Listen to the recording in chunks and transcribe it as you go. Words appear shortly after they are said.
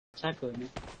अच्छा कोई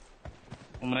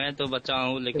नहीं। मैं तो बचा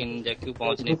हूँ लेकिन जैक्यू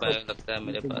पहुंच नहीं पाएगा लगता है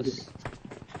मेरे पास।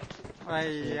 भाई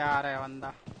यार है बंदा।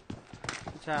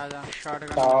 अच्छा आजा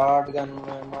शॉटगन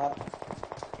में मार।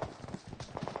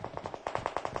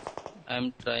 आई एम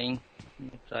ट्राइंग,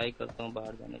 ट्राई करता हूँ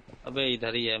बाहर जाने का। अबे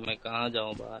इधर ही है, मैं कहाँ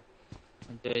जाऊँ बाहर,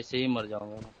 तो ऐसे ही मर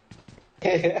जाऊंगा मैं।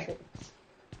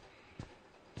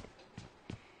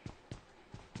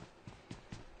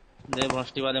 दे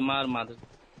भोसटी वाले मार मार।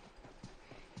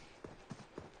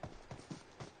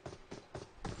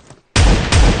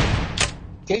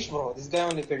 Fish bro, this guy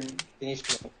only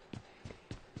finished me.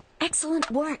 Excellent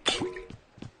work.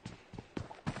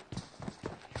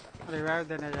 Revive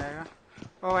देने जाएगा।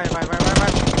 ओ भाई भाई भाई भाई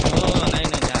भाई। ओ नहीं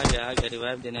नहीं, आ गया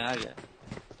रिवाइव देने आ गया।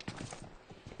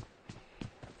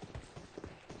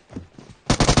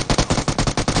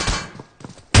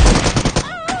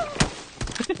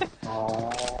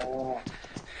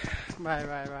 Bye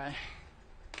bye bye.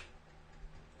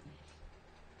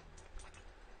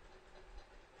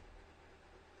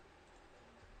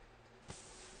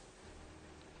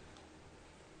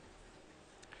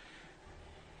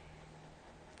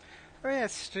 ये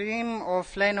स्ट्रीम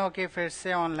ऑफलाइन होके फिर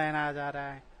से ऑनलाइन आ जा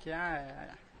रहा है, क्या है?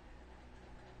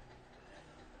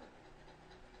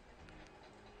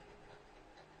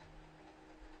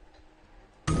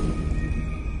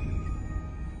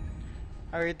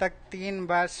 अभी तक 3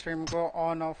 बार स्ट्रीम को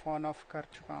ऑन ऑफ कर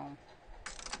चुका हूँ।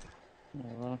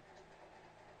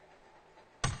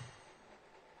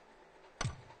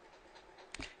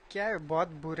 क्या है, बहुत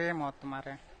बुरे मौत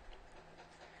तुम्हारे।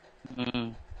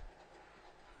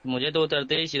 मुझे तो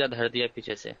उतरते ही सीधा धर दिया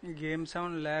पीछे से। गेम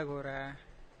साउंड लैग हो रहा है।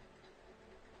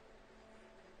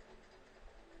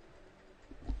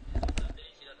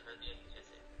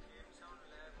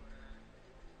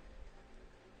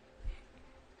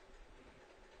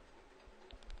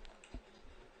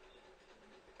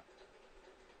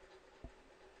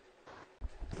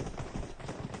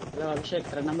 अभिषेक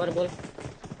तेरा नंबर बोल।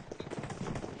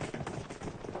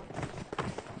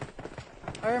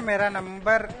 अरे मेरा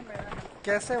नंबर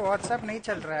कैसे, व्हाट्सएप नहीं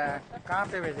चल रहा है, कहाँ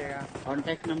पे भेजेगा?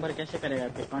 कांटेक्ट नंबर कैसे करेगा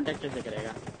फिर? कांटेक्ट कैसे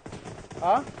करेगा?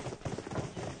 हाँ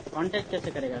कांटेक्ट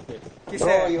कैसे करेगा फिर? किसे?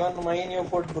 Bro, even mine you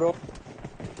put bro.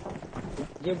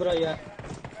 Give bro your.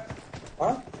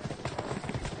 Huh?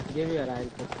 Give your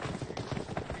ID.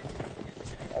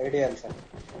 ID also.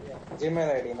 Gmail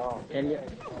ID no.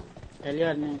 Tell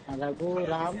your name. Raghu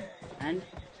Ram and.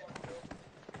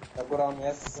 Raghu Ram,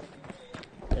 yes.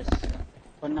 Yes.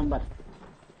 Phone number.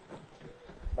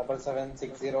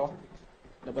 7760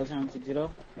 7760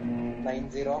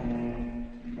 90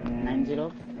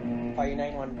 90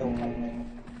 5912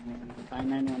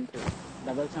 5912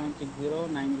 7760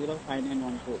 90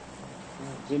 5912.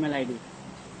 Gmail ID.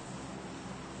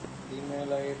 Email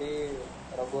ID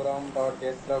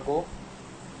raghuram.sraghu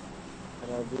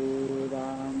raghuram.sraghu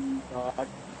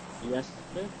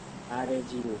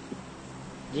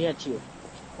GHU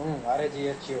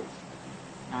RAGHU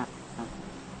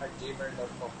at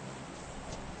gmail.com.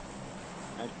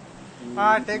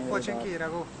 हाँ take coaching की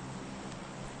रघु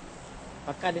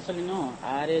पक्का दिसली no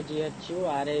RAGHU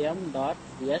RAM.SRAGU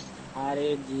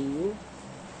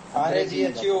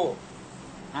RAGHU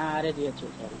हाँ RAGHU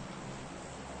sorry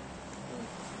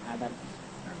आधार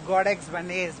गॉडेक्स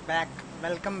बने is back.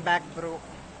 Welcome back bro.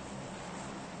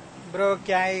 Bro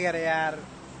क्या ही करे यार,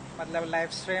 मतलब लाइव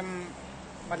स्ट्रीम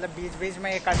मतलब बीच बीच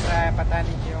में ये कट रहा है, पता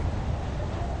नहीं क्यों।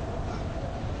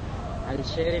 I'll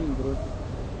share in group.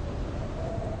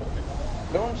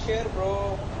 Don't share bro.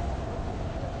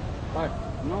 But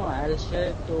no, I'll share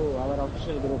it to our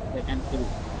official group. They can fill.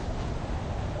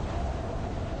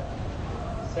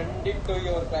 Send it to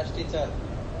your class teacher.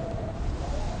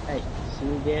 Hey, she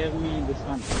gave me this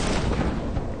one.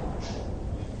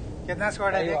 कितना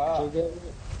squad है?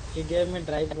 She gave me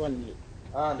drive only.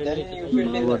 Then you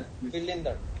fill in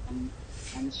that.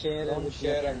 And share. Don't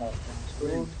share and all.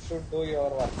 You should do your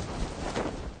work.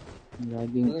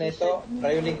 नहीं तो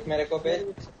drive link मेरे को भेज,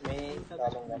 मैं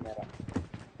डालूंगा मेरा।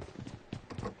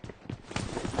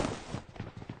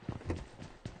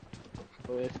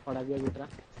 तो एक स्क्वाड आ गया बेटा।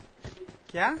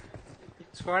 क्या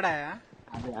स्क्वाड आया?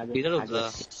 आगे इधर उधर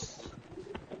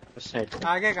साइड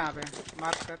आगे कहाँ पे?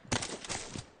 मार्क कर।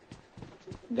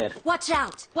 There Watch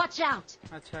out! Watch out!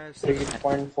 अच्छा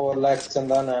 3.4 lakhs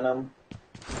Chandan annum.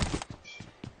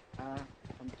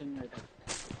 something like that.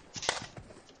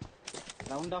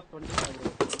 Round of 25.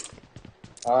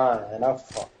 enough.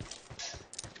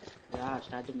 Yeah,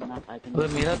 starting enough. I can. अबे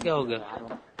मेरा क्या हो गया?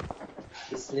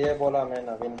 इसलिए बोला मैं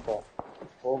नवीन को,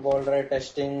 वो बोल रहे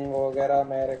टेस्टिंग वगैरह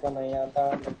मेरे को नहीं आता।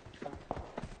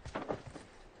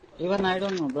 Even I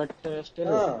don't know, but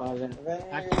still, when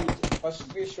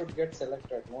first we should get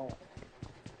selected, no?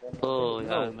 Oh bro,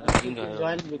 यार मेरा once पिंग we आया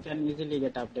join, we can easily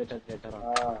get updated later on.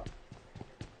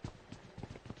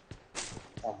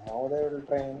 Somehow they will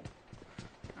train.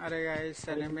 अरे guys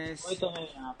enemies कोई तो है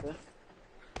यहाँ पे।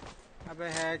 अबे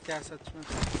है क्या सच में?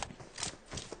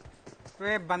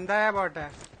 वे बंदा है बॉट है?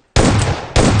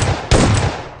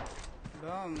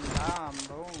 Boom bam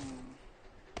boom.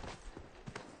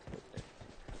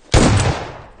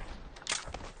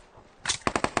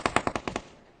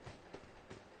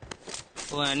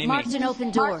 वो enemy Marked an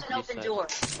open door.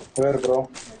 Where, bro?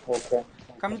 Okay.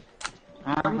 कम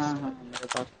हाँ हाँ हाँ, मेरे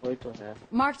पास कोई तो है।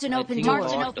 Marked an I open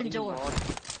think door. bot.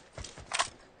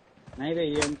 नहीं रे,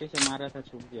 EMP से मारा था,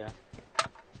 छूट गया।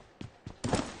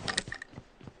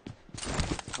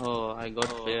 Oh I got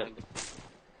fair.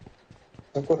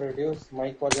 Go reduce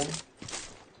mic volume.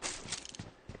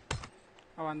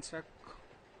 1 sec.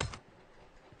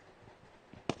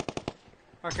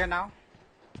 Okay now.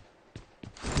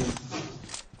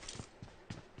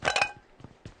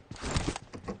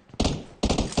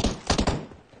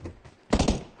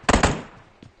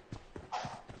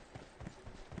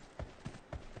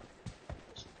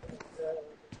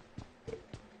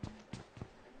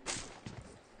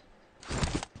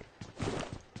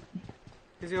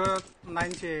 किसी को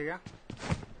 9 चाहिए क्या?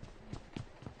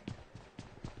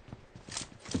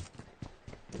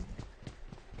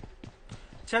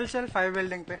 चल 5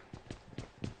 बिल्डिंग पे।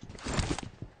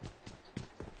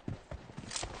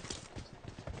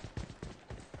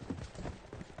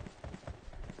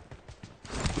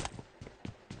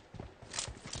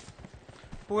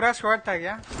 पूरा स्क्वाड था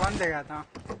क्या? कौन देगा था?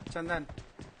 चंदन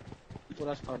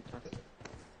पूरा स्क्वाड था।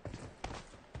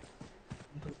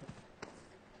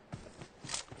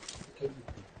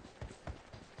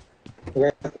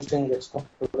 Where let's go.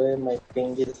 Today my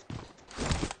ping is.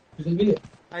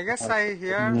 I guess I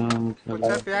hear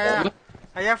footstep. Yeah.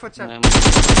 I hear footstep.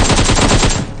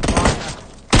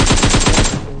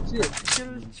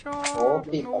 Kill shot.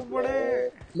 No बड़े।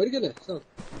 मर गया ना सब।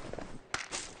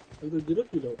 अभी तो 0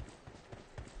 किल हो।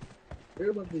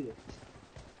 डेढ़ बंद है।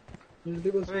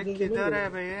 वे किधर है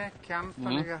भैया? कैंप तो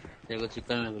नहीं कर। देखो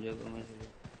चिकन ले बोलेगा मैं।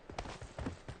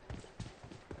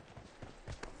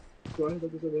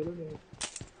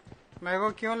 मेरे को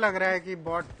क्यों लग रहा है कि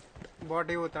बॉट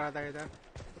ही उतरा था इधर?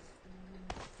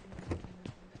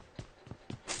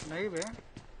 नहीं बे,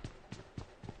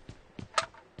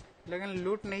 लेकिन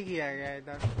लूट नहीं किया गया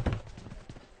इधर।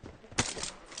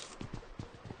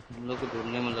 हम लोग को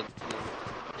ढूंढने में लगती है।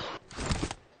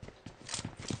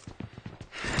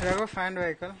 देखो फाइंड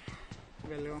व्हीकल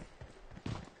वेलो।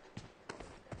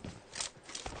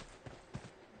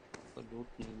 लूट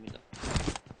नहीं मिला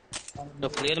तो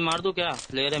फ्लेयर मार दो क्या?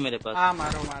 फ्लेयर है मेरे पास। हाँ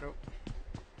मारो मारो।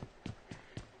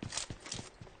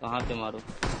 कहाँ पे मारो?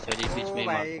 सही बीच में ही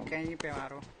भाई मारो। कहीं पे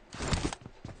मारो।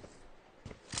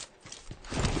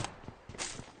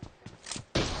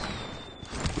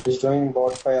 He's doing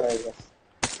bot fire, I guess.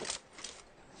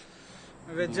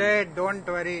 Vijay don't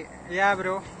worry. या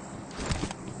ब्रो,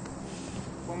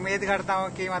 उम्मीद करता हूँ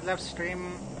कि मतलब स्ट्रीम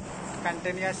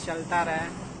कंटिन्यूअस चलता रहे,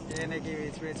 ये नहीं कि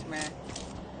बीच बीच में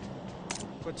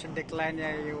कुछ डिक्लाइन या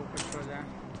ये वो कुछ हो जाए।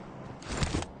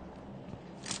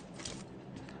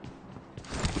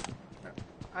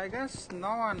 I guess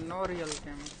no real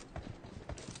game.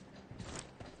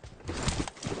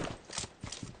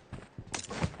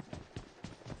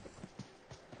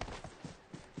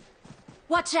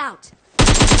 Watch out!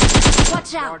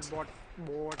 Watch out!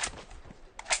 Boat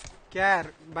क्या यार,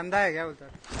 बंदा है क्या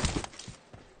उधर?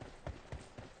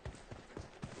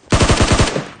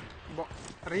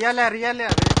 रियल है।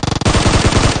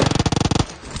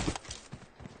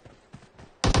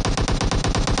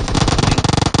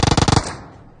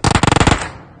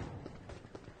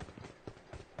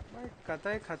 भाई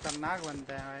कतई खतरनाक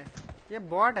बनते हैं भाई। ये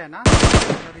बॉट है ना?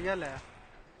 रियल है।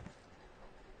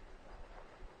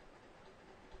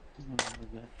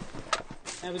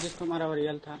 अभी जिसको मारा वो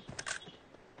रियल था।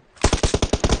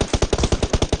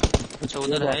 अच्छा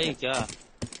उधर है ही क्या?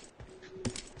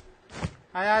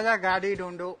 आजा गाड़ी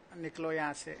ढूंढो, निकलो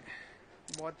यहाँ से।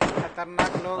 बहुत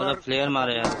खतरनाक लोग और फ्लेयर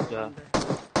मारे यार क्या?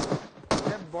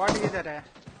 बॉट इधर है।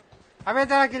 अबे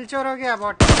तेरा किलचोर हो गया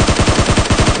बॉट।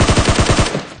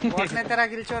 बॉट ने तेरा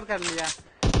किलचोर कर लिया।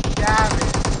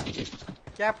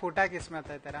 क्या फूटा किस्मत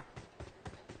है तेरा।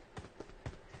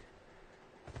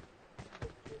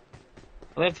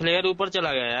 अबे फ्लेयर ऊपर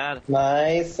चला गया यार।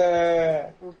 नाइस।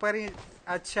 ऊपर ही?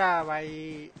 अच्छा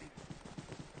भाई,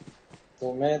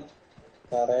 तुम्हें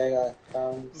करेगा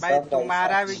काम भाई सब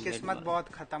तुम्हारा भी ऐसा। किस्मत बहुत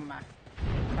खत्म है।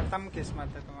 खत्म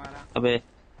किस्मत है तुम्हारा। अबे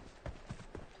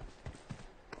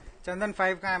चंदन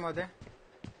 5 कहाँ है मोदे?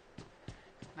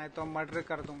 नहीं तो मर्डर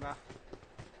कर दूंगा।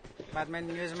 बाद में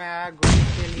न्यूज में आया गोली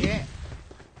के लिए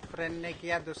फ्रेंड ने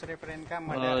किया दूसरे फ्रेंड का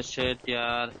मर्डर। ओह शिट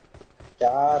यार।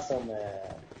 क्या समय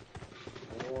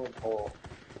हो।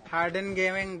 हार्डन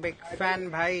गेमिंग बिग फैन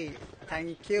भाई,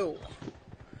 थैंक यू।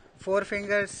 4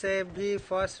 फिंगर से भी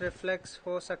फर्स्ट रिफ्लेक्स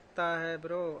हो सकता है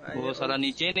ब्रो। वो साला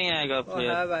नीचे ही नहीं आएगा ओ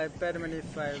प्लेयर। है भाई परमानेंट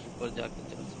 5 ऊपर जाके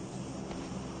चल सकता।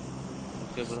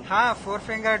 Okay bro. हाँ 4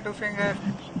 फिंगर 2 फिंगर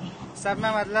सब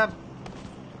में मतलब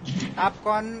आप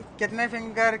कौन कितने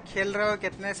फिंगर खेल रहे हो,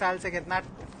 कितने साल से,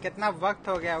 कितना वक्त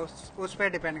हो गया उस पे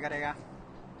डिपेंड करेगा।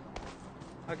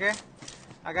 ओके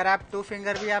अगर आप 2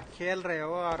 फिंगर भी आप खेल रहे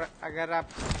हो और अगर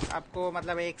आपको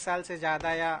मतलब 1 साल से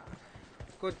ज़्यादा या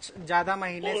कुछ ज़्यादा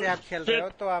महीने से आप खेल रहे हो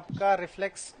तो आपका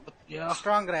रिफ्लेक्स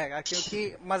स्ट्रांग रहेगा क्योंकि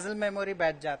मसल मेमोरी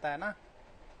बैठ जाता है ना।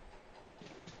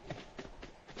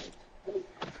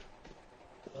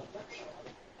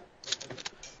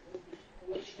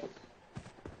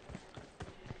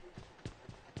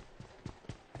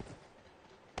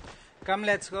 Come,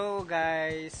 let's go,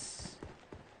 guys.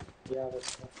 Yeah,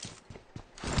 that's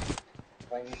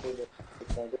trying to get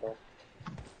it off.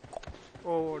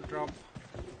 Oh, drop.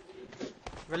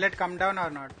 Will it come down or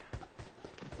not?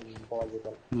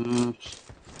 Possible.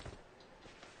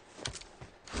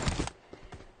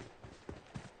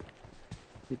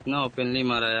 इतना ओपनली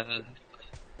मारा यार।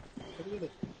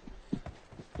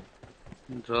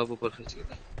 ड्रॉप ऊपर खींच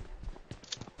गया।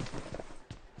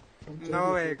 No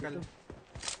vehicle.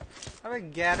 अबे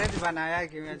गैरेज बनाया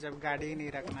क्यों है जब गाड़ी ही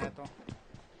नहीं रखना है तो।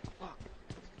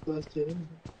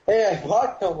 Hey, what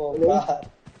the fuck?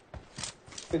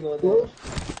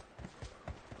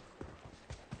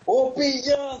 OP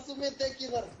या सुमित है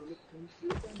किधर?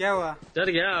 क्या हुआ? डर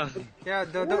गया। क्या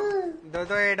दो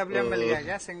AWM मिल गया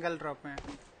क्या सिंगल ड्रॉप में?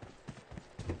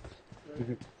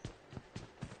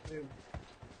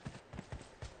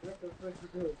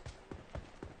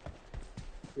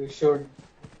 You should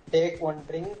take one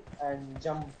drink and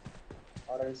jump,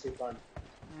 or else you can't.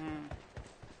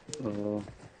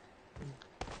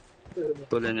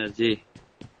 Full energy.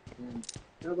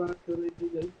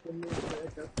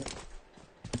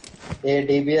 ये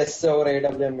DBS और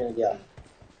AWM मिल गया।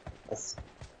 बस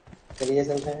चलिए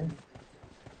चलते हैं।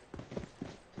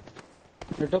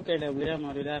 तो KWM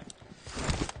और इधर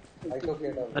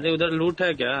अरे उधर लूट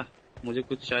है क्या? मुझे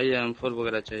कुछ चाहिए, M4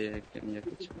 वगैरह चाहिए मुझे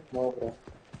कुछ। No bro.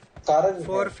 कारण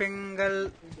 4 फिंगर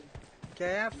क्या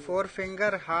है? 4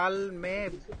 फिंगर हाल में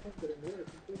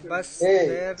बस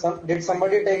Did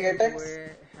somebody take Hyperx?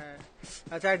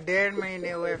 अच्छा 1.5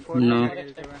 महीने हुए 4 No. फिंगर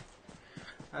खेलते हुए।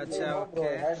 अच्छा ओके।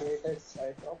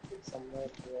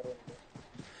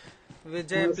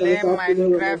 विजय प्ले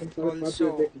माइनक्राफ्ट ऑल्सो।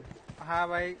 हाँ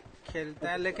भाई खेलते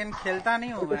हैं लेकिन खेलता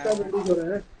नहीं हूँ मैं।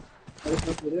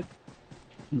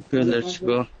 Okay let's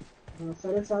go.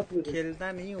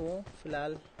 खेलता नहीं हूँ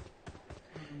फिलहाल।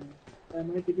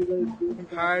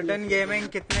 हार्डन गेमिंग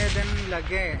कितने दिन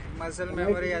लगे मसल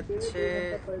मेमोरी अच्छे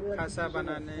खासा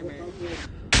बनाने में?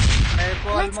 मेरे को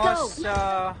ऑलमोस्ट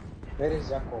Where is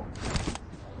JacK?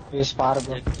 इस पार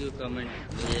ब्रो। कमेंट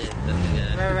ये करने गया।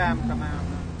 where I am coming.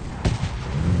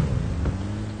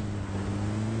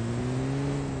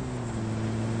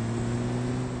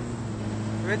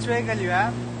 Which vehicle you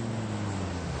have?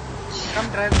 Come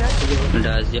drive that.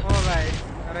 डाल दिया। Oh भाई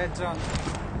red zone.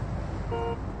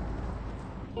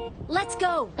 Let's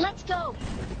go. Let's go.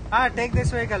 हाँ take this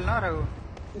vehicle ना रघु।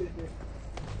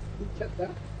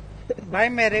 भाई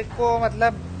मेरे को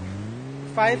मतलब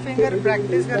 5 फिंगर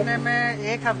प्रैक्टिस करने में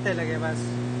 1 हफ्ते लगे बस,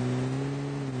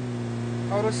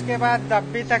 और उसके बाद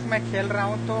अभी तक मैं खेल रहा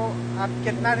हूँ। तो आप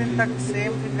कितना दिन तक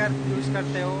सेम फिंगर यूज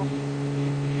करते हो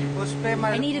उस पे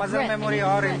मसल मेमोरी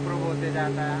और इम्प्रूव होते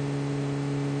जाता है।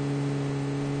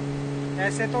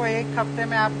 ऐसे तो 1 हफ्ते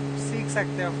में आप सीख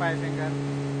सकते हो 5 फिंगर,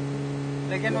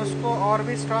 लेकिन उसको और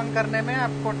भी स्ट्रॉन्ग करने में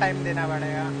आपको टाइम देना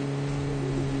पड़ेगा।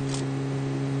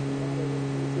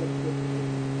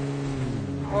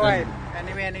 ओए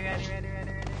anyway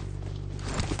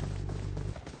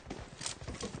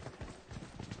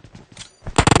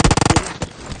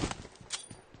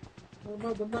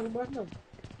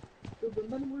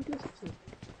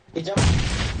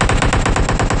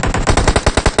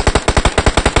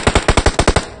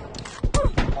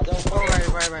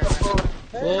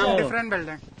different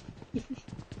building.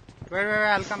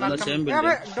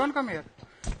 Wait don't come here.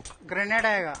 Grenade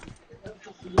आएगा।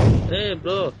 ए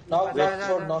ब्रो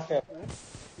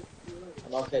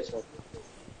Knock है shot.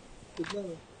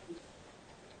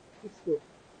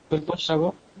 फिर पुश रखो।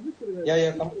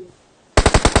 Yeah, come.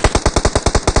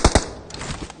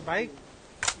 भाई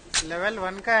लेवल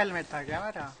 1 का हेलमेट था क्या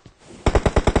मेरा?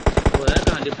 हो रहा है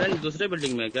कहाँ? डिफरेंट दूसरे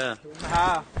बिल्डिंग में है क्या?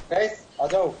 हाँ गाइस आ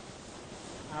जाओ।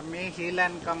 हमें heal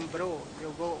and come bro you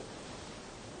go.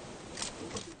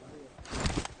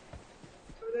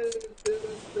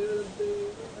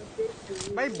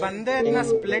 भाई बंदे इतना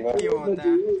स्प्लिट क्यों होता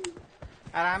है?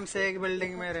 आराम से एक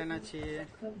बिल्डिंग में रहना चाहिए।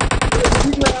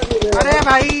 अरे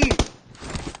भाई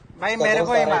भाई उसका मेरे दोस्त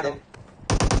को ही आ रहा है, मारो। देख।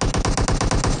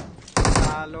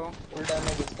 चलो फुल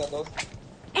डैमेज उसका दोस्त।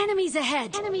 Enemies ahead!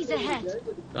 Enemies ahead!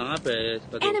 कहाँ पे है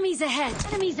इसका दोस्त? Enemies ahead!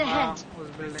 Enemies हाँ ahead! उस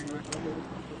बिल्डिंग में।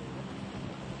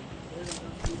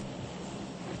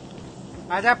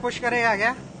 आजा पुश करेगा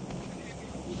क्या?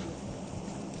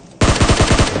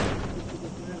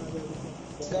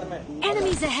 इस घर में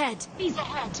Enemies ahead! Enemies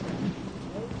ahead!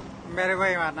 मेरे को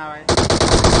ही मारना भाई।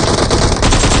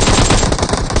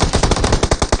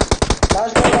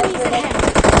 लास्ट में Enemies ahead!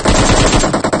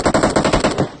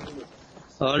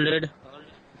 All dead.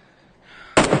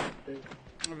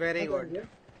 Very good.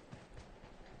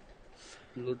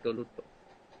 लूटो लूटो।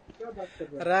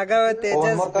 Raghav One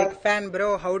Tejas more big card. Fan bro.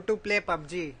 How to play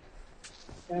PUBG?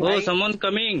 O someone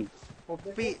coming.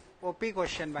 OP OP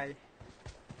question भाई।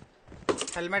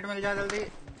 हेलमेट मिल जाए जल्दी।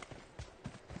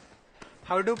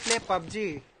 How to play PUBG?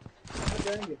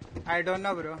 I don't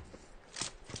know bro.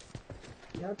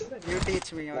 You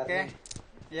teach me okay?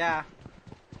 या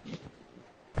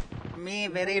me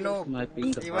very no. My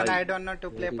ping is even high. I don't know to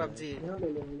play Very PUBG.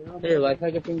 A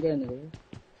wifi का ping क्या है?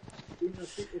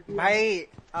 भाई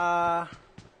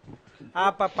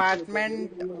आप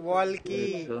apartment wall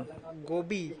की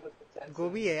गोभी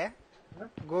गोभी है,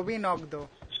 गोभी नॉक दो।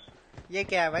 ये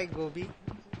क्या है भाई? गोभी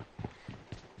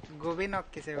गोभी नॉक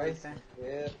किसे बोलते हैं?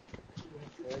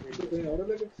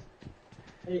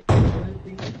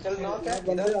 चल नॉक है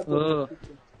इधर। ओ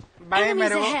भाई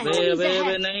मेरे को Enemies बे ahead! बे Enemies बे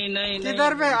ahead! नहीं नहीं नहीं।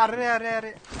 किधर पे? अरे अरे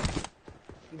अरे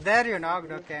देयर यू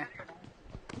नॉक्ड ओके।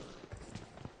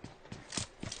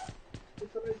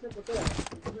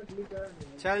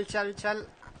 चल चल चल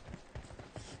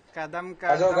कदम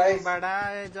आ जाओ, कदम guys.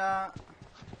 बढ़ाए जा।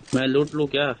 मैं लूट लूं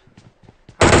क्या?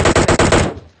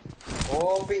 ओ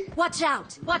भी Watch out!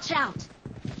 Watch out!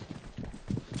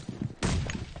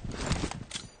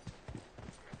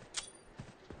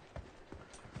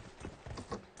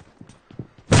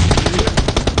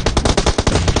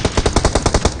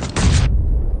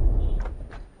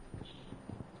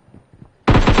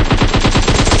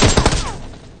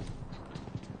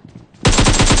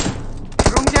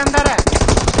 Room के अंदर है।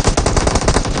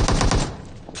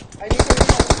 I need to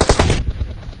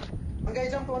one guy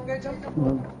jumped, one guy jumped.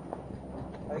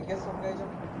 I guess one guy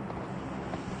jumped.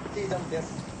 He jumped, yes.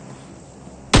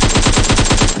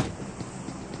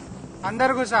 अंदर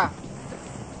घुसा।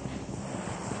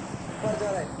 ऊपर जा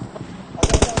रहा है।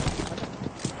 आजा आजा।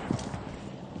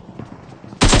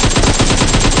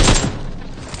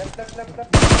 Left left left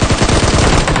left.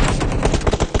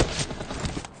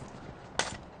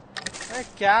 अरे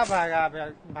क्या भागा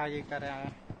भागी कर रहा है?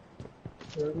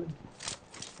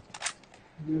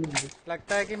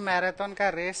 लगता है कि मैराथन का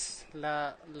रेस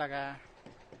लगा है।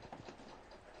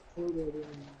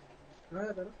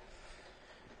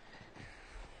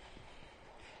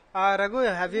 Raghu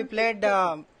have you played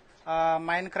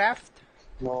Minecraft?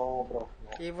 No bro.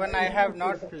 Even I have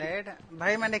not played.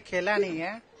 भाई मैंने खेला नहीं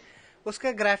है।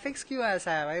 उसका ग्राफिक्स क्यों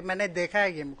ऐसा है भाई? मैंने देखा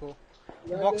है गेम को,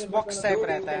 box box type Dude, you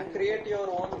रहता can है। create your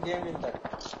own game in that.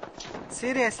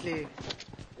 Seriously?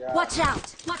 Yeah. Watch out!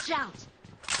 Watch out!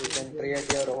 You can create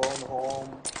your own home.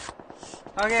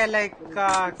 Okay like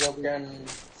You can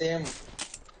same.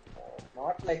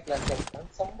 Not like Clash of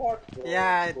Clans, somewhat. Bro. या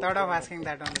आई Good thought of game. Asking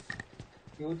that only.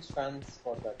 Huge fans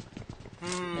for that.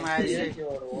 I Create C.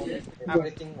 your own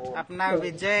everything own. अपना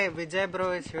विजय bro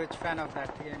is huge fan of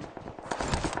that game.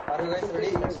 Are you guys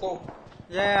ready? Let's go.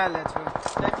 या let's go.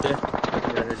 Okay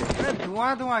अरे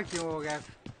धुआं क्यों हो गया?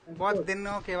 बहुत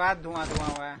दिनों के बाद धुआं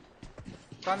हुआ है।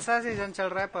 कौन सा सीजन चल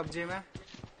रहा है पबजी में?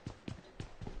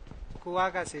 कुआ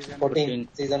का season? 14.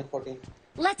 Season 14.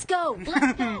 Let's go!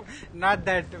 Let's go! Not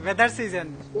that whether season.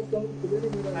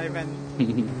 I mean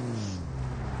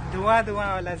धुआं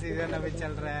वाला सीजन अभी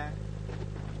चल रहा है।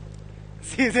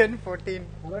 Season 14।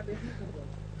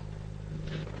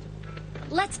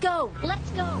 Let's go! Let's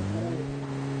go!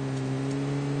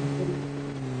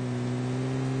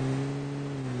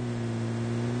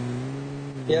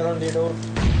 Here only, dude.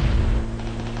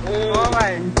 ओ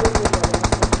भाई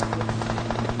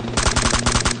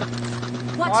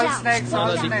Watch ऑल out! स्नैक्स साला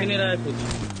ऑल दिख ही नहीं स्नैक्स। रहा है कुछ।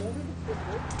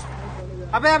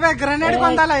 अबे ग्रेनेड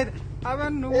कौन डाला इधर? अबे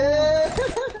नू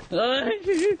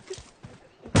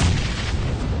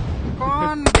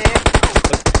कौन बे?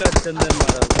 पक्का चंदन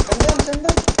मारा हुआ।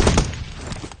 Chandan.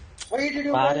 Why did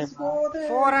you बाहर guys go there?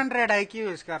 400 IQ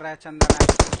use कर रहा है चंदन।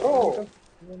 Bro,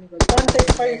 you can't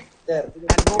take fight there.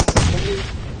 And boom. It's only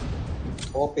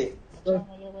OP.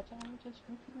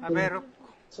 अबे रुक।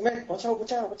 सुमित बचाओ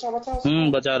बचाओ बचाओ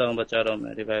बचाओ। बचा रहा हूँ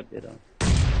मैं, रिवाइव दे रहा हूँ।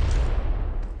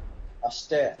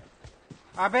 अष्टे।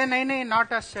 अबे नहीं नॉट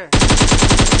अश्य।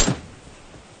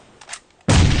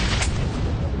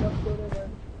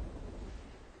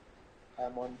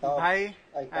 I'm on top. भाई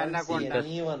I can't see anaconda.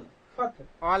 anyone.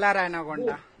 All are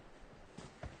anaconda.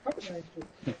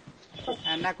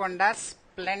 Anaconda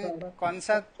स्प्लेंड कौन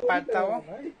सा पार्ट था वो?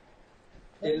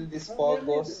 Till this fog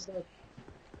goes.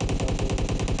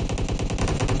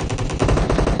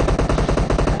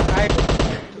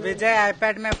 Vijay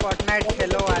iPad में फोर्टनाइट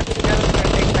खेलो आजकल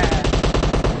ट्रेंडिंग पे है।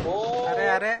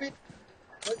 अरे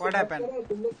व्हाट हैपेंड?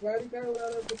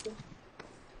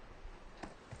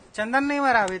 चंदन नहीं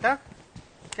मरा अभी तक?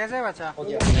 कैसे बचा?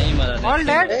 नहीं मरा। All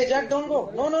dead? Hey Jack, don't go.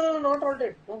 No, not all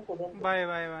dead. Don't go. Bye.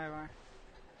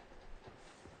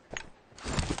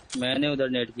 मैंने उधर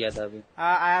नेट किया था अभी।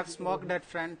 I have smoked that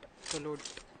front to लूट।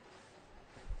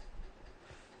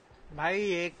 भाई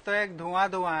एक तो एक धुआं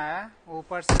है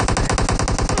ऊपर से।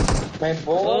 मैं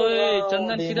बोल ओए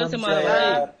चंदन किधर से मारा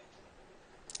भाई?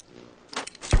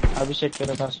 अभिषेक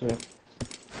तेरे पास है।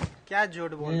 क्या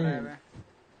झूठ बोल रहा है?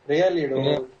 Really,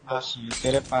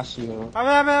 तेरे पास ही हो।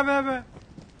 अबे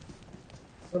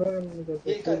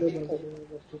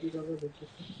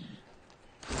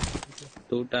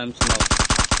 2 times knock,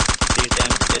 3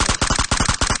 times dead।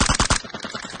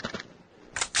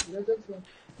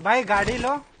 भाई गाड़ी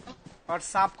लो और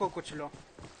सांप को कुछ लो।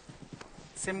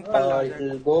 Simple it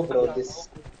will go, bro. This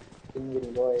thing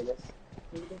will go, I guess.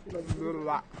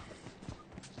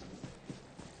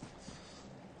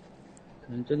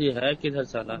 ये है किधर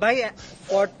साला? भाई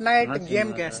फोर्टनाइट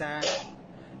गेम कैसा है?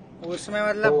 उसमें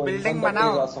मतलब बिल्डिंग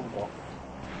बनाओ। Awesome, bro.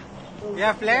 You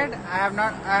have played? I have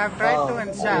not. I have tried to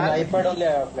install. In iPad only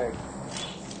I have played.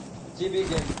 GB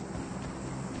game.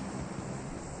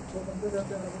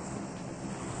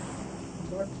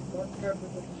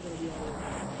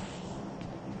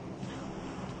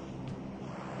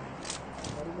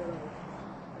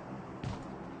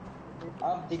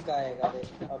 अब दिखाएगा देख,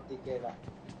 अब दिखेगा।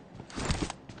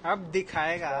 अब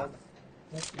दिखाएगा।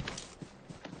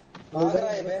 भाग रहा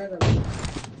है बे।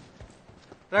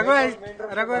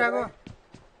 Raghu.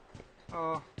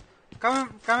 Oh,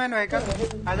 come in vehicle.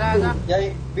 आजा। Yeah,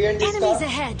 behind this car. Enemies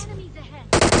ahead!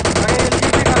 Okay, we'll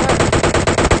keep it cover.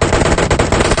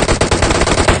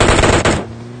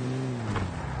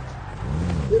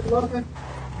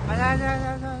 आजा।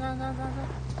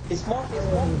 Smoke.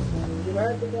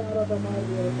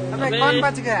 अबे कौन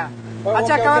बच गया?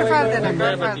 अच्छा कवर फायर देना।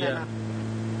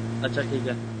 अच्छा ठीक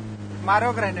है। मारो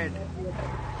ग्रेनेड।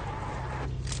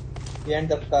 Behind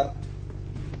the car.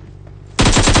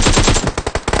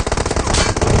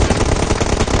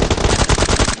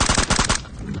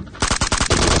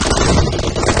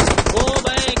 ओ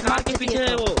भाई कार के पीछे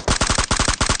है वो।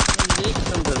 ये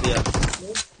खत्म कर दिया।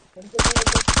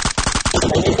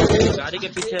 गाड़ी के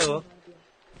पीछे है वो।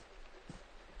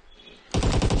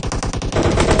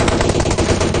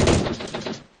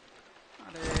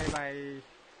 अरे भाई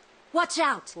Watch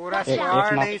out! पूरा Watch out!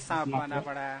 स्क्वाड ही सांप बना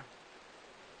पड़ा है।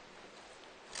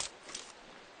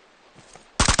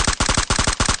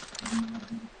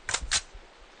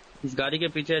 इस गाड़ी के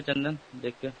पीछे है चंदन,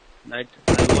 देख के राइट।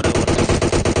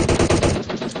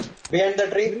 Behind the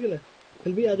tree.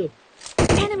 फिर भी आ जाओ।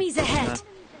 Enemies ahead!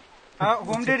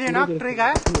 Whom did you knock? Tree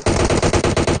guy?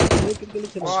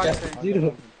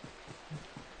 Zero.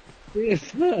 Yes.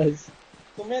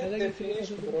 They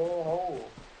finished, bro. How?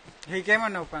 He came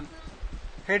on open.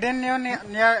 Hidden near.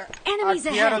 Enemies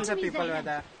Here ahead. also people were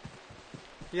there.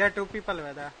 Here 2 people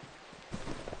were there.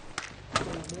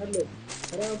 मार लो,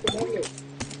 आराम से मार लो।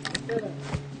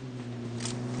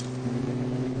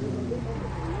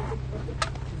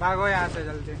 भागो यहाँ से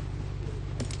जल्दी।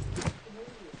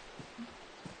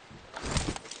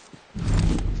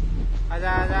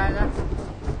 आजा।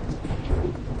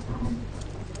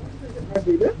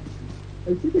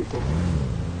 ऐसे देखो।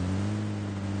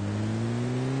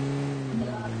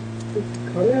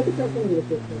 खड़े हैं तो क्या समझ रहे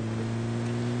हो?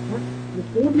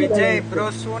 Vijay, bro,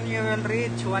 soon you will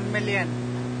reach 1 million.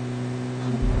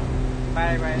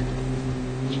 Bye.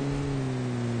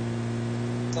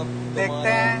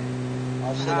 देखते हैं।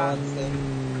 आशीर्वाद से।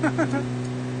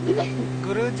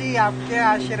 गुरुजी आपके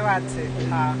आशीर्वाद से।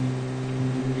 हाँ।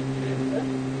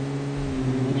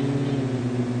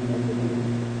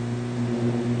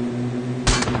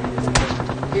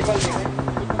 People behind.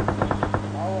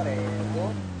 और go.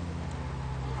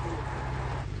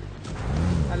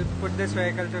 I'll put this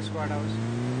vehicle to squad house.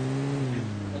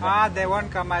 Ah, they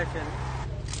won't come, I feel.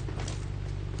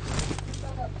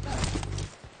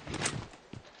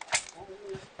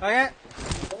 Okay,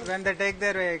 when they take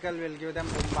their vehicle, we'll give them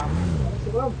boom bomb.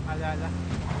 आजा आजा.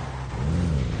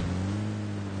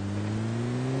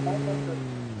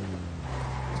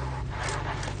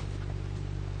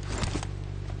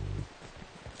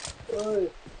 ओए,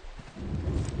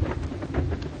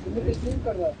 तुम्हें स्ट्रीम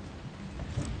कर रहा है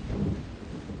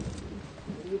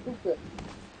यूट्यूब पे.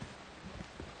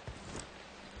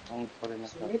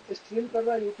 सुमित स्ट्रीम कर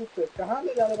रहा है यूट्यूब पे. कहाँ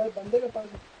ले जा रहा है भाई बंदे के पास?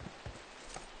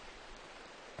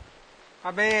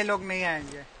 अबे ये लोग नहीं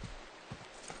आएंगे.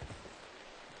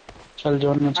 चल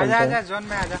जोन में आजा चलते आजा हैं. जोन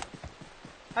में आजा.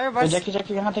 अबे बस जैकी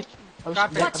जैकी यहाँ देख. कहाँ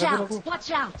पे? Watch out!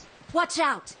 Watch out! Watch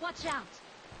out! Watch out!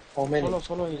 How many?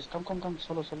 Solo is come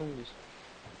solo is.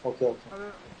 Okay, okay.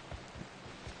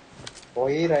 हो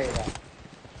ही रहेगा.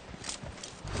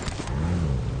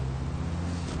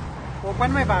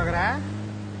 ओपन में भाग रहा है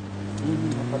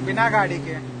बिना गाड़ी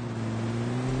के.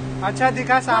 अच्छा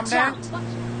दिखा Watch सामने. out!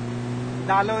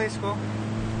 डालो इसको.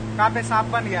 कहाँ पे सांप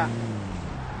बन गया?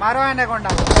 मारो एनाकोंडा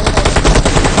को.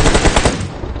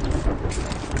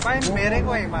 भाई मेरे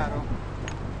को ही मारो.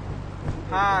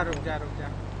 हाँ रुक जा.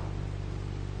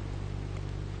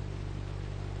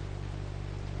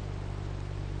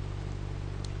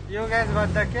 You guys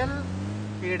got the kill.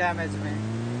 He damaged me.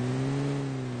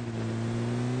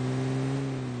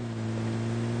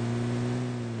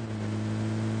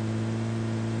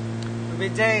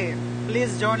 Vijay,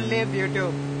 please don't leave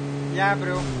YouTube. Yeah,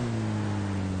 bro.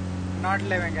 Not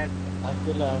leaving it.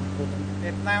 अकेला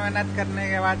इतना मेहनत करने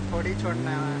के बाद थोड़ी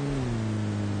छोड़ना है.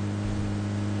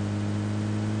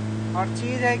 और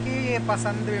चीज है कि ये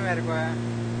पसंद भी मेरे को है,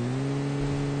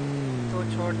 तो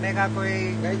छोड़ने का कोई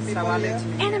सवाल ही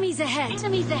नहीं है. Enemies ahead!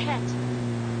 Enemies ahead!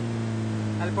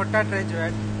 I'll put that red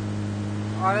red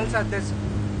or else at this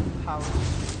house.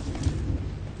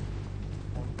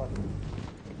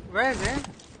 Where is it?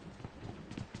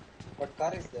 What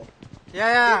car is there?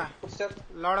 Yeah. Footstep.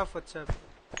 Lot of footsteps.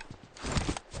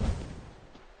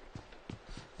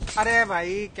 अरे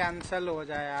भाई कैंसल हो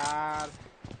जाए यार.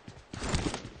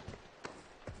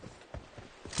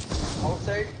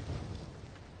 Outside.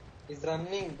 He's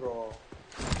running, bro.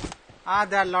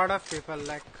 There are a lot of people.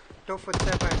 Like 2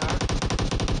 footsteps I heard.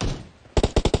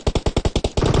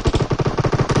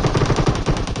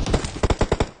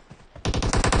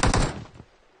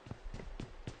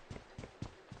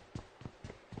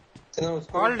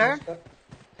 All dead?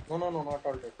 No, not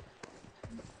all dead.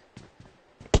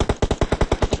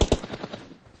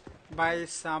 भाई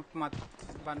सांप मत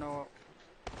बनो.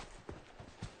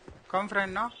 Come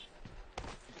friend, no?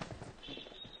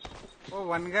 Oh,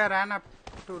 one guy ran up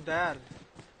to there.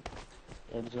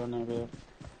 Red zone है बे.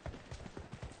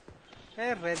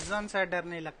 Red zone से डर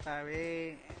नहीं लगता है वे.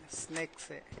 स्नेक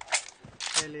से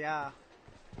लिया.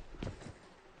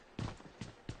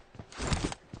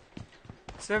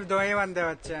 सिर्फ 2 ही बंदे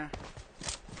बच्चे हैं.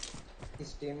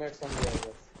 His teammates on the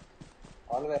others.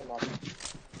 All were not.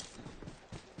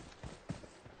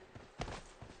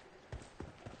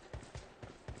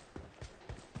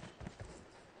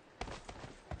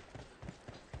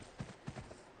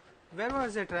 Where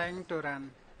was he trying to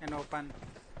run in open?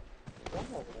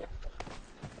 Don't know, bro.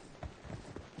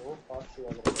 So fast he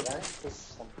was rank to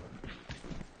something.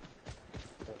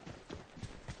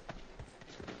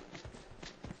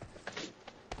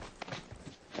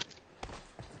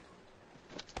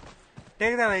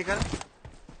 Take the vehicle.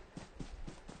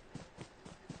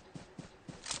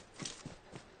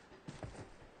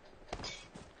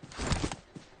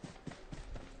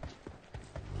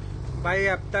 भाई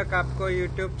अब तक आपको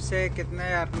YouTube से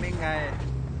कितने अर्निंग आए?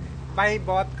 भाई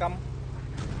बहुत कम.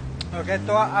 Okay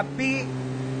तो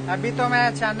अभी तो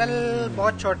मेरा चैनल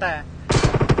बहुत छोटा है.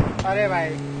 अरे भाई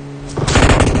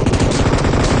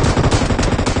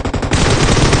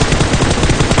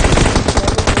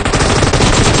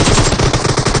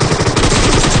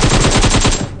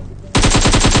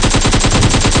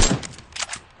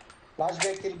Last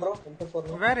break kill, bro. M4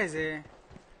 no. Where is he?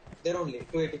 There only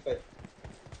 285.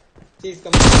 He is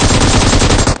coming.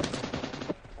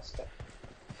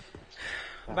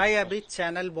 भाई अभी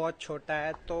चैनल बहुत छोटा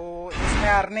है तो इसमें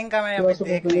अर्निंग का मैं अभी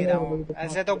देख नहीं रहा हूँ.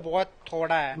 ऐसे तो बहुत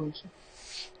थोड़ा है.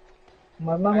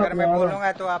 अगर मैं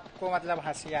बोलूंगा तो आपको मतलब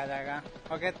हंसी आ जाएगा.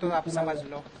 ओके तो आप समझ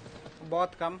लो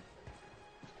बहुत कम.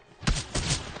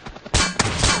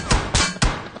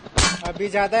 अभी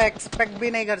ज्यादा एक्सपेक्ट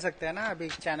भी नहीं कर सकते है ना, अभी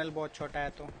चैनल बहुत छोटा है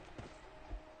तो.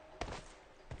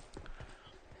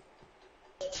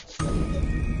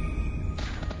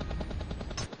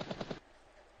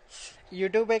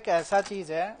 YouTube एक ऐसा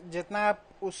चीज है जितना आप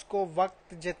उसको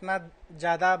वक्त जितना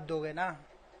ज़्यादा आप दोगे ना,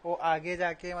 वो आगे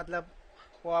जाके मतलब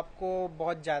वो आपको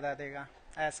बहुत ज़्यादा देगा।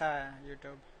 ऐसा है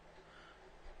यूट्यूब।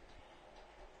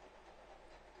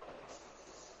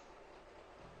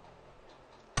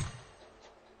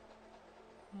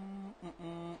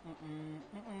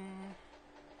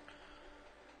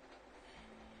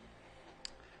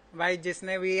 भाई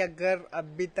जिसने भी अगर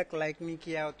अभी तक लाइक नहीं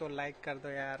किया हो तो लाइक कर दो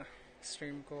यार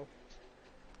स्ट्रीम को।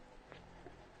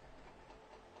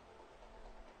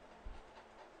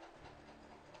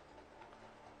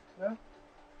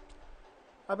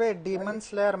 अबे डीमन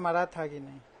स्लेयर मरा था कि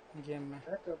नहीं गेम में?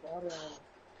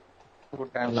 Good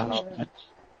time now.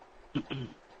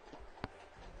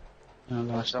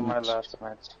 Last My match. last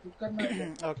match.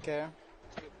 Okay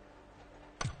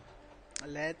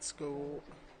let's go.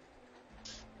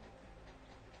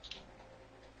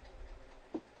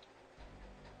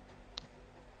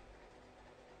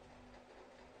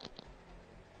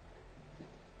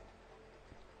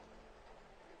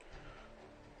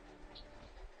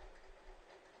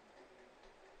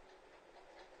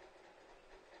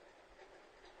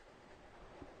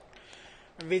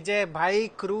 विजय भाई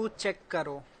क्रू चेक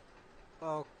करो।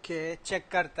 ओके चेक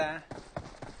करता है।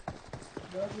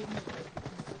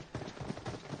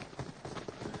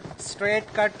 Straight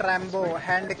cut Rambo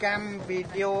hand cam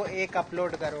video एक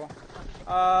अपलोड करो।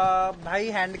 भाई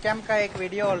हैंड कैम का एक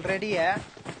वीडियो ऑलरेडी है।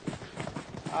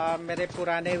 मेरे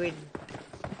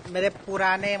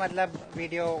पुराने मतलब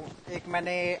वीडियो एक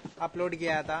मैंने अपलोड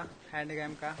किया था हैंड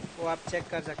कैम का, वो आप चेक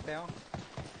कर सकते हो।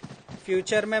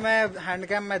 फ्यूचर में मैं हैंड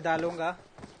कैम में डालूंगा।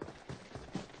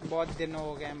 बहुत दिन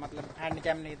हो गए मतलब हैंड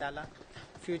कैम नहीं डाला,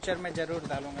 फ्यूचर में ज़रूर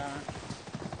डालूंगा मैं।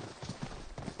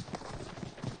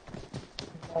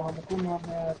 हमको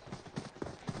मारना है।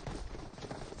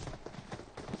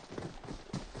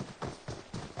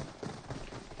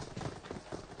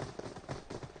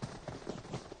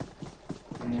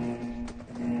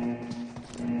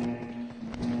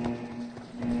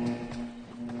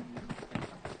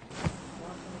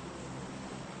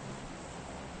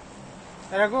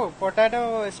 Raghu,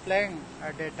 potato is playing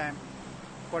at daytime.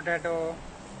 Potato,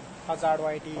 Hazard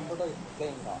YT. Potato is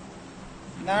playing now.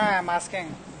 No, I'm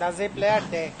asking, does he play at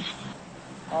day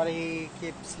or he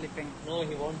keeps sleeping? No,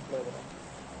 he won't play, bro.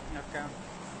 Okay.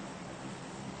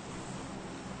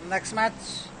 Next match,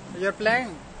 you're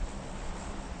playing?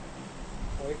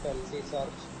 Wait, I'll see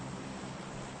search.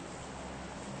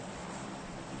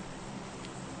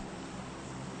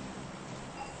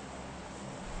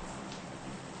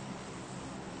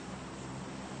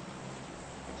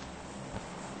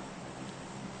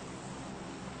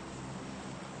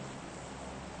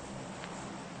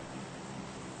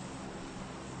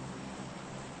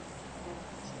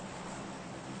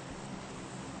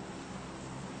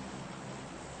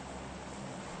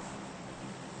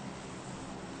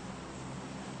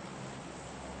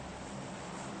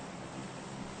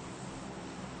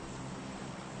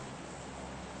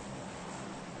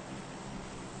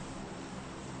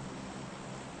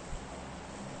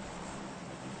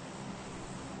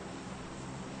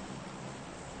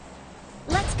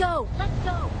 Let's go! Let's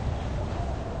go!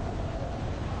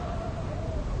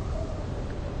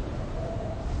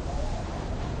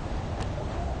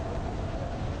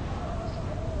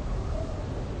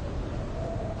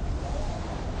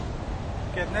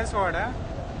 कितने sword है?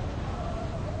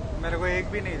 मेरे को एक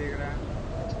भी नहीं दिख रहा है।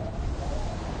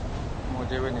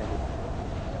 मुझे भी नहीं दिखा।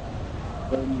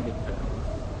 कोई नहीं दिख रहा।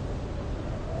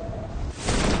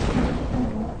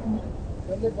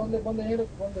 बंदे यहीं रुक,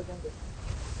 बंदे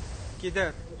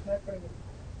किधर? स्नाइप करेंगे।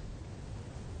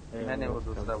 मैंने वो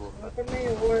दूसरा बोला। स्नाइपर नहीं,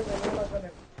 वो है वाला गन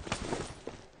है।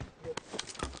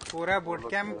 पूरा बूट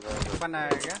कैंप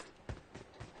बनाया क्या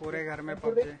पूरे घर में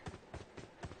PUBG?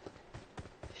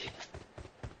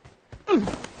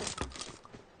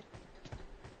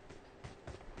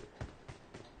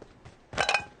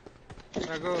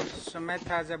 Raghu, Sumit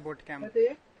has a boot camp.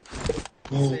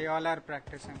 They all are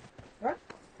practicing What?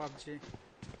 PUBG.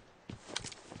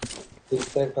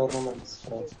 Declare tournaments.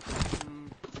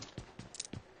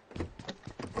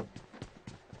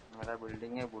 मेरा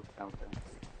बिल्डिंग है बूट कैंप है।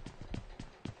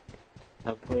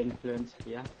 आपको इन्फ्लुएंस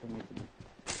किया सुमित ने?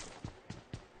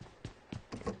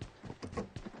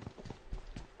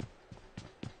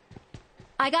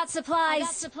 I got supplies. I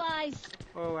got supplies.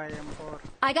 Oh, I am poor.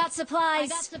 I got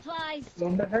supplies. I got supplies.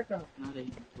 बंदा है कहाँ? अरे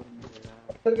इनको मिलेगा।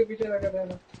 पत्थर के पीछे लगा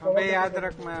रहना। अबे याद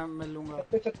रख मैं मिलूंगा।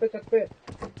 छत पे।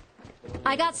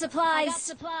 I got supplies. I got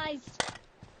supplies.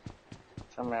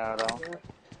 अच्छा मैं आ रहा हूँ।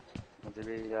 मुझे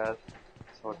भी यार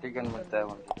छोटी गन मिलता है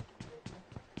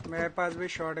मुझे। मेरे पास भी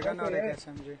शॉटगन और एक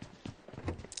SMG।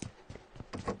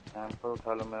 सैंपल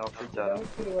उठा लो, मैं ऑफिस जा रहा हूँ।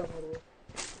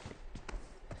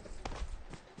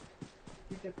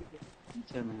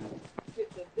 पीछे में है।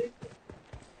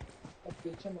 अब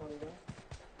पीछे मारूंगा।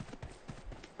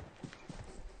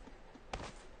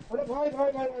 अरे भाई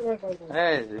भाई भाई भाई भाई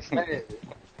भाई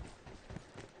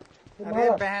अरे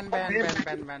बहन बहन बहन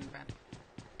बहन बहन बहन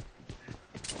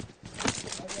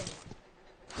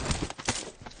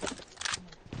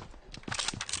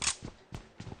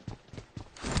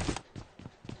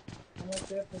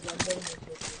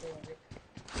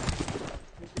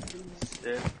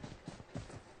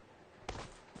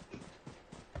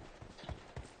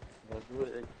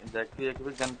जैक एक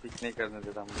भी गन पिक नहीं करने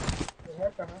देता मुझे। तो है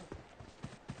कहाँ?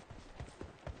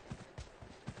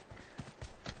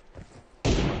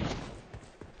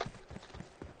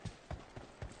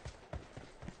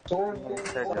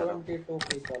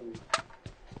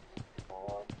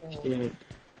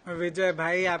 विजय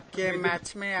भाई, आपके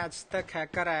मैच में आज तक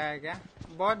हैकर आया है क्या?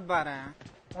 बहुत बार आया।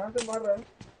 कहाँ से मार रहा है?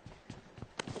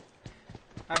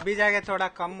 अभी जाके थोड़ा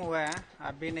कम हुआ है,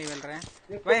 अभी नहीं मिल रहे हैं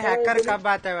भाई। हैकर कब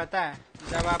आता है पता है?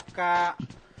 जब आपका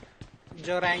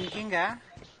जो रैंकिंग है,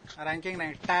 रैंकिंग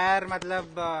नहीं, टायर मतलब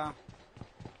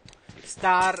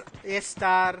स्टार, ए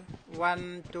स्टार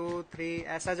 1 2 3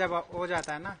 ऐसा जब हो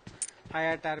जाता है ना,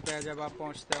 हायर टायर पे जब आप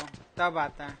पहुंचते हो तब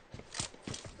आता है।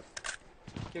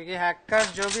 क्योंकि हैकर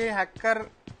जो भी हैकर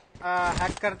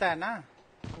हैक करता है ना,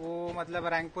 वो मतलब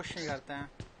रैंक पुश नहीं करते हैं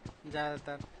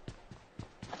ज़्यादातर।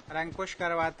 रैंक पुश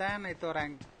करवाता है, नहीं तो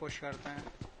रैंक पुश करते हैं।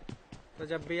 तो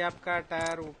जब भी आपका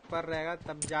टायर ऊपर रहेगा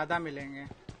तब ज़्यादा मिलेंगे।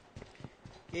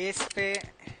 एस पे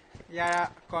या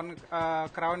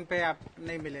क्राउन पे आप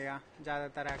नहीं मिलेगा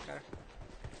ज़्यादातर हैकर।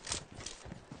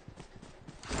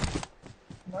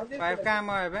 5 का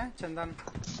एमओ है बे चंदन।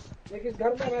 एक इस घर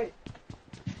में भाई,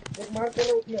 एक मार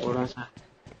करो उसमें थोड़ा सा।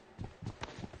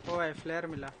 ओ है फ्लेयर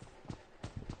मिला।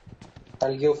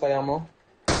 I'll give 5 ammo.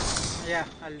 या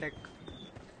I'll take.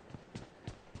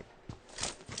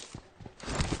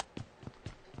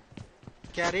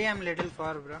 Carry I'm little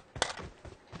far bro.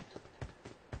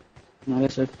 हमारे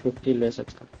साथ 50 ले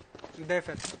सकता। दे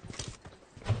फिर।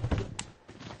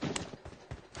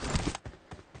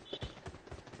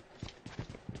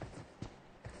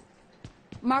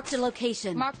 Marked a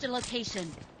location. Marked a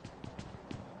location.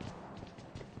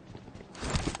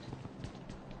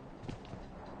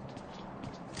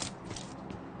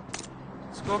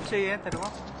 Scope चाहिए तेरे को?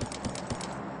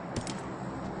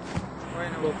 कोई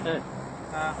ना। स्कोप है?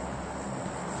 हाँ।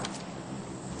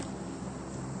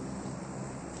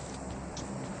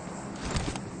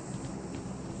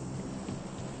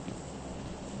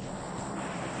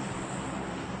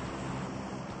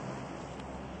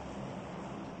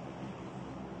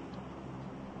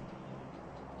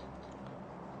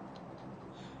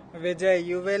 विजय,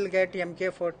 you will get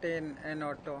MK14 in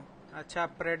auto. अच्छा,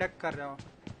 प्रेडिक्ट कर रहे हो?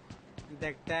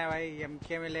 देखते हैं भाई,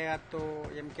 MK मिलेगा तो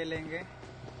MK लेंगे,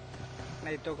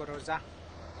 नहीं तो ग्रोजा।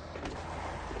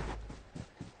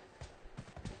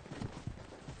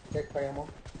 Take 5 ammo.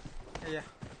 या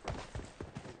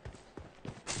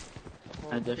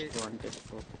I just wanted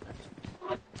scope.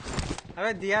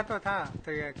 अबे दिया तो था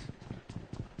 3x।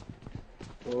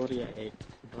 4 या 8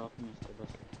 ड्रॉप में से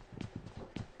बस।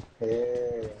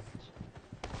 Hey,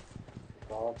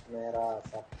 drop मेरा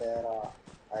सब तेरा।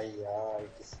 अय्या,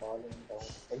 it is falling down.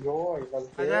 अयो, it was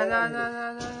there. आजा।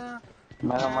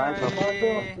 मेरा माइक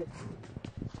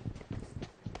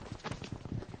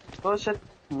तो शिट,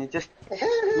 नीचे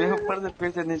मैं ऊपर से फिर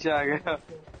से नीचे आ गया।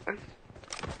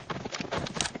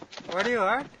 What do you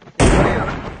want?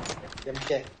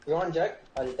 MK. You want Jack?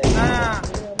 I'll take it. ना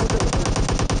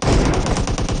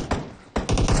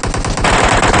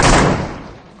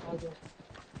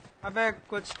अबे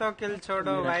कुछ तो किल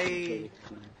छोड़ो भाई।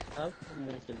 अब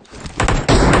मेरा किल।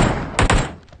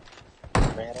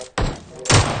 मेरा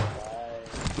भाई।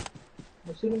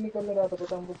 मशीन निकल रहा था,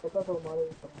 पता हमको पता था हमारे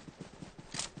ऊपर।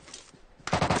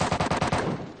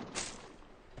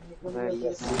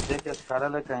 नीचे के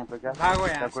स्कारल है कहीं पे क्या? भागो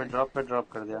यहाँ कोई से। ड्रॉप पे ड्रॉप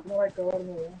कर दिया। भाई कवर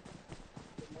में है।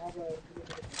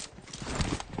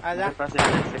 आजा। मेरे पास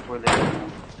एक से कोई ले।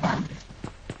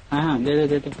 हाँ दे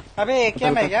दे। अबे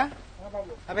AKM है क्या?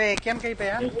 अबे AKM कहीं पे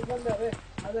है? एक बंदा है,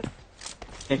 आजा।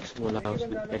 X बोला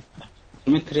उसने।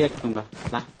 तुम्हें 3x दूंगा।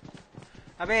 ला।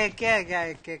 अबे AK है क्या?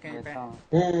 AK कहीं पे?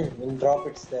 In drop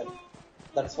it's there.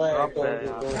 That's why I Drop told है, you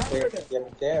यहाँ don't take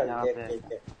MK, I'll यहाँ take पे।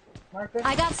 AK. मार कर।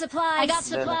 I got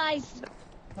supplies.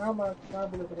 हाँ मार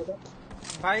बोले तो बता।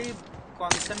 भाई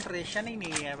कंसंट्रेशन ही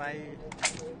नहीं है भाई।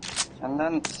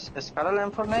 चंदन, स्कारल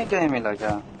M4 नहीं कहीं मिला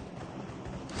क्या?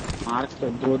 मार्क तो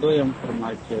 2 M4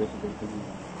 मार्क किया उस बिल्डिंग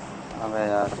में। अबे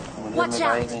यार, मुझे Watch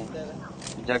मिला ही out. नहीं।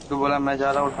 जग्गू बोला मैं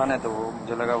जा रहा हूँ उठाने, तो वो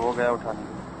मुझे लगा वो गया उठाने।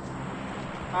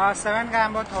 7 का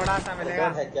एम्बो थोड़ा सा मिलेगा।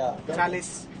 है क्या? 40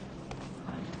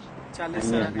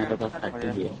 नहीं, मेरे पास 30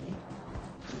 7 भी है।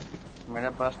 मेरे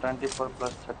पास 24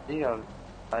 प्लस 30 और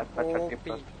 5 का 30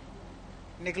 प्लस।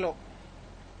 निकलो।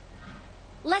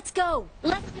 Let's go.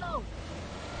 Let's go.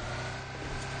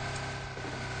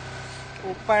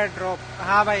 ऊपर ड्रॉप।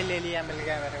 हाँ भाई ले लिया, मिल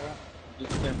गया मेरे को।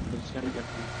 डिस्काउंट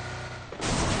करते हैं।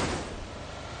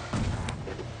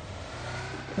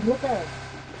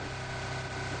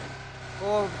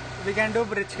 O V can do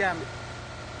bridge camp.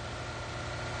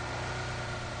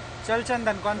 चल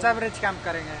चंदन, कौन सा ब्रिज कैंप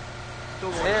करेंगे तू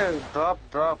बोल।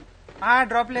 ड्रॉप। हाँ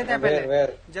ड्रॉप लेते हैं Where?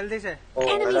 पहले, जल्दी से।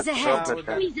 Enemies ahead. drop it.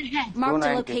 Enemies ahead. Mark the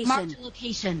 290. location. Mark the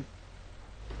location.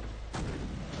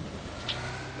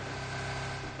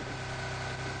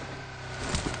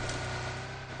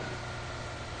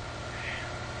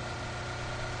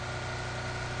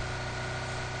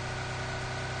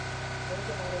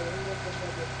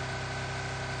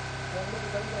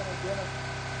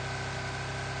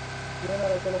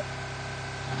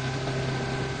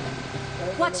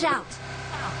 Watch out.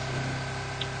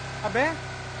 अबे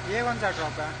ये कौन सा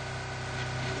ड्रॉप है?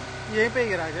 यहीं पे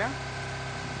गिरा क्या?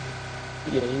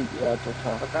 यही या तो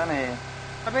था। पता नहीं।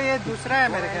 अबे ये दूसरा है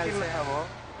मेरे ख्याल से। वो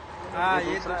हाँ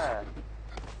ये दूसरा दूसरा। है।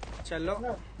 चलो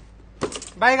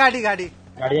भाई, गाड़ी गाड़ी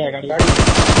है, गाड़ी।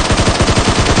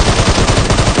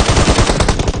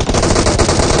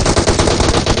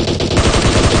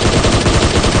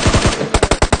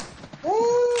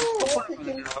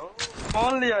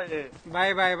 कौन लिया ये?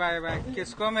 भाई भाई भाई भाई,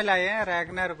 किसको मिला ये?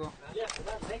 रैगनर को।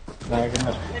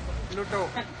 लूटो।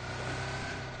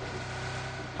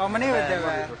 How many with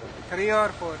their? 3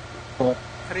 और 4?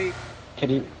 3।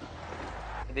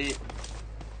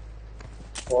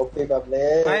 ओके बबले।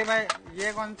 भाई भाई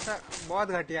ये कौन सा? बहुत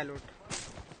घटिया लूट।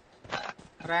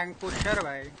 रैंक पुशर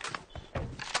भाई।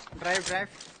 ड्राइव।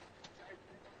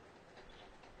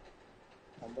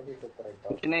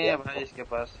 कुछ नहीं है भाई इसके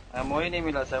पास, एमओ ही नहीं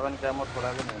मिला। 7 का एमओ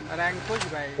थोड़ा भी नहीं। रैंक पुश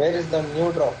भाई। Where is the new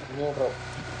drop?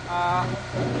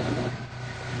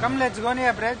 Come let's go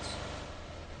near bridge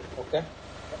Okay.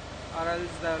 और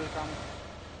else they will come.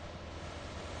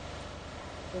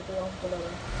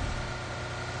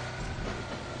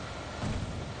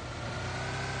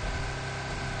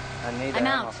 I'm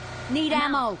out. Need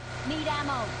ammo. Need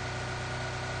ammo.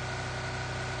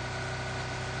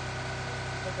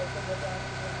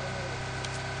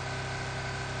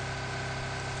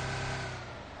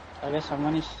 अरे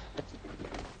someone is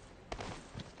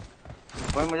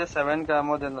कोई मुझे 7 का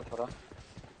एमओ देना थोड़ा।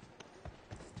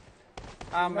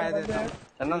 हाँ मैं देता हूँ।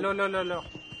 चंदन लो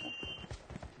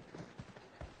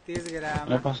 30 गिराया मेरे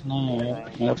मैं। पास नहीं है,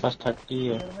 मेरे पास 30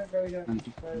 है।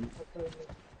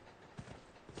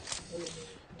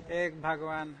 एक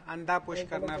भगवान, अंधा पुश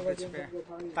करना ब्रिज पे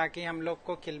ताकि हम लोग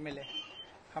को किल मिले।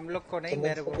 हम लोग को नहीं,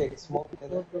 मेरे को। Smoke दे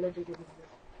दो।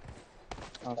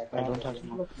 I don't have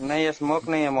smoke. नहीं, ये स्मोक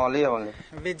नहीं है, मॉली है ओनली।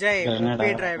 विजय Grenade ओपी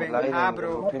आया। ड्राइविंग। लाई हाँ देंगे,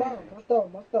 ब्रो, उठे।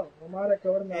 हमारे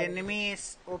कवर में एनिमी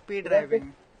ओपी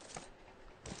ड्राइविंग।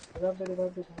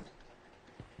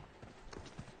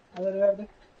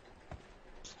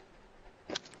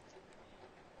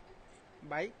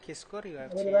 भाई किसको रिवाइव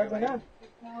चाहिए भाई?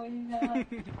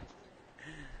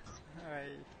 भाई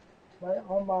भाई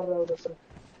हम मार रहा हूँ उधर से।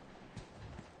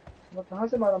 मैं कहाँ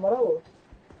से मरा वो?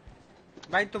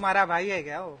 भाई तुम्हारा भाई है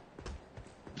क्या वो,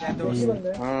 या दोस्त?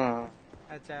 बंदे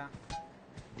अच्छा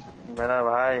मेरा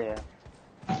भाई है।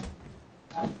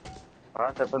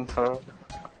 बात अपन तो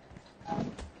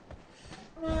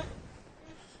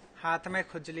हाथ में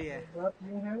खुजली है। बात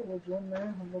यूँ है, वो जोन में है,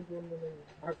 हम लोग जोन में नहीं है।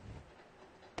 भाग।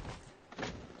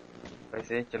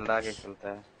 वैसे ही चिल्ला के खेलता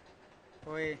है।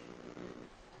 ओए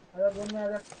आजा जोन में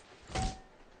आजा।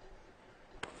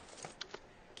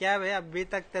 क्या भाई, अभी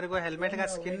तक तेरे को हेलमेट का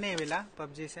स्किन नहीं मिला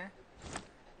पबजी से?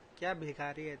 क्या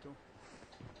भिखारी है तू?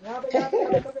 यहाँ पे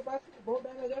ऑटो के पास बहुत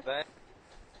डैमेज है।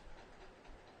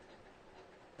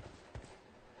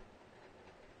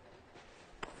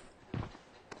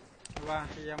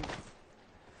 वाह यम।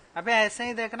 अबे ऐसे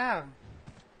ही देखना।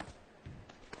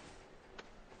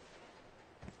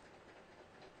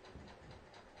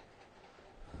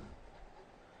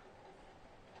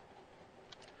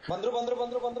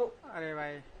 बंदरो। अरे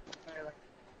भाई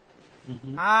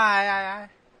हाँ आया।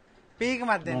 पीक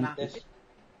मत देना।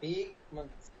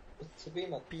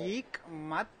 पीक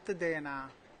मत देना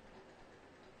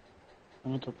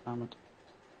मत।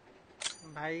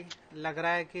 भाई। लग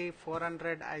रहा है कि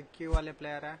 400 IQ वाले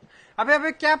प्लेयर है।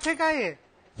 अबे क्या फेंका ये?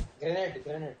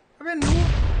 ग्रेनेड। अबे नू।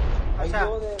 अच्छा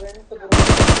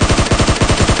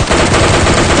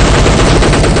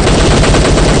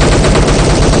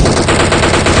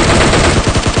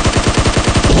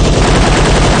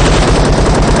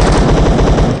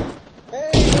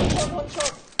one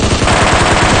shot.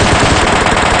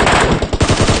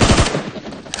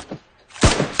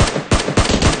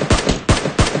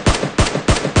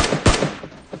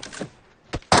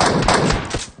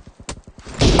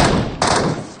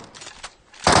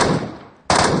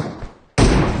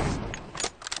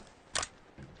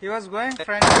 He was going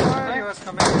front or he was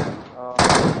coming here?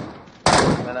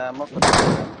 मैंने ammo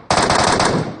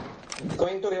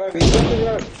Going to revive. He's going to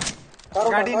revive.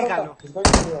 गाड़ी निकालो। He's going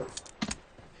to revive.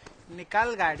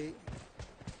 निकाल गाड़ी।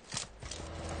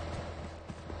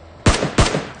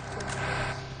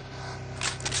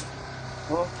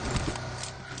 Oh.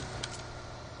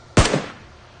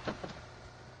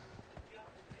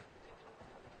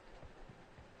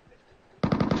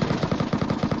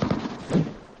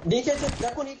 नीचे से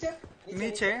देखो नीचे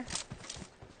नीचे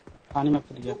पानी में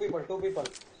कूद गया। two people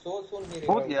so soon he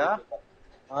कूद गया?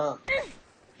 हाँ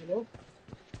Hello?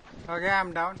 Okay,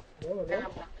 I'm down.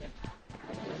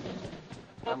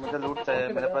 मुझे लूट चाहिए,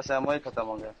 मेरे पास ammo ही खत्म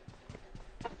हो गया।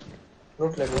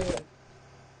 लूट ले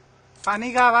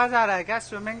पानी का आवाज आ रहा है क्या?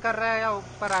 स्विमिंग कर रहा है या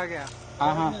ऊपर आ गया?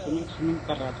 हाँ हाँ, स्विमिंग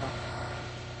कर रहा था।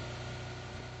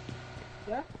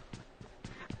 क्या?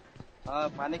 हाँ,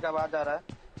 पानी का आवाज आ रहा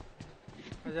है।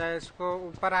 अच्छा, इसको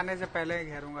ऊपर आने से पहले ही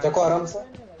घेरूंगा। देखो आराम से।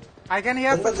 आई कैन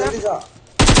हियर जल्दी जा।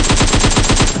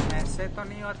 ऐसे तो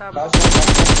नहीं होता।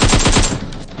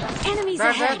 Enemies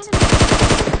ahead.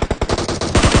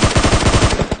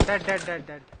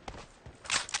 डेड।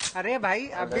 अरे भाई,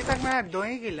 अभी तक मैं 2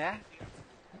 ही किल है।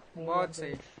 बहुत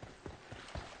सही।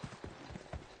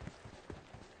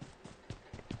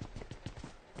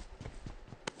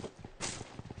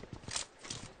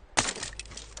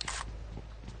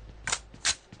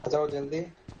 जाओ जल्दी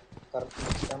कर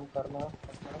कम करना।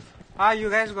 हाँ, you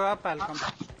guys go up, I'll come.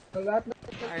 कल रात में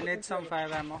I need some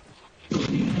 5 ammo.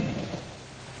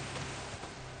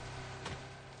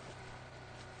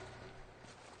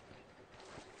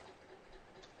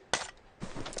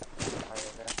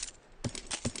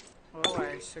 Oh,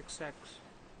 I 6x.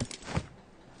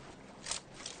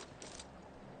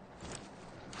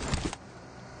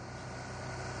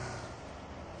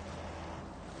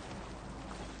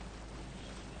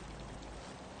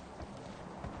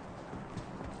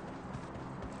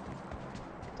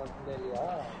 ले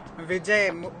लिया। विजय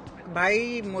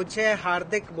भाई, मुझे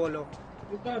हार्दिक बोलो।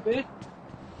 कितना बे?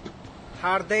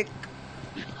 हार्दिक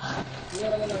ये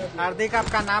वाला लगा दिया। हार्दिक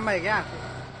आपका नाम है क्या?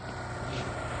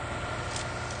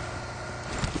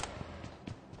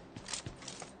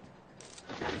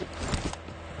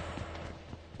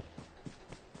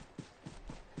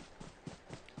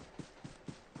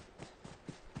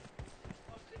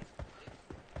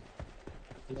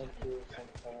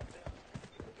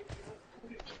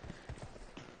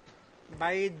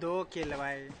 भाई 2 किल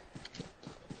भाई।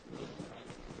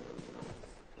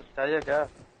 चाहिए क्या?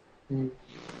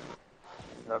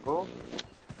 रघु?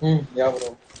 या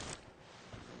ब्रो।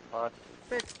 और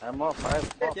ammo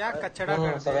 5। क्या कचड़ा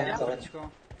कर दिया मुझको।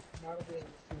 मार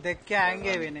दिया। देख के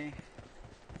आएंगे भी नहीं।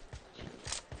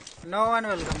 No one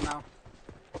will come now.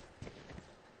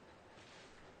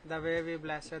 The way we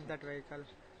blasted that vehicle.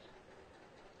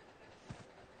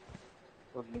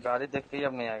 तो गाड़ी देख के ही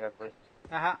अब नहीं आएगा कोई।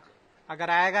 हाँ, अगर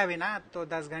आएगा भी ना तो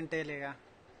 10 घंटे लेगा।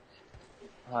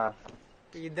 हाँ,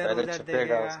 इधर पहले उधर छुपेगा,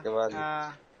 देखेगा। उसके बाद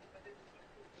हाँ,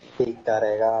 पिक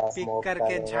करेगा, पिक स्मोक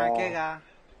करके करेगा। झांकेगा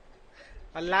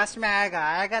और लास्ट में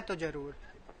आएगा तो जरूर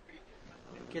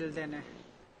किल देने।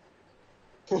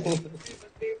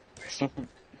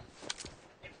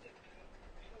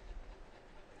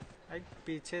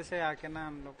 पीछे से आके ना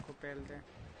हम लोग को पेल दे।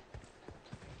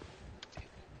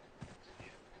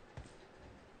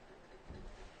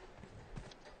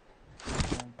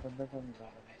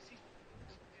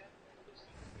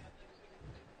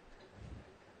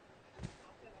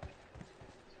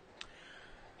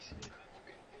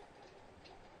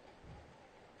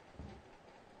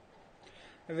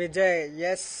 विजय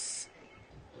यस,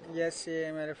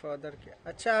 ये मेरे फादर के।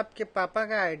 अच्छा, आपके पापा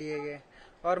का आईडी है ये,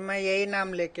 और मैं यही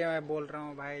नाम लेके मैं बोल रहा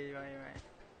हूँ भाई।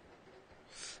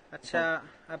 अच्छा,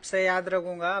 अब से याद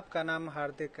रखूंगा, आपका नाम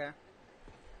हार्दिक है।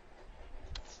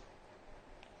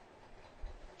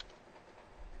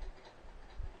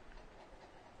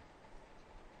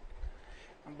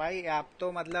 भाई आप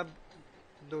तो मतलब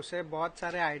दूसरे बहुत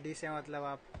सारे आईडी से मतलब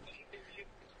आप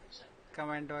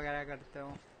कमेंट वगैरह करते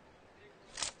हो।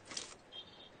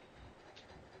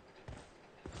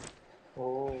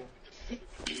 Oh,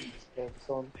 that's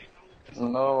on.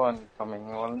 No one coming,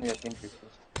 only 18 people.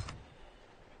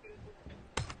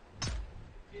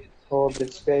 Oh,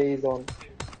 this guy is on.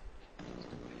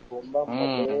 Bomba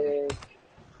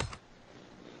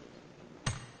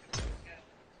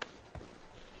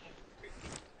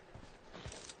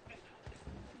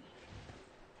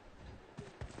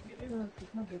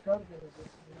कितना बेकार कर रहे हो।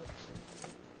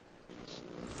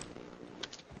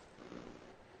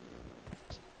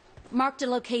 Marked a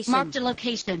location. Marked a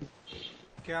location.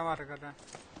 क्या मार कर रहा है?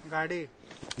 गाड़ी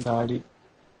गाड़ी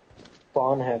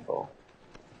कौन है वो?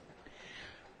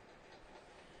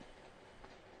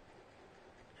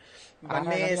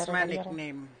 बने इसमें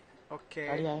निकनेम। ओके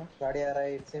गाड़ी आया। गाड़ी आ रहा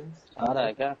है, it seems। आ रहा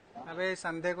है क्या? अबे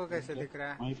संधे को कैसे दिख रहा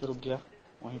है? वहीं पे रुक गया,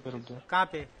 वहीं पे रुक गया। कहाँ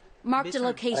पे? Marked a Listen.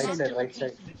 Right location. Side, right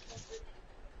side.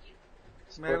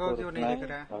 मेरे को तो क्यों रुकना नहीं है। दिख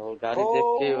रहा है? वो गाड़ी देख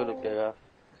के ही वो रुकेगा।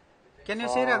 Can you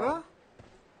see Raghu?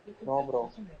 No bro.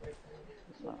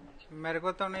 मेरे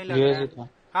को तो नहीं लग ये रहा है। जितना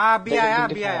हाँ अभी आया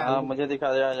अभी आया। हाँ मुझे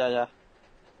दिखा दे, जा।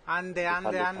 आंधे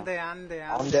आंधे आंधे आंधे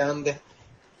आंधे आंधे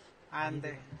आंधे।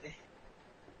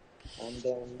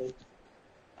 आंधे आंधे।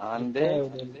 आंधे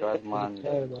मान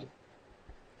क्या है उधर?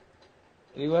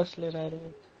 रिवर्स ले रहा है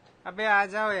रे। अबे आ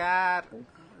जाओ यार,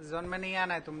 जोन में नहीं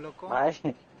आना है तुम लोग को।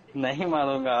 भाई नहीं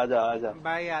मारूंगा, आजा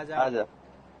भाई आ जाओ। आजा,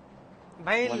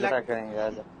 भाई मुजरा करेंगे,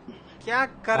 आजा। क्या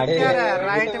कर क्या रहा है?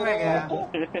 राइट में गया,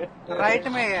 राइट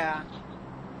में गया।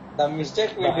 The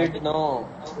mistake we did, no,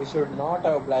 we should not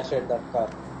have blasted that car.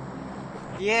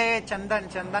 ये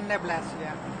चंदन ने ब्लास्ट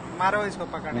किया। मारो इसको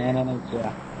पकड़। मैंने नहीं किया।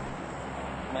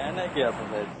 मैंने किया था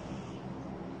शायद,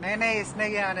 नहीं इसने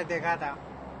किया, मैंने देखा था।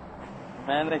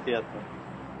 मैंने किया था।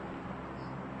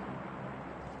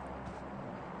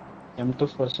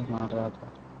 M24 से मार रहा था।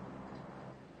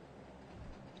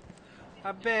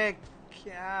 अबे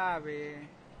क्या बे?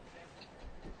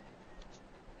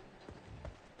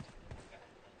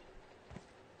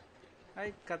 भाई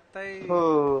कतई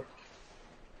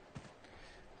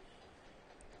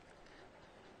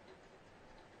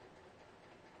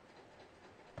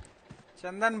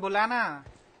चंदन बुलाना।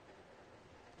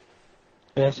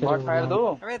 पैसे मॉड फायर दो।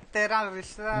 अबे तेरा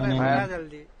रिश्तेदार है, नहीं, बुला नहीं।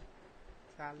 जल्दी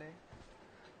साले।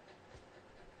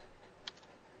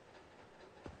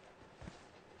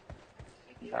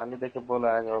 गाली देके बोला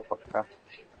आएगा वो पक्का।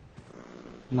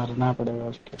 मरना पड़ेगा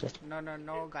उसके लिए।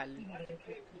 नो गाली।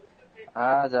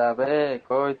 आजा बे,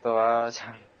 कोई तो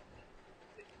आजा।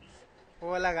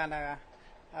 वो वाला गाना का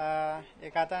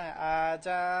एक आता है,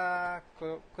 आजा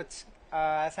कुछ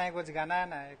ऐसा ही कुछ गाना है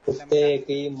ना एक फिल्म कुत्ते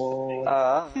की मौत।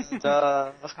 आजा।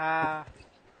 का। हाँ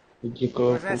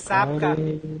तुझको उसमें सांप का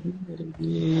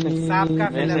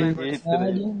फिल्म है कुछ।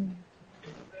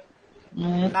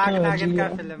 नागिन का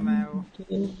फिल्म है वो।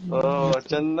 ओ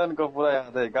चंदन को पूरा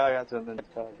याद है, गा चंदन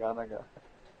का गाना गा।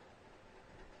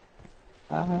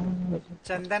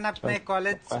 चंदन अपने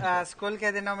कॉलेज स्कूल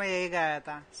के दिनों में यही गाया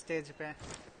था स्टेज पे।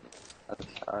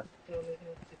 अच्छा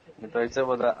तो ऐसे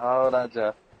बोल रहा आओ राजा।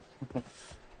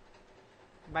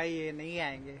 भाई ये नहीं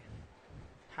आएंगे,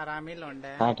 हरामी लौंडे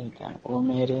हैं। काटेगा ओ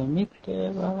मेरे मित्र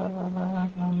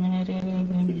मेरे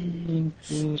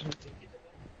मित्र।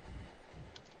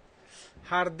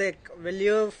 हार्दिक, will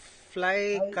you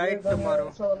fly kite tomorrow?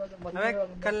 हमें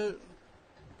कल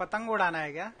पतंग उड़ाना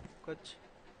है क्या कुछ?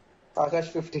 आकाश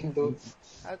 15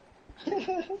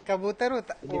 कबूतर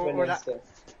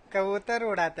कबूतर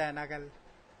उड़ाता है ना कल।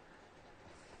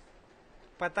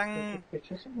 पतंग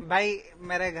भाई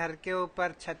मेरे घर के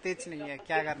ऊपर छत्तीस नहीं है,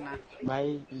 क्या करना? भाई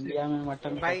इंडिया में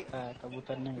मटन भाई खाता है,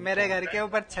 कबूतर नहीं। मेरे घर के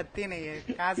ऊपर छत्ती नहीं है,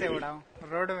 कहाँ से उड़ाऊं?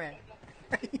 रोड में।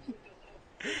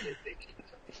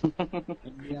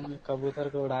 इंडिया में कबूतर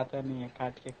को उड़ाता नहीं है,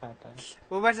 काट के खाता है।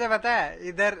 ऊपर से पता है,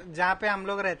 इधर जहाँ पे हम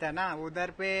लोग रहते हैं ना,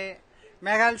 उधर पे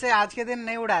मेरे ख्याल से आज के दिन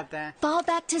नहीं उड़ाते हैं। Fall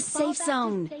back to safe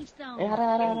zone.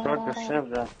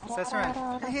 सच में?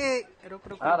 हे रुक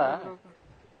आ रहा।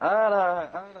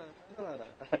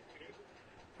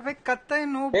 अबे कत्ते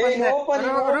नूब Hey, बंदा है। no, buddy,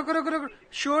 रुक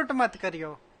शूट मत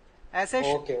करियो ऐसे।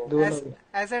 Okay.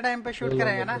 ऐसे टाइम पे शूट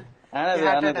करेंगे ना, आने दे,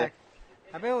 हार्ट आने दे। अटैक।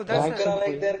 अबे उधर से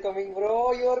like they're coming, bro.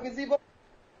 You are busy, bro.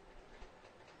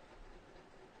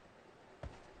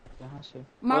 यहाँ से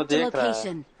Marked a देख रहा है।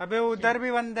 location. अबे उधर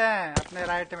भी बंदे हैं अपने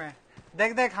राइट में।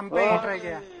 देख हम पे हिट रह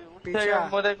गया पीछे।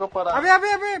 मेरे को पड़ा।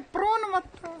 अबे प्रोन मत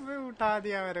करो। अबे उठा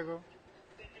दिया मेरे को।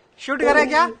 शूट करे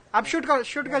क्या? अब शूट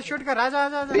कर।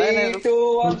 आजा 3, 2,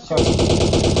 1, shoot.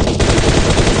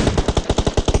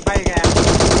 भाई गया।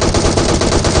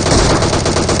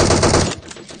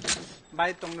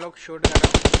 भाई तुम लोग शूट करो।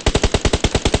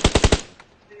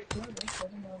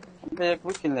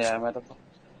 कुछ नहीं आया मेरा तो।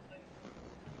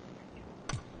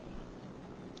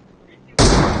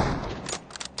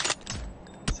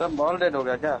 सब बॉल डेड हो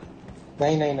गया क्या?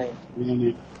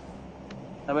 नहीं.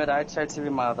 अबे राइट साइड से भी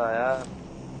मार रहा यार।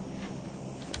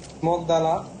 Smoke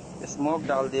डाला. स्मोक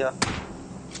डाल दिया,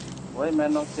 वही मैं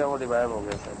नॉक किया, वो रिवाइव हो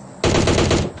गया शायद।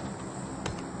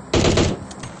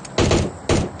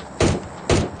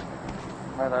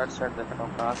 मैं राइट साइड देख रहा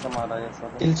हूँ कहाँ से मारा ये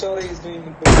सब। Killshot is doing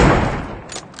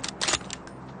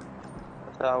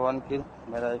अच्छा 1 किल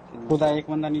मेरा 1 किल। कूदा एक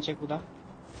बंदा नीचे कूदा।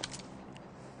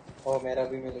 ओ मेरा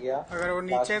भी मिल गया। अगर वो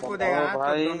नीचे Last one। कूदेगा ओ ना तो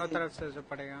भाई। दोनों तरफ से जो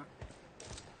पड़ेगा।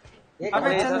 ये अबे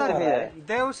कहाँ से चंदन मार रहा है?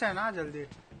 दे उसे ना जल्दी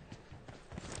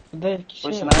उधर कुछ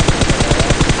किसे नहीं।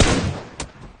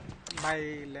 भाई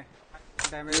ले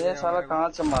डैमेज ये दिया साला मेरे को। कहाँ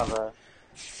से मार रहा है?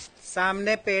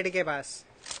 सामने पेड़ के पास।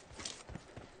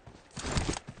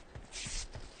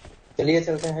 चलिए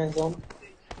चलते हैं जोन।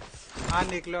 हाँ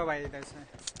निकलो भाई इधर से।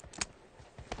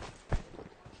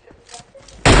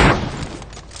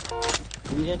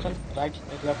 नीचे चल राइट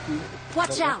लेफ्ट में।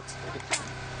 Watch out!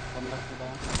 बंदा कूदा।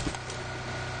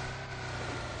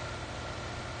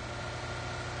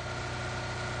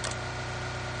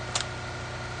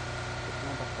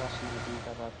 कितना बकवास नहीं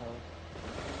कर रहा था वो।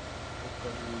 उसको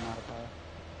नहीं मार पाया।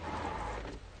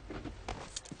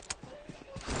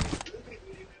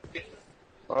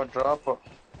 और drop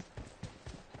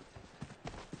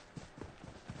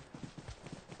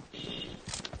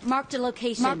Marked a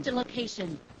location. Marked a location.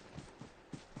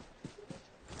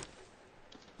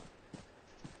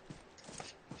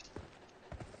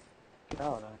 क्या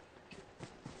हो रहा है?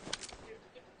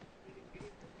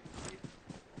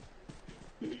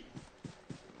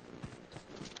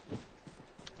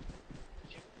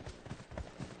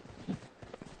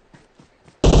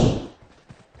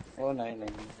 ओ नहीं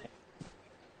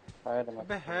शायद मैं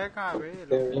अबे है कहाँ बे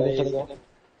ये लोग?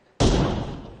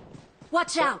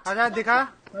 Watch out! आजा दिखा।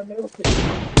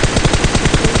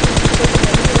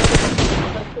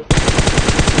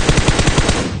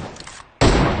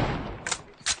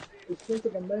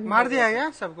 मार दिया क्या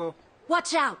सबको?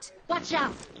 Watch out! Watch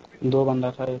out! दो बंदा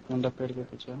था एक बंदा पेड़ के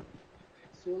पीछे।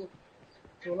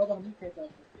 16 का हम खेलता है।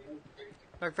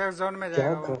 लगता है जोन में क्या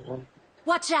जाएगा कर वो। रहा है?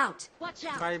 Watch out! Watch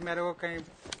out! भाई मेरे को कहीं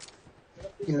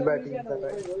किल बैटिंग कर रहा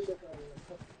है।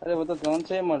 अरे वो तो जोन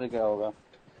से ही मर गया होगा।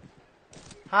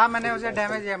 हाँ मैंने उसे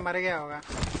डैमेज दिया मर गया होगा।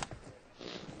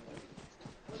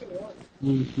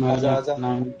 आजा आजा।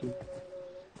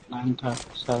 9 था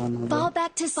 7 हो Fall गया।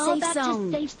 back to safe zone.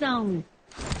 Safe zone.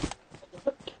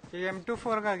 ये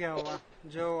M24 का क्या हुआ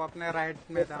जो अपने राइट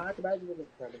में था? 8 बैच में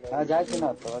लगता है। हाँ जाके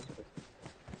ना तो बस।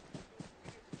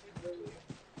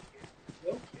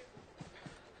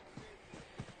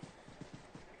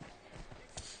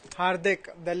 हार्दिक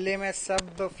दिल्ली में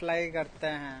सब फ्लाई करते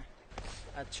हैं।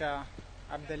 अच्छा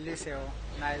आप दिल्ली से हो।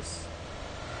 नाइस।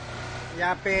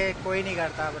 यहाँ पे कोई नहीं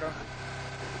करता ब्रो।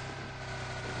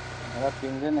 मेरा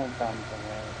पिंगे नहीं काम कर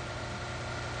रहा है।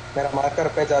 मेरा मार्कर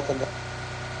पे जा चंदा।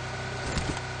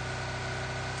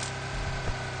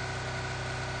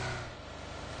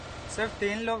 सिर्फ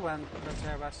 3 लोग बचे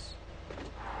हैं बस।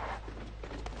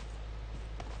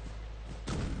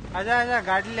 आजा आजा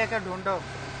गाड़ी लेकर ढूंढो।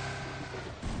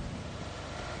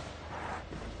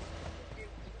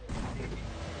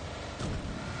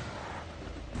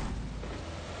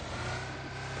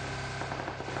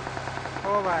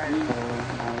 ओ भाई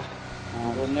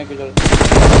बोलने की जरूरत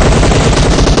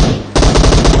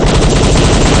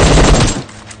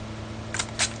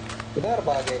किधर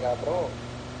भागेगा ब्रो?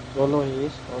 Follow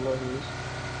his.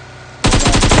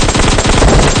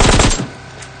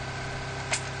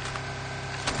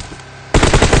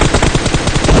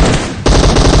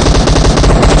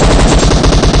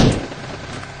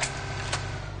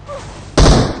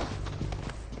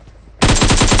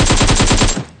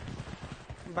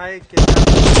 भाई कितना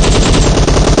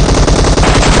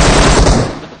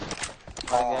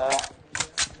आ गया।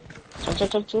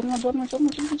 चल जोन में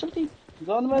जल्दी।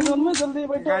 जोन में जल्दी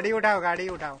बैठो। गाड़ी उठाओ गाड़ी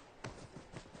उठाओ।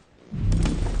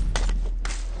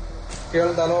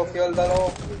 फ्यूल डालो।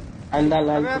 I'll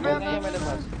अबे अबे put अबे मेरे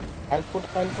पास। I'll put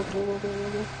go.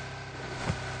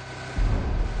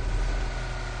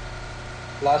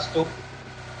 Last 2।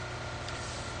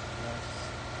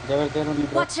 They were there only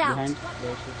Watch out. behind.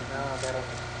 हाँ मेरा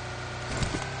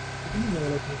नहीं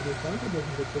वाला खेल रहा था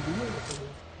देखो चलिए।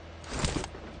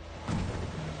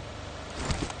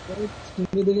 अरे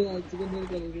चिकन दे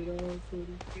करेगा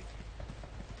थोड़ी।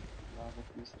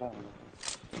 तीसरा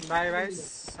भाई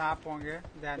सांप होंगे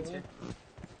ध्यान से।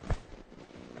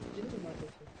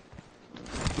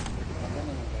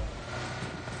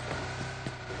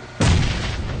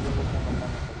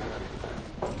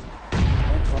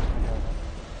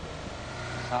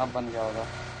 सांप बन गया होगा।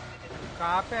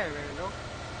 कहाँ पे है वे लोग?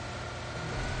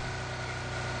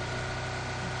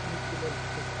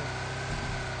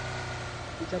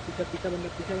 पीछा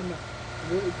बंदा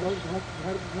वो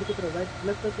घर की तरफ राइट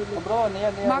लेफ्ट साइड पे। Bro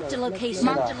near Marked a location.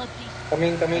 Marked a location.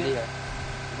 Coming उधर ही है।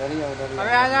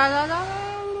 अबे आजा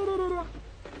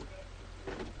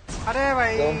अरे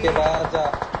भाई जोन के बाहर जा।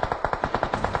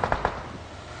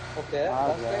 ओके हाँ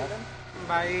लास्ट यार। टाइम।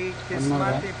 भाई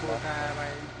किस्मत ही फूटा है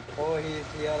भाई। Oh, he is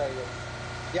here, I guess.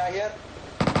 Yeah, here.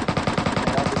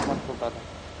 मेरा किस्मत फूटा था।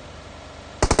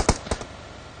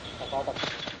 टपाटप।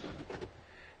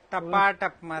 टपा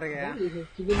टप मर गया।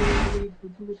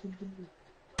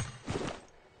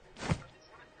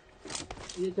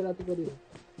 ये चलाते करिए।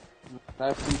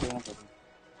 लाइफ स्ट्रीम करना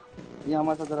पड़ेगा। ये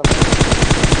हमारे साथ जरा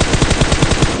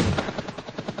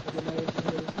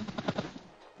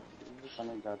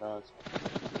कनेक्ट ज्यादा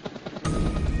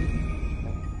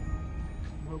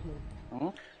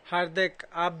हार्दिक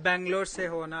आप बैंगलोर से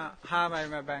हो ना? हाँ भाई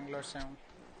मैं बैंगलोर से हूँ।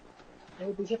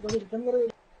 टी-शर्ट वाले रिटर्न करो।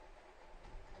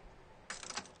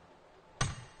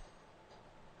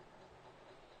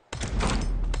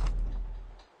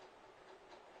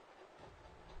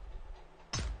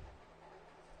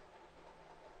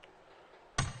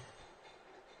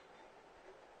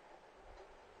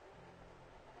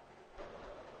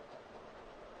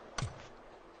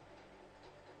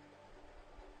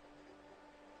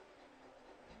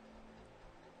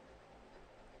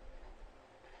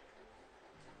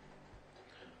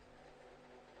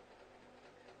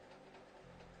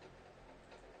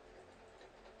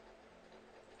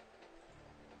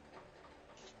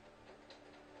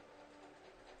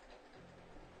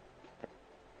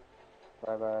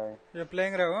 Bye bye. You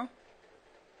playing रहो?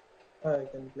 I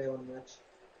can play one match.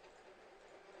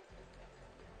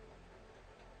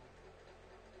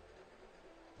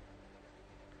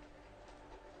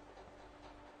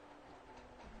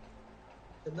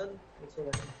 Chandan, it's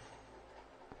over.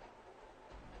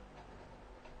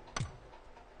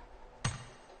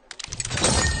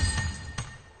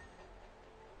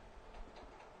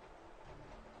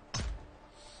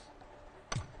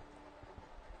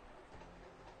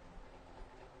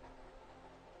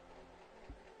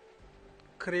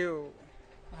 Crew.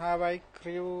 हाँ भाई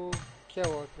क्रू क्या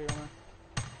हुआ क्रू में?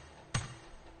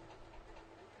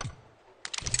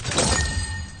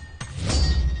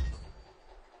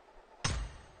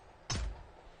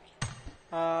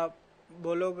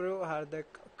 बोलो ब्रो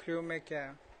हार्दिक क्रू में क्या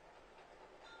है?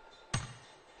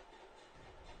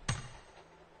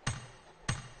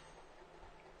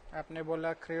 आपने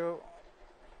बोला क्रू।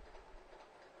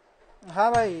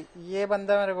 हाँ भाई ये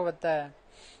बंदा मेरे को बताया।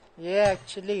 ये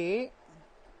एक्चुअली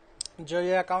जो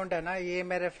ये अकाउंट है ना ये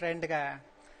मेरे फ्रेंड का है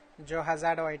जो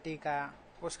हजार्ड वाईटी का है।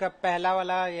 उसका पहला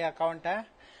वाला ये अकाउंट है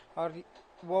और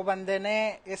वो बंदे ने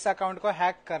इस अकाउंट को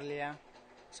हैक कर लिया।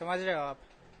 समझ रहे हो आप?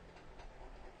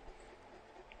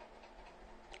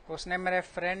 उसने मेरे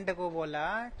फ्रेंड को बोला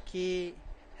कि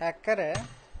हैकर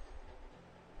है।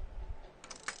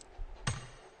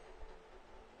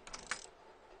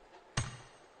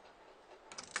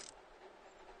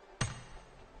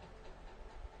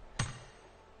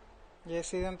 ये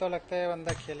सीजन तो लगता है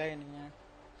बंदा खेला ही नहीं है।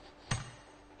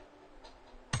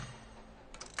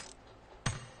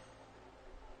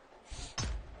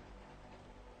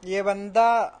 ये बंदा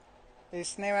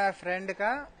इसने मेरा फ्रेंड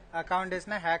का अकाउंट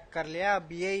इसने हैक कर लिया।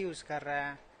 अब ये यूज कर रहा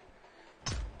है।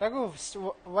 Raghu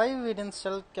why we didn't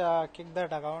still kick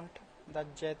that account that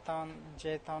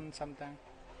जेथॉन something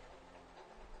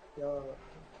Yeah,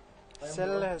 I am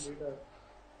still not has leader.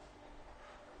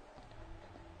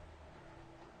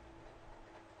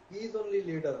 He is only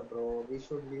leader, bro. We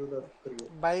should leave the crew.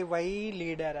 भाई वही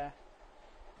लीडर है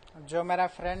जो मेरा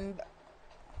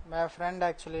फ्रेंड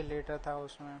एक्चुअली लीडर था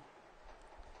उसमें।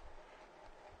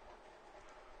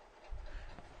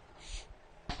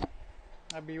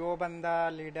 अभी वो बंदा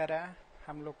लीडर है।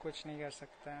 हम लोग कुछ नहीं कर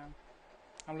सकते हैं।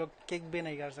 हम लोग किक भी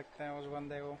नहीं कर सकते हैं उस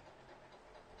बंदे को।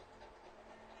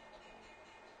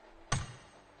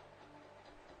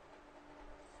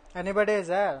 Anybody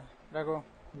is there Raghu?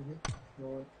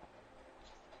 No.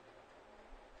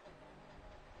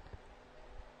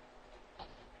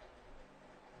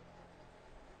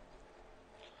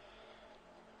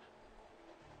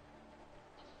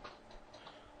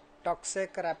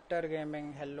 Toxic Raptor Gaming,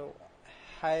 hello.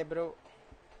 Hi bro.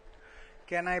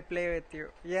 Can I play with you?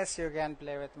 Yes, you can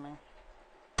play with me.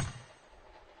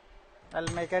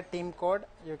 I'll make a team code.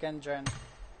 You can join.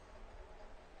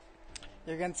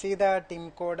 You can see the team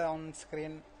code on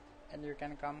screen and you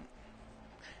can come.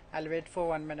 I'll wait for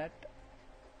 1 minute.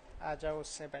 आ जाओ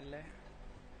उससे पहले।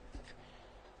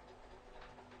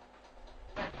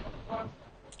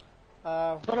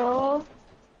 Bro,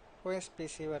 Who is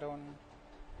PC Varun?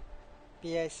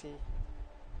 PIC.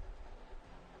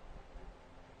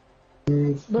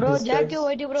 bro, This JacK, guy's- you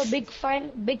waiting, bro. Big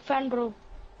fan, bro. Oh,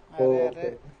 अरे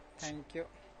okay. thank you.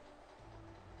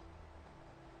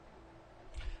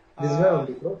 This guy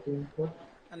only, bro. Team code.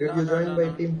 Did No, you no, join no, by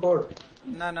no. team code?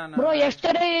 No. Bro,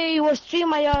 yesterday your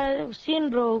stream I seen,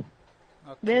 bro.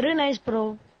 Okay. Very nice,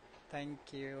 bro. Thank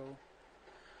you.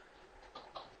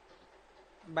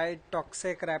 By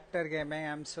Toxic Raptor Gaming,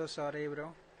 I'm so sorry, bro.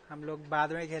 हम लोग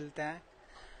बाद में खेलते हैं.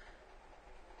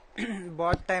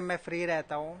 बहुत time में free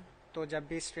रहता हूँ, तो जब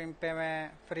भी स्ट्रीम पे मैं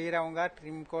फ्री रहूँगा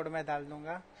स्ट्रीम कोड में डाल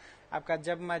दूँगा. आपका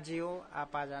जब मर्जी हो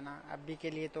आप आ जाना. अभी के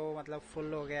लिए तो मतलब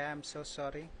फुल हो गया है. I am so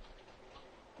sorry.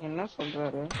 என்ன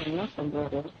சொல்றாரு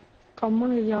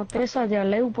கம்மன் இல்லையா பேசாதியா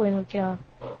live போயிருக்கியா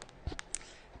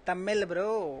Tamil bro.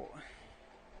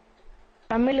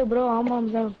 Tamil bro ஆமாம்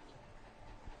bro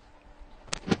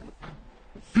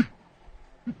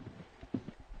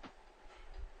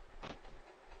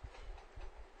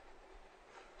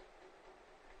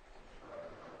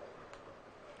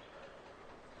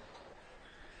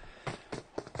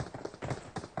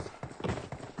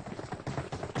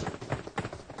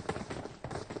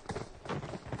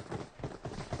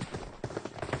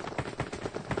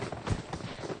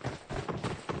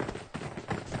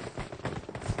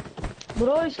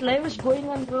Bro, his live is going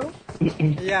on, bro.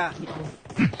 Yeah,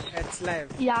 it's live.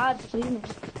 Yeah, it's very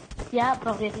nice. Yeah,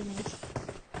 bro, very nice.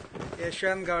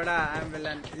 Yashwant Gowda, I'm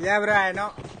villain. Yeah, bro, I know.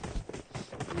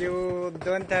 You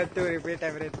don't have to repeat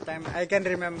every time. I can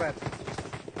remember.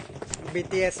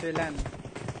 BTS villain.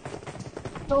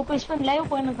 So, इस पर live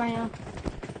going on क्या?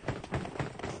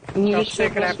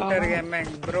 Toxic Raptor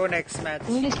Gaming, bro. Next match.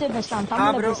 English से best time.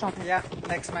 हाँ, bro. Yeah,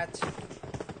 next match.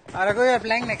 Arago, you are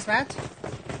playing next match?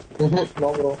 No,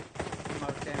 bro.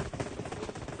 Okay.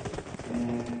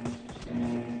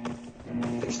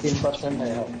 16% I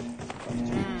have.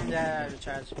 Yeah, I will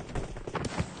charge.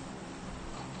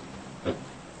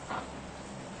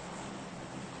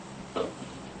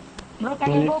 Bro, can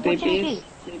you go Pochinki?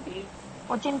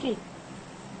 Pochinki.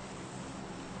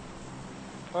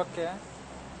 Okay.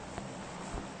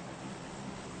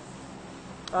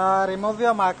 Remove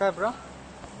your marker, bro.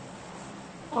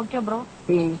 Okay, bro.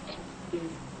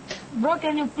 Bro,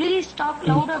 can you please talk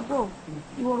louder, bro?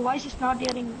 Your voice is not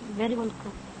hearing very well,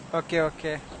 bro.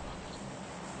 Okay.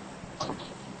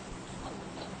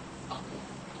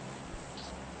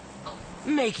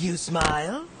 Make you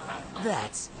smile?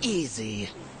 That's easy.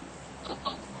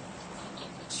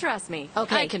 Trust me,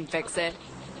 I can fix it.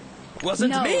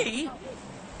 Wasn't me!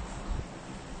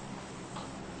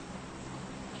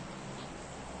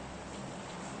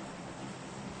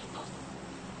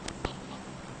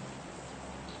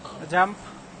 Jump.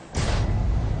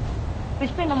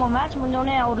 Which पे நம்ம match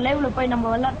முடிஞ்சோனே ஒரு liveல போய் நம்ம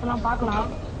விளையாடலாம் பார்க்கலாம்.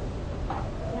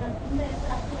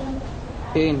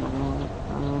 ஏய்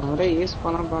நான் ஒரே யூஸ்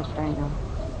பண்ண பார்த்தேன்.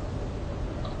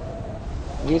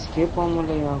 யூஸ் கேட்ப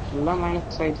முடியல. ஃபுல்லா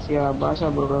மைனஸ் ஆயிடுச்சியா பாஷா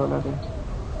ப்ரோ விளையாடு.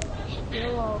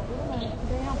 ஐயோ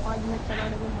நான் பாதி மேட்ச்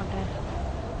விளையாடவே மாட்டேன்.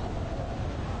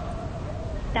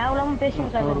 தேவலாம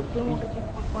பேசிட்டாங்க. டீம்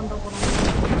கொண்டு போறோம்.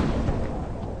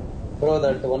 Bro,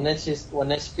 that 1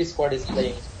 HP squad is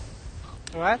playing.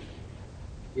 What?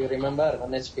 You remember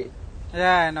 1 HP?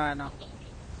 Yeah, I know.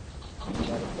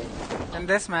 In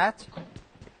this match?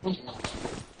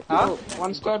 Huh?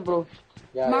 One squad, bro.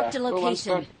 Yeah. Marked a Bro, one location.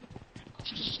 squad.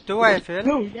 Two, I feel.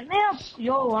 என்னையா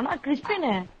யோ ஆனா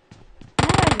கிறிஸ்பினே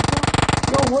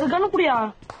யோ ஒரு கன் குடியா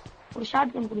ஒரு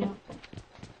shot கன் குடியா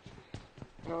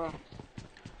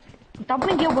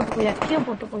தப்பு கீழ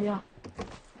போட்டு போயா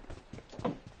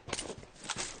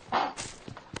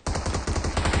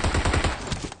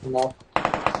No.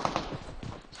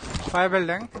 5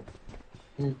 building.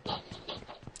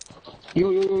 Yo.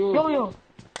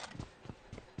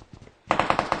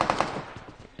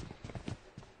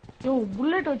 யோ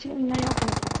bullet வச்சு என்னையா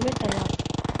புல்லட் ஐயா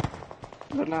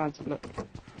அதெல்லாம் இல்ல.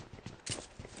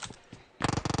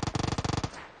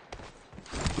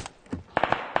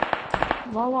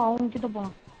 வா அவங்க கிட்ட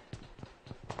போலாம்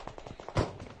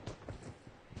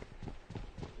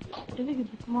எதுக்கு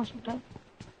சும்மா சுட்ட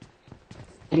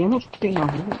என்ன சுத்தீங்க?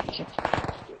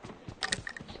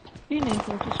 नहीं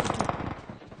सोच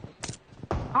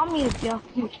आमी क्या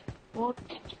यो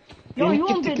you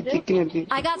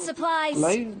I got supplies.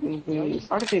 Live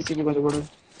 45 CP को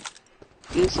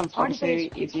use some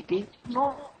 45 ACP. No,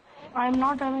 I am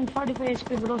not having 45 HP,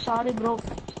 bro. Sorry, bro.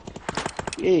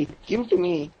 Hey, give to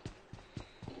me.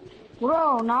 Bro,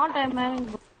 not I'm having,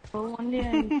 bro. Only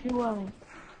I am few having.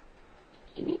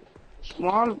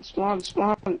 Small.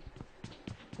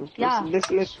 Yeah.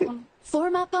 Let's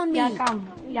Form up on me. Yeah, come.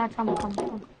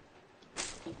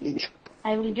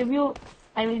 I will give you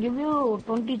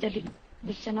 20-30.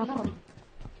 It's enough for you.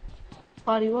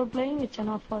 For your playing, it's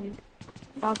enough for you.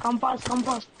 Yeah, come pass.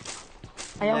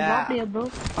 I have dropped here, bro.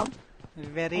 Come.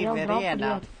 Very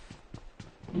enough.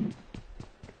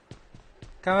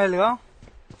 Come, we'll go.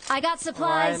 I got Why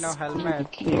supplies. no helmet?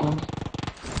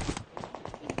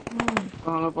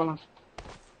 Pola.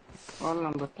 Call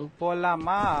number 2.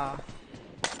 Polama.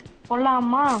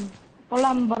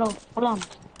 Polam bro. Polam.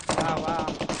 Wow.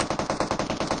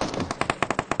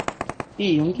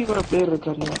 இவங்க கூட பேர்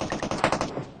இருக்காரு.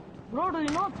 Bro, do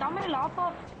you know Tamil author?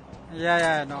 Yeah,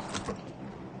 I know.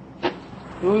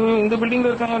 இந்த பில்டிங்ல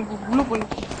இருக்காங்க. உள்ள போய்.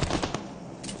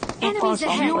 Enemies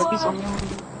ahead.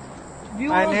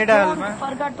 Viewers, I need a don't helmet.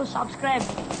 forget to subscribe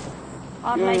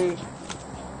or like.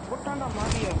 போட்டாண்டா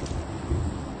மாடியா.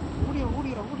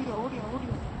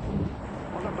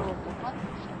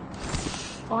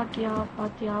 ஓடியா.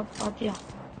 Patia.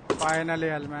 Finally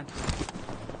helmet.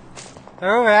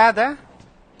 Oh, where there?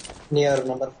 Near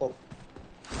number 4.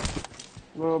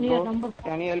 Bro, Near number 4.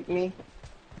 can you help me?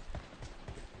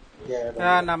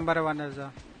 Yeah, number 1 is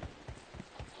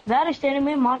Where is the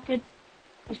enemy market?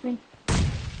 Pushpin.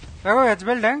 Oh, it's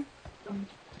building.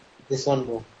 This one,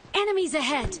 bro. Enemies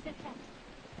ahead.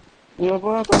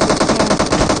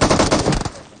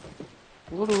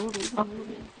 ஓடு.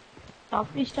 Top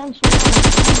distance.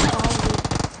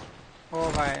 Oh,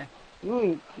 bhai.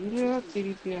 இல்லையா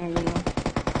திருப்பியாங்க.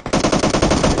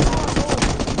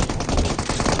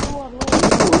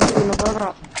 என்ன பாக்குறா?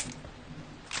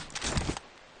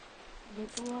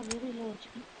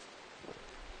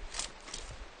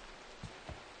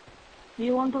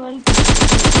 You want to help?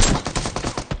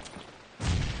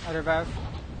 Revive.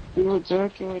 ஐயோ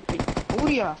Jackie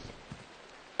ஓடியா.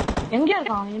 எங்க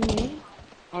இருக்கான் enemy?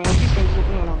 அவன் எப்படி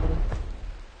செஞ்சு number.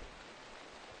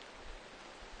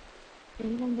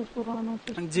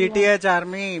 GTH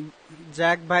Army,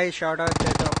 JacK bhai, shout out to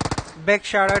you. Big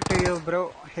shout out to you, bro.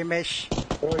 Himesh.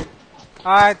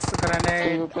 It's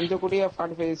grenade. கொஞ்சம் கூடிய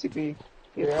 45 CP.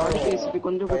 45 CP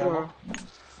கொஞ்சம் கூடிய.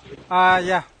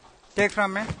 Yeah. Take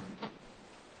from me.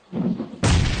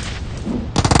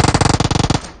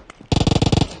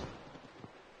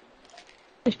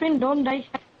 Pushpin, don't die.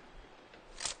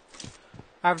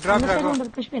 I've dropped the go.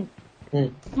 Pushpin.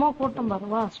 Smoke போட்டம் பாரு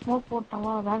வா. Smoke போட்டம்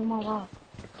வா. வேகமா வா.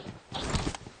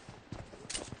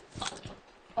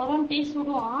 அவன் டீ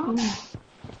சுடுவான்.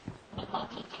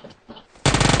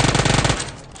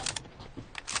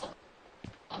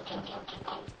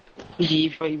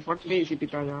 G5 45 CP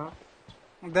தாயா.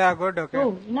 They are good, okay. ஓ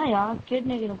என்னயா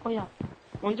கேட்னேகிற போயா.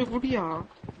 கொஞ்சம் கூடியா.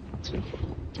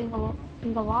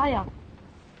 இங்க வாயா.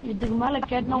 இதுக்கு மேல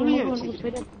கேட்னா உங்களுக்கு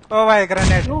பெரிய. Oh, bhai,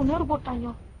 grenade. ஓ நேர் போட்டாங்க.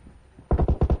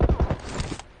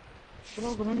 Bro,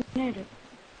 grenade.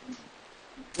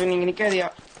 நீங்க நிக்காதியா.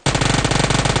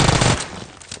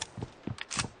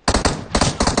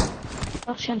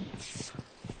 Action.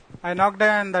 I knocked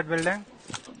down that building.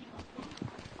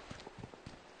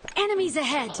 Enemies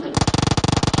ahead.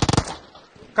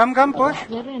 Come, push.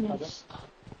 Very nice.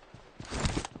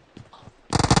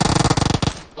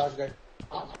 Last guy.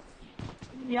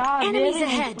 Yeah, Enemies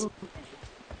very ahead. nice.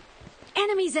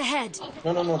 Enemies ahead.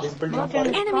 No, this building. Okay.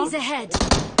 Enemies ahead.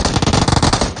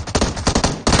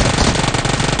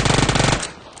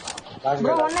 Last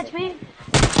Bro, guy. 1 HP.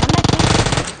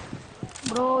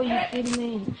 Bro, you kill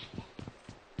me.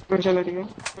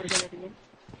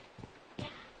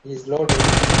 He's loaded.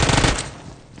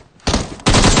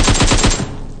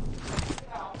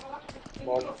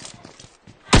 Bot.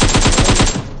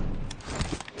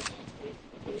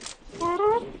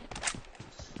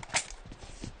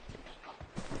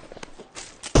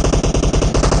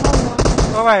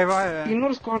 Oh, bhai.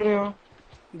 இன்னொரு squad ரேயா.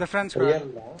 Different squad. Real,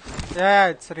 no?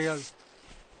 Yeah, it's real.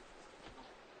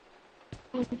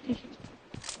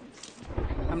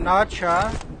 I'm not sure,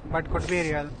 but could be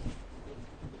real.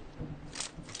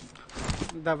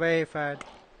 The way he fired.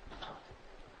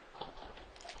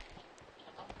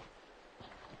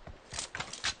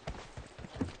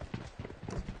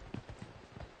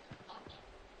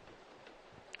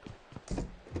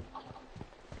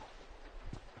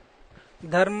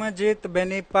 Dharmjeet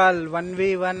Benipal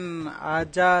 1v1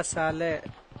 आजा साले.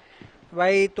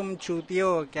 भाई तुम चूती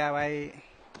हो क्या भाई?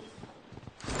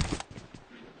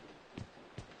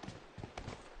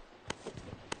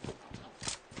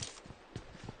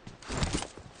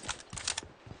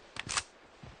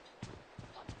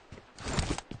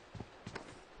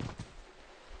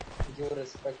 Give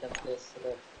respect and place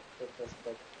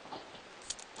respect.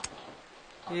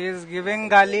 He is giving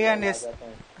gali and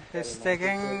is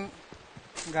taking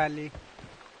gali.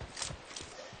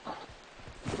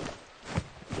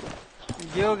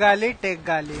 Give gali, take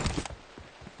gali.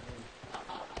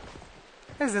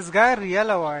 Is this guy real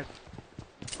or what?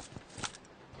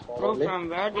 Bro, from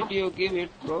where did you give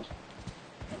it, bro?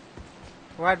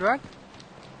 What?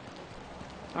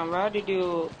 From where did you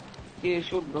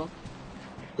shoot, bro?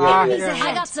 Enemies here, ahead. I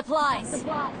here. got supplies.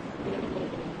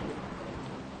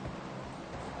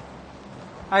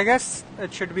 I guess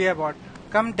it should be a bot.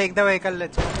 Come take the vehicle,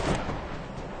 let's go.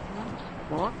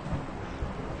 What?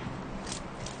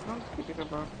 Don't speak it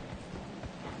about.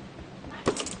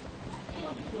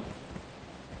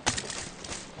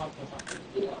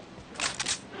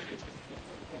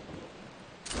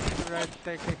 Right,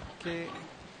 take a key.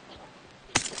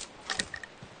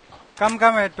 Come,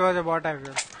 it was a bot, I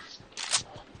feel.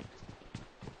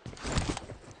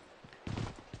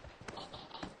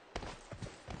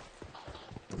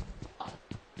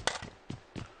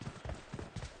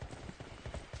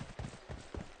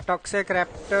 Toxic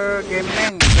Raptor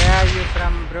Gaming, where are you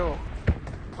from, bro?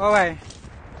 Oh, why?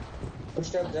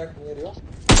 Footstep JacK near you.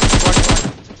 What?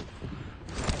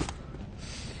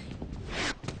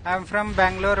 I'm from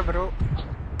Bangalore, bro.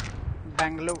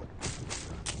 Bangalore.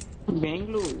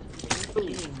 Bangalore.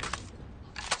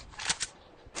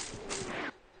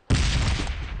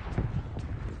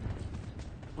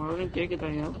 Already take it,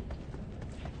 I have.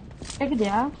 Take it,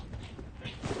 yeah.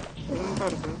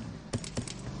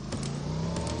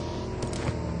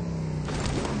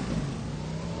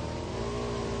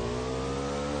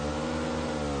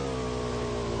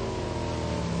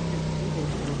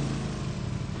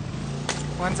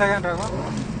 One second, Raghu.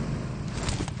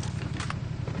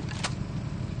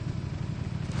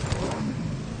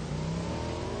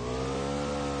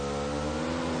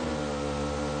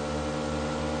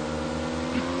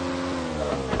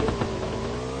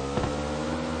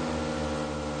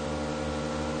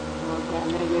 Can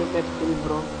I get that kill,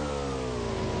 bro?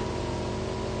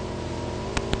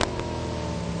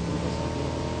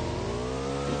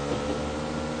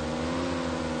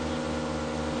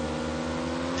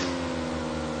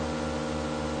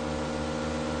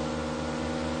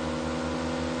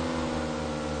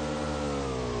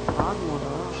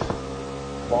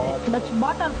 That's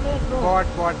bot or play, bro.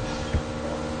 Bot.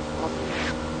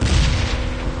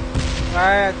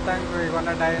 I think we're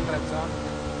gonna die in red zone.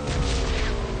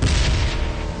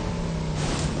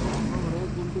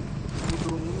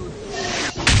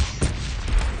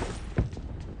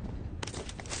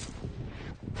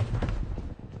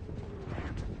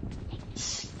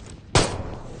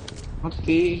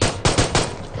 Okay.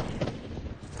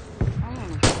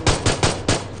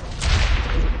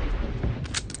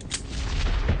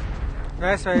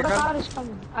 Where's The vehicle? car is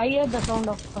coming. I hear the sound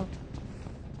of car.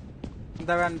 The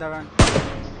van.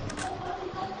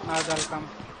 Now they'll come.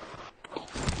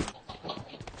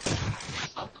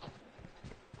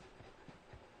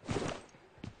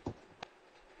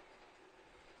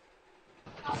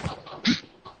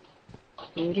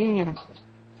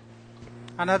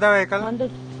 Another vehicle.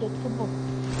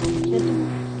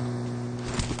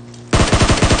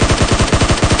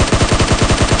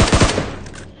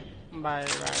 Bye.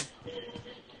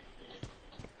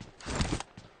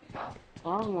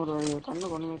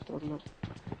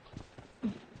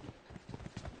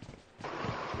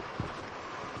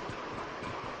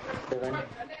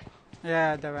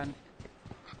 Yeah, the van.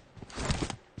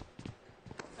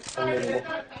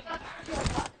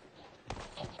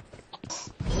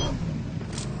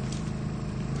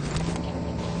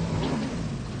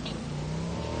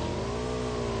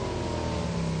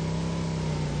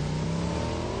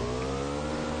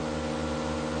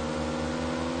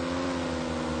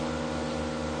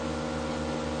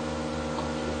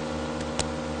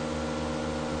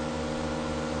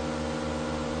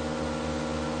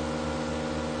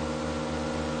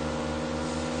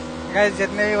 Guys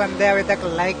जितने भी बंदे अभी तक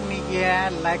like नहीं किए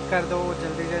हैं like कर दो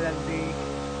जल्दी से जल्दी।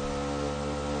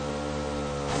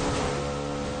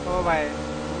 ओ भाई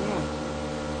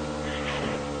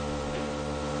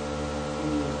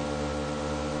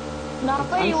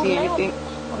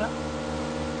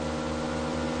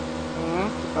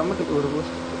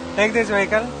take this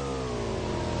vehicle.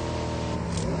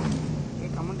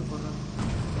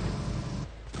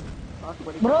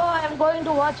 Bro, I am going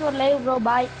to watch your live, bro.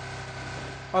 Bye.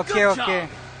 Okay, okay.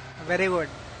 Very good.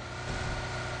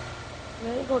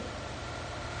 Very good.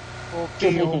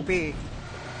 Okay, OP.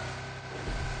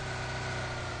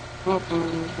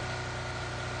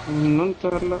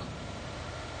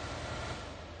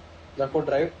 Jacko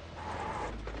drive.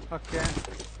 Okay.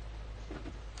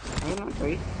 I not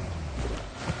right.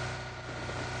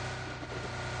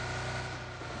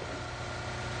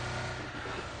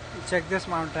 Check this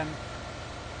mountain.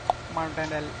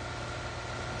 Mountain L.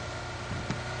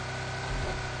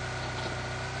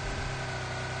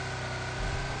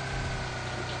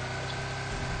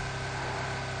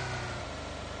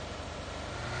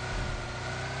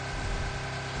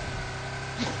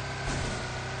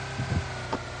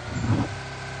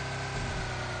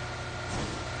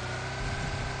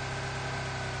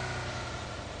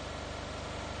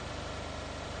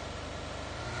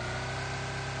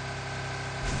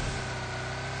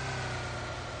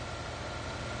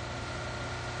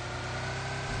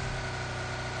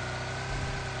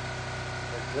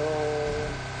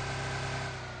 Zone.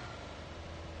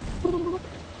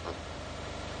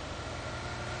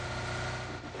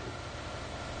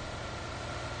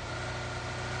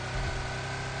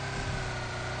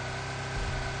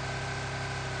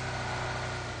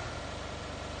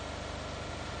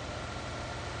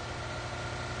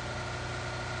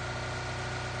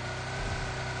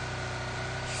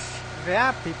 Where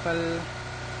are people?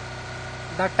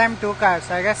 That time 2 cars.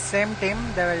 I guess same team.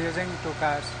 They were using 2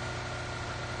 cars.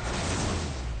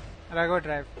 Rago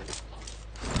drive.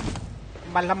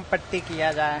 मलहम पट्टी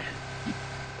किया जाए.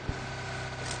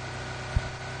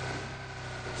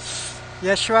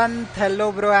 Yashwant,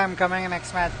 hello bro. I am coming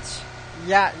next match.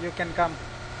 Yeah, you can come.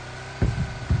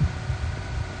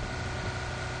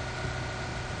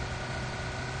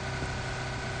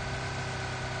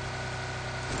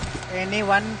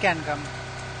 Anyone can come.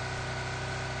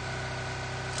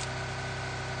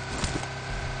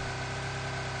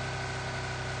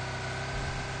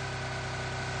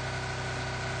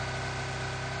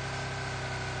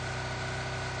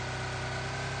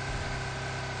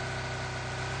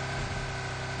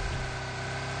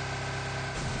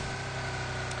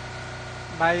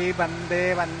 भाई बंदे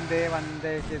बंदे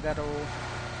बंदे किधर हो?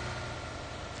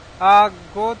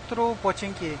 Go through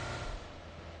Pochinki.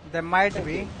 There might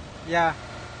be. Yeah.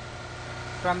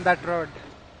 From that road.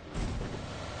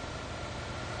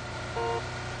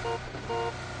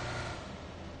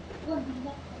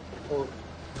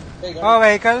 Oh,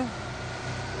 vehicle.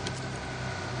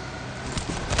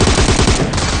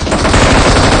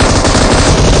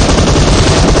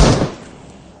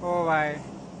 Oh, bhai.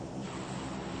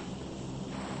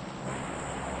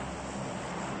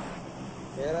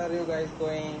 Where are you guys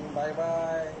going? Bye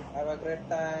bye. Have a great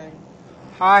time.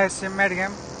 Hi, simmate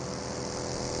game.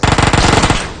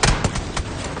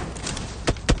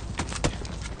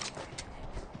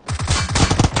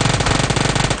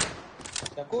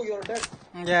 Yaku, you're dead.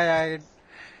 Yeah.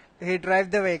 He drive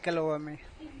the vehicle over me.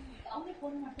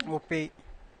 OP.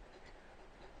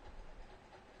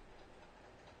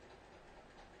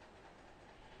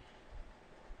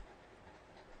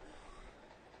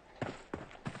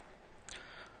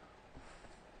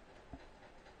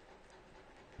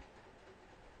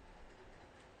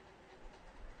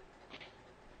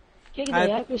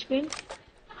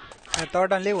 I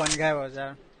thought only one guy was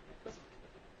there.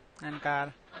 And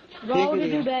car. Bro, how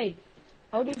did you die?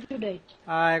 How did you die?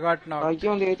 I got knocked. Aquí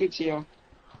donde hay tixia.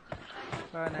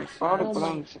 Next. Power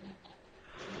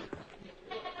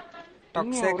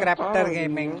Toxic Raptor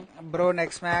Gaming. Bro,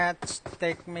 next match,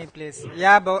 take me please.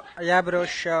 Yeah bro,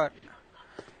 sure.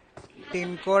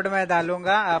 Team code मैं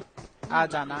डालूंगा, आप आ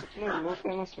जाना. Low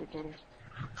famous fighter.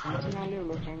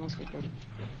 Low famous fighter.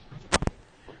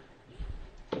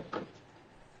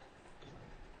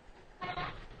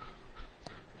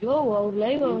 Yo, our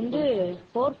live வந்து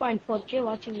 4.4k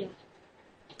watching here.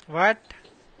 What?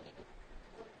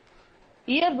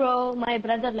 Here bro, my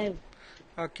brother live.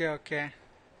 Okay.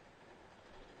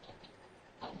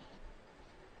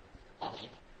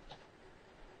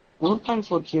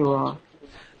 1.4k wow.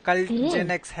 Cult Gen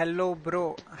X, hello bro.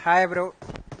 Hi bro.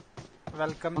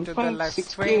 Welcome to the live 6k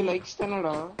stream. likes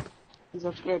tanada.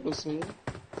 Subscribers.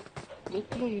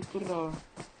 Niklo ipurra.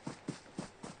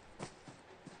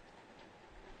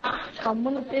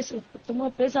 கம்முன்னு பேசு, சும்மா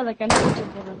பேசாத கண்டுபிடிச்சு.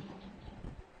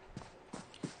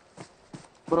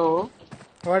 Bro,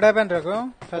 what happened Raghu?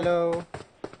 Hello.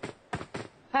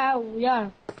 Yeah.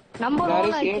 Number there 1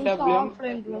 is I think AWM.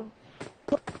 offline bro.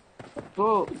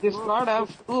 Bro, this squad have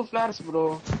 2 flares bro.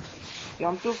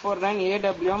 M249,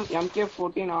 AWM,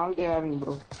 MK14 all they having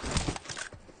bro.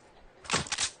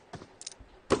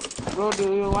 Bro, do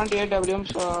you want AWM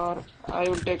or I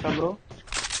will take a bro?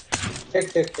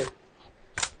 Take.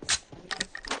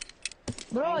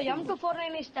 Bro,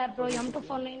 M249 is there bro,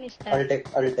 M249 is there. I'll take.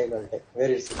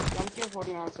 Where is it?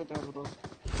 MK14 also there bro.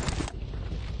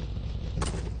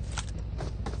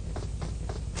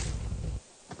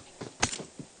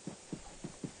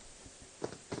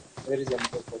 Where is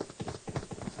M4?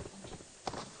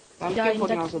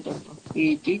 MK14 also there bro. The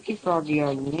cheeky frog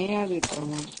yeah, near it.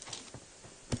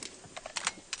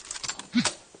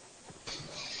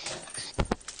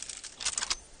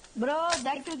 Bro,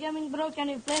 JacK Gaming bro, can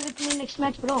you play with me next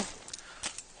match bro?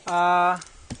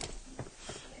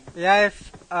 Yeah, if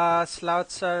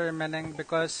slots are remaining,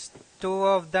 because 2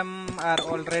 of them are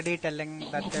already telling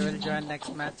that they will join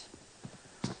next match.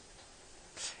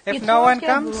 If It's no one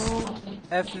okay, comes, bro.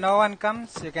 if no one comes,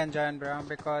 you can join bro,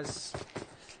 because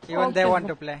even Okay, they want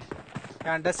bro. to play.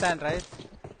 You understand, right?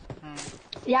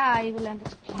 Yeah, I will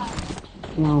understand.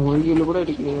 No, you look at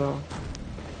it.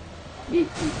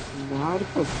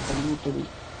 யாருக்கு கம்மிட்டது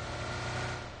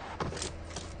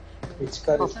Which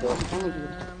car is there?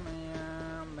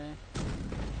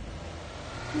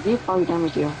 ये fight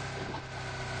damage किया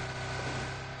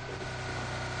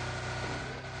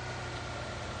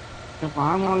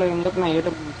வாங்கல எங்கக்கு நான்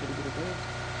AW எடுக்கிறது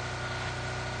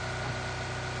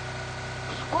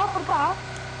scope இருக்கா?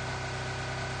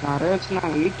 நிறைய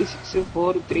நான் 86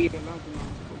 43 எல்லாம்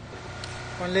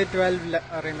Only 12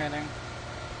 remaining.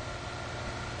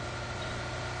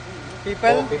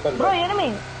 People? Oh, people. Bro, enemy.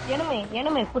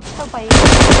 Footstep I.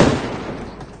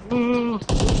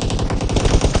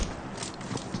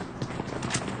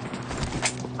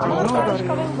 Another is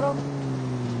coming, bro.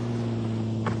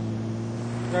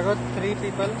 There got 3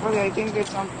 people. Okay, I think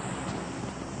it's on.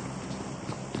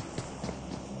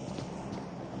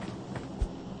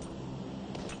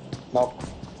 Knock.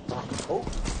 Oh.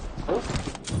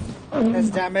 There's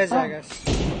damage, I guess.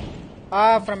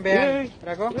 Ah, from behind.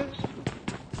 Rago?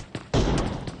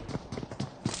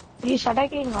 He's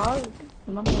attacking all.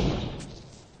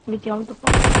 With your to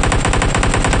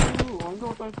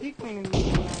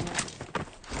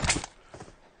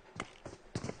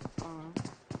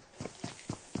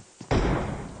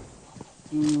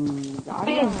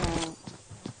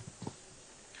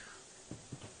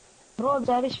Bro,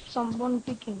 there is someone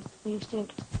picking. Please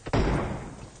take.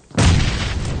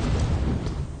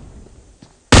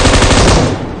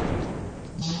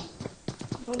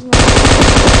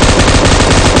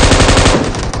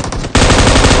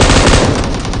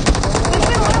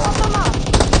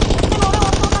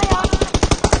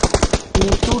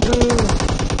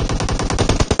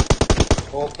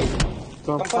 Okay.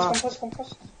 Come first.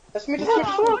 Touch me.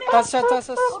 Touch.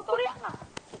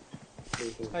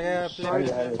 Okay,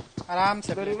 play. आराम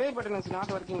से The revive button is not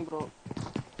working, bro.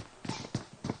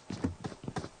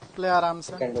 Play आराम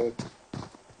से. Can do it.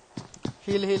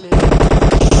 Heal.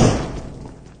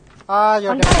 Ah,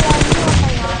 you're dead.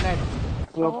 Grenade.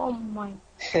 Oh my.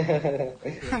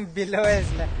 Below his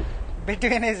leg.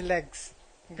 Between his legs.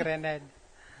 Grenade.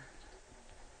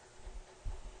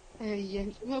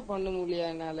 எதுவுமே பண்ண முடியல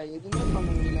என்னால எதுவுமே பண்ண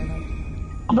முடியல என்னால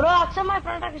Bro, accept my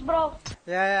friend request, bro.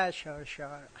 Yeah, sure.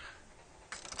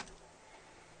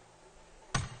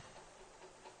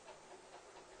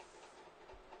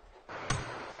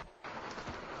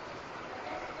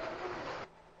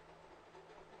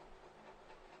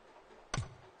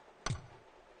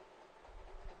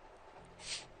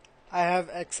 I have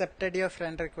accepted your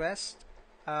friend request.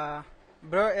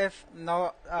 Bro, if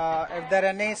there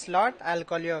any slot, I'll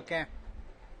call you, okay?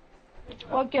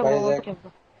 Okay, bro. Okay,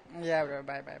 bro. Yeah, bro.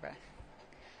 Bye.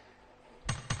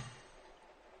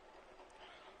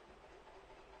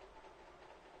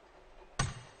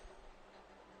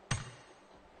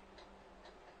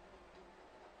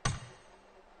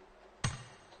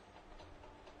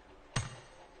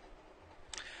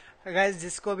 Guys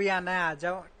जिसको भी आना है आ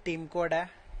जाओ. Team code है.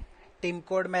 Team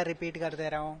code मैं repeat कर दे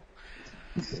रहा हूँ.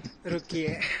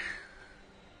 रुकिए.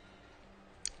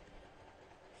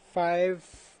 5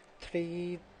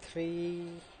 3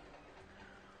 3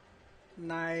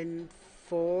 9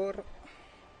 4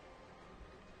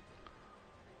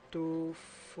 2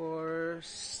 4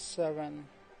 7.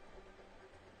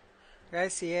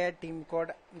 गाइस ये है टीम कोड.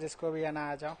 जिसको भी आना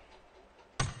आ जाओ.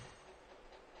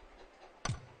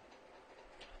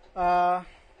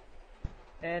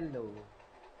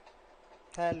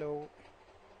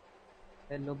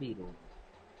 हेलो बीरो.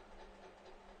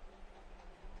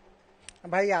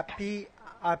 भाई आप ही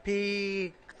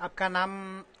आपका नाम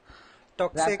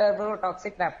टॉक्सिक ब्रो,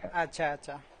 टॉक्सिक रैप्टर.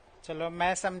 अच्छा चलो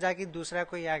मैं समझा कि दूसरा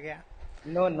कोई आ गया.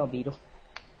 नो बीरो.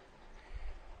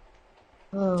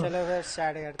 चलो फिर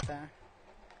स्टार्ट करते हैं.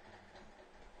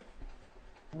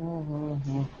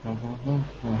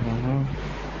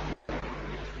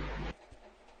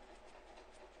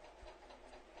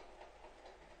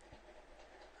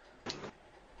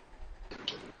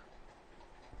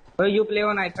 So you play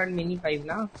on iPad Mini 5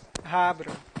 ना? हाँ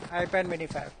bro, iPad Mini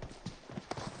 5.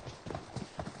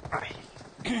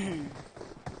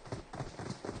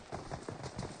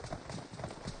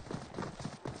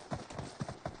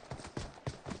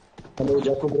 Hello,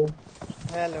 JacK bro.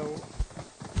 Hello.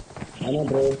 Hello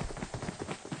bro.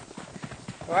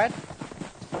 What?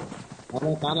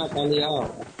 मैंने खाना खा लिया.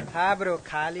 हाँ ब्रो,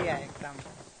 खा लिया एकदम.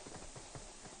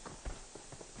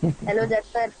 Hello Jack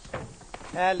sir.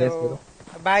 हेलो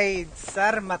भाई.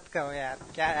 सर मत कहो यार.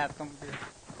 क्या यार तुम भी.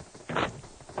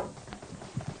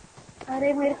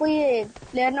 अरे मेरे को ये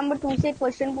प्लेयर नंबर 2 से एक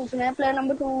क्वेश्चन पूछना है. प्लेयर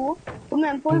नंबर 2 तुम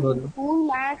M4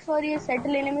 मैक्स और ये सेट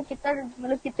लेने में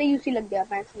कितना यूसी लग गया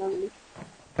मैक्सिमम?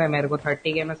 मेरे को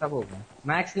 30K में सब हो गया.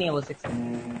 मैक्स नहीं है वो 6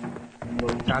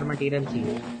 4 मटेरियल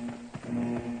चाहिए.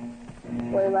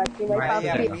 कोई बात नहीं भाई, भाई काफी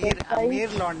अमीर भाई। अमीर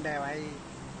लौंडा है भाई।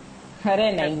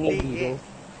 अरे नहीं नहीं 38।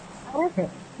 ब्रो, अरे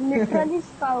लिटरली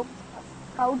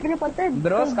स्काउट ने पता है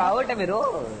ब्रो स्काउट है ब्रो।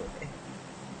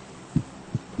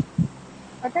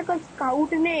 पता है कल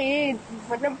स्काउट ने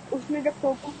मतलब उसने जब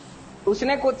टोकन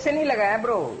उसने खुद से नहीं लगाया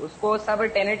ब्रो, उसको सब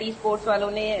टेनेट ई स्पोर्ट्स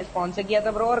वालों ने स्पॉन्सर किया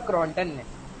था ब्रो, और क्रॉन्टन ने,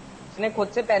 उसने खुद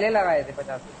से पहले लगाए थे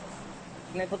 50,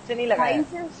 उसने खुद से नहीं लगाया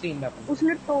स्ट्रीम में अपने।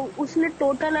 उसने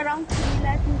टोटल अराउंड 3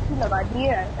 लाख यूसी लगा दिए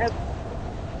है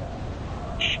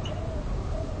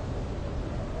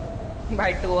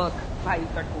भाई टूवर्क, भाई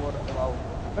का टूवर्क वाओ।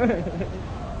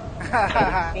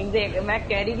 स्ट्रीम देख, मैं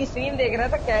कैरी की स्ट्रीम देख रहा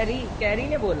था, कैरी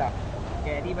ने बोला,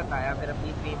 कैरी बताया फिर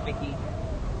अपनी स्ट्रीम पे की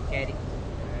कैरी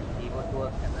वो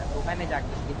टूवर्क कर रहा है, तो मैंने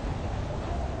जाके उसकी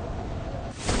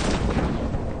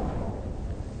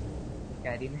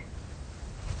कैरी ने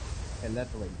खेला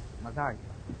तो भाई मजा आ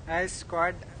गया।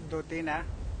 स्क्वाड 2-3 है।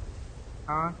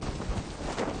 हाँ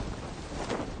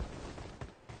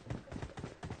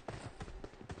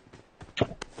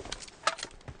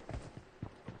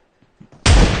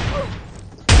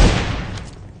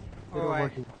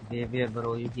behavior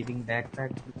bro, you giving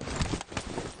backpack.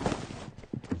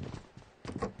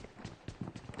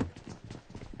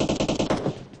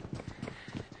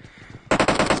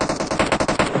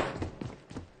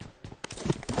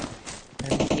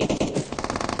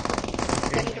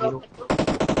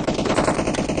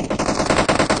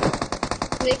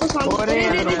 देखो सामने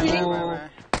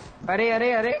अरे अरे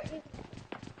अरे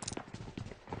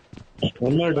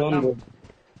down bro.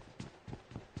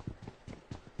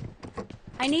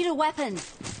 I need a weapon.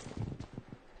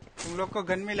 तुम लोग को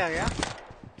गन मिला गया?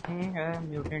 है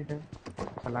म्यूटेंट है,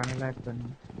 चलाने लायक गन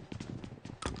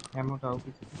एमो उठाओ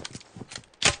किसी।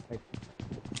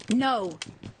 No.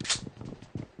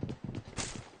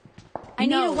 I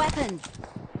need a weapon.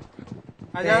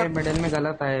 अरे मिडिल में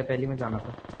गलत है, पहले में जाना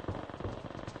था।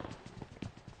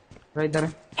 तो इधर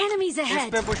Enemies ahead.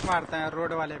 इस पे पुश मारते हैं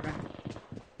रोड वाले पे।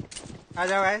 आ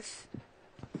जाओ गाइस।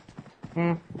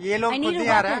 ये लोग खुद ही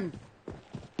आ रहे हैं।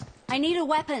 I need a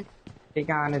weapon. ठीक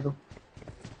है आने दो।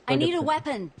 I need a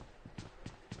weapon.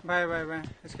 भाई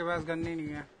इसके पास गन नहीं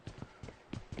है।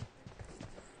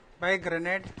 भाई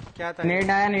ग्रेनेड क्या था?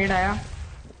 नेड आया।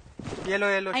 ये लो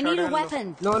I need a weapon.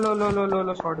 Low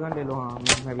shotgun ले लो। हाँ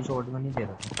मैं भी शॉटगन ही दे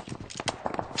रहा था।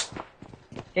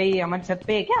 क्या ये अमन छत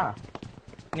पे है क्या?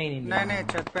 नहीं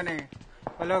छत पे नहीं,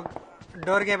 वो लोग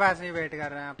डोर के पास ही वेट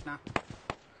कर रहे हैं अपना।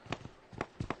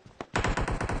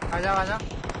 आ जाओ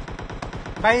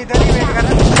भाई, इधर ही वेट कर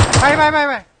रहे हैं। भाई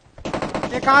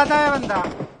ये कहाँ था ये बंदा?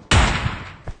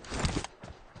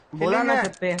 बोला ना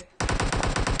छत पे।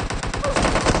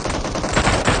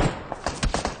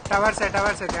 टावर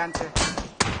से ध्यान से।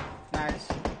 नाइस।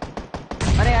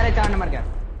 अरे 4 नंबर क्या?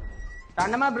 4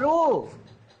 नंबर ब्रो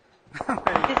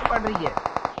किस पड़ रही है?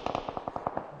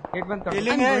 गेट बंद कर।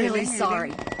 हीलिंग है,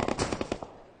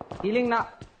 हीलिंग ना,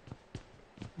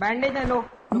 बैंडेज है, लो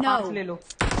 5 ले लो।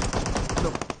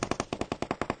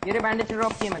 ये रे बैंडेज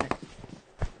ड्रॉप किए मैंने।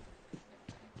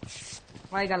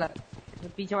 भाई गलत,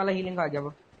 पीछे वाला हीलिंग आ गया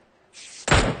वो।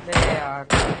 अरे यार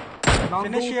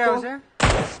फिनिश किया उसे।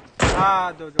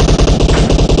 हाँ दो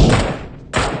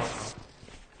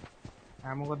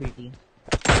एमो का BT.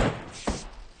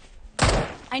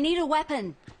 I need a weapon.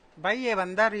 भाई ये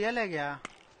बंदा रियल है क्या?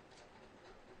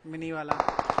 मिनी वाला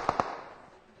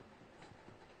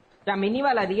क्या? मिनी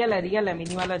वाला रियल है,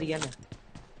 मिनी वाला रियल है।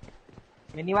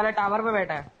 मिनी वाला टावर पे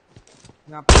बैठा है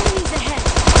यहाँ पे।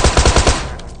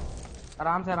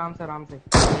 आराम से।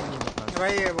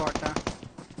 भाई ये बॉट है,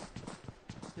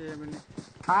 ये मिनी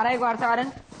आ रहा है एक बार से। आ रहे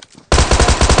हैं,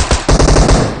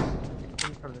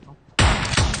 कर देता हूँ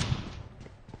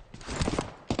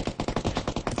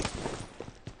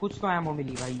कुछ तो एमो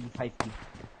मिली भाई 5 की,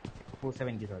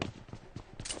 47 की सॉरी।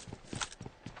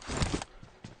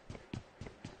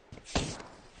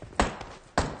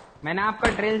 मैंने आपका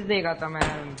ड्रेस देखा था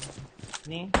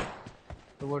नहीं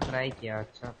तो वो ट्राई किया,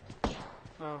 अच्छा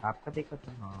था। आपका देखा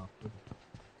था? हाँ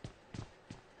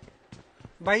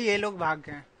भाई ये लोग भाग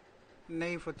गए,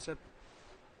 नहीं फुटस्टेप।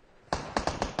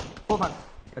 वो भाग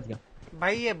बच गया।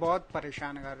 भाई ये बहुत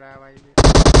परेशान कर रहा है भाई ये।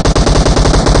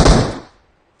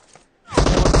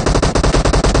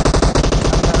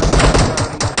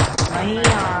 नहीं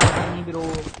यार नहीं ब्रो,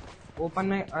 ओपन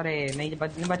में। अरे नहीं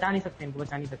बचा नहीं सकते इनको,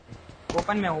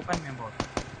 ओपन में बहुत।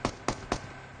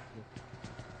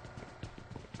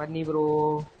 पर नहीं ब्रो,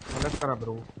 गलत करा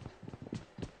bro.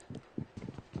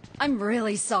 I'm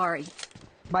really sorry.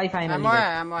 Bye finally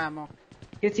ammo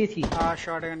किस चीज की?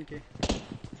 शॉटगन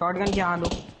की। हाँ लो।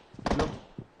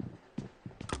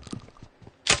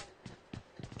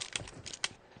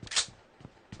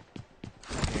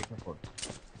 सपोर्ट।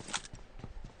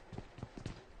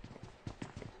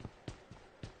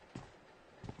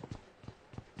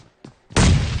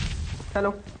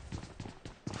 चलो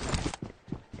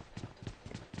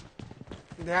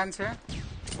ध्यान से।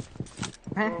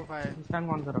 हैं ओ भाई इस टाइम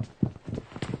कौन करो।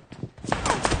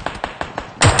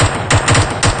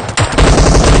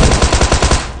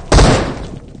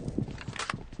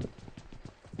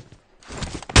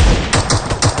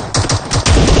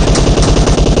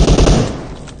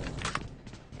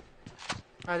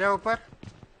 आजा ऊपर।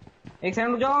 एक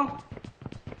सेकंड रुक जाओ।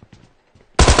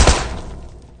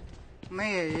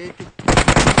 नहीं है ये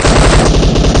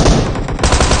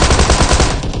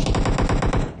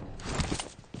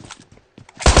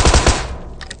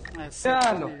ऐसे तो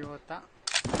चलो नहीं होता।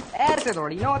 ऐसे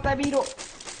थोड़ी ना होता बीरो।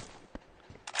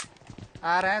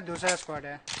 आ रहे हैं, दूसरा स्क्वाड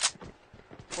है।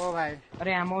 ओ भाई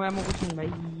अरे एमो एमो कुछ नहीं भाई,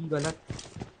 गलत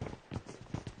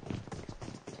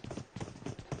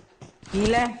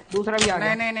हील है। दूसरा भी आ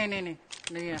गया। नहीं नहीं नहीं नहीं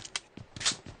नहीं है।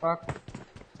 Fuck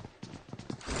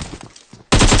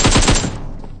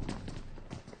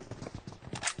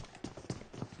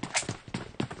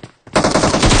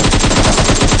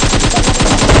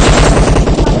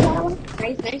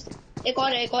nice nice. एक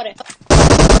और है, एक और है।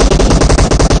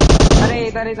 अरे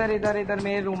इधर इधर इधर इधर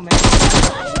मेरे रूम में।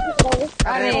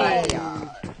 अरे यार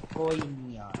कोई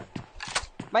नहीं यार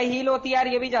भाई, हील होती यार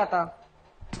ये भी जाता।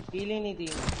 हील ही नहीं थी,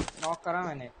 नॉक करा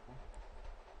मैंने।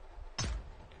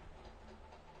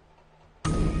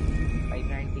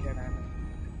 590 का डैमेज।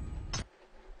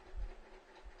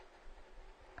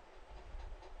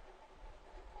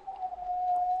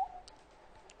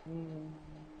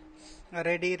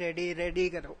 रेडी रेडी रेडी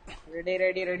करो। रेडी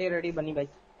रेडी रेडी रेडी बनी भाई।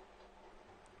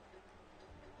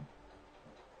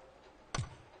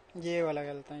 ये वाला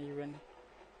खेलता है इवेंट।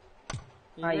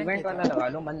 हाँ इवेंट वाला लगा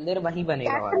लो, मंदिर वही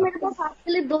बनेगा यार वाला। मेरे पास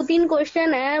आपके लिए 2-3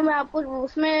 क्वेश्चन है, मैं आपको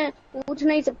उसमें पूछ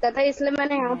नहीं सकता था, इसलिए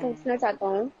मैंने यहाँ पूछना चाहता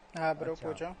हूँ। हाँ ब्रो अच्छा।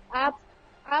 पूछो। आप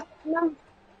आप अपना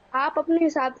आप अपने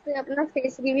हिसाब से अपना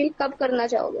फेस रिवील कब करना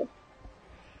चाहोगे?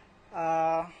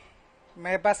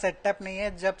 मेरे पास सेटअप नहीं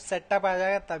है, जब सेटअप आ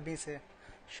जाएगा तभी से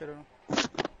शुरू।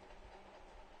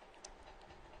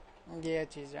 ये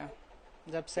चीज है,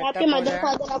 जब आपके सेटअप हो मदर जाए।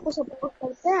 फादर आपको सपोर्ट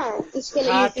करते हैं इसके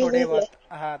लिए हाँ यूट्यूब थोड़े के लिए? बहुत,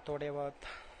 हाँ थोड़े बहुत।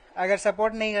 अगर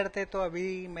सपोर्ट नहीं करते तो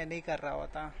अभी मैं नहीं कर रहा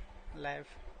होता लाइव।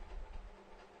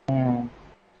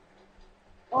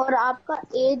 और आपका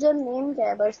एज और नेम क्या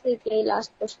है? बस ये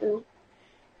लास्ट क्वेश्चन है।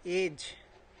 एज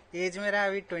एज मेरा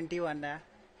अभी 21 है।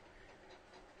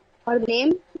 और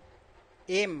नेम?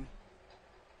 एम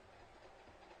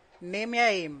नेम या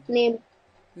एम? नेम।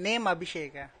 नेम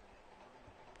अभिषेक है।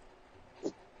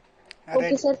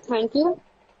 Okay sir, thank you.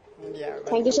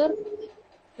 Thank you sir.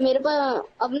 मेरे पास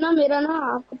अब ना, मेरा ना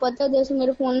आपको पता है जैसे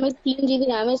मेरे फोन में 3 GB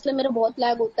रैम है, इसलिए मेरा बहुत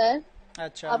लैग होता है।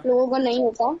 अच्छा। आप लोगों का नहीं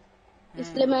होता,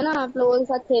 इसलिए मैं ना आप लोगों के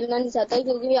साथ खेलना नहीं चाहता,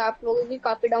 क्योंकि आप लोगों की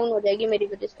काफी डाउन हो जाएगी मेरी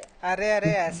वजह से। अरे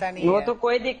अरे ऐसा नहीं वो है। तो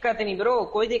कोई दिक्कत नहीं ब्रो,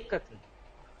 कोई दिक्कत नहीं।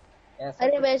 ऐसा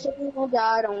अरे कुछ वैसे भी मैं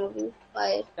जा रहा हूँ अभी,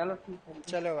 बाय। चलो ठीक है।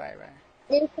 चलो बाय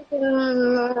बाय। एक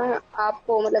सेकंड,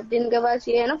 आपको मतलब जिनके पास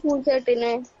ये है ना फुल सेट,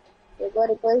 इन्हें एक बार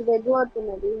रिक्वेस्ट दे दूँ और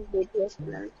तुम्हें भी देती है।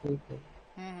 ठीक है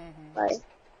बाय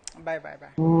बाय बाय बाय।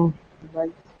 भाई।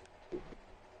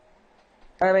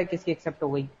 अरे भाई किसकी एक्सेप्ट हो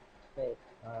गई?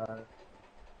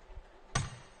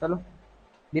 चलो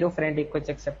बीरो फ्रेंड रिक्वेस्ट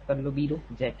एक्सेप्ट कर लो बीरो।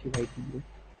 जैक भाई बीरो।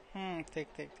 ठीक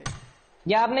ठीक ठीक।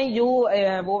 ये आपने यू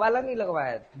वो वाला नहीं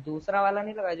लगवाया, दूसरा वाला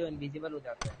नहीं लगाया जो इनविजिबल हो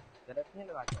जाता है? गलत नहीं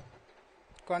लगाता?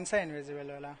 कौन सा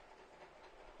इनविजिबल वाला?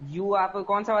 यू आप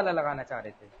कौन सा वाला लगाना चाह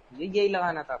रहे थे? यही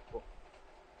लगाना था आपको।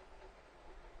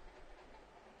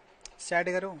 स्टार्ट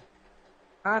करूं?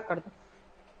 हाँ कर दो।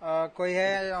 कोई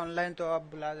है ऑनलाइन तो आप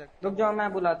बुला सकते हो। रुक जाओ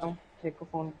मैं बुलाता हूँ। एक को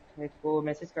फोन, एक को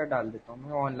मैसेज कर डाल देता हूँ।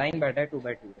 मैं ऑनलाइन बैठा है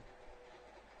 2x2 पे।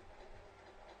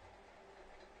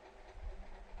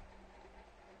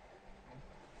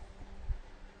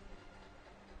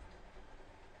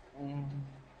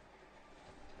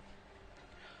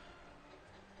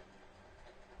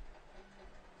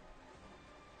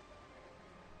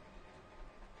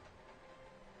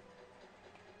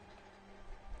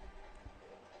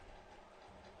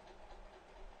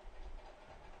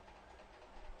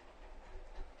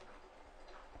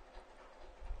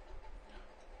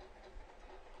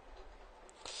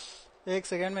 एक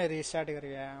सेकंड में रीस्टार्ट कर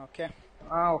गया है। ओके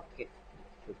हाँ ओके।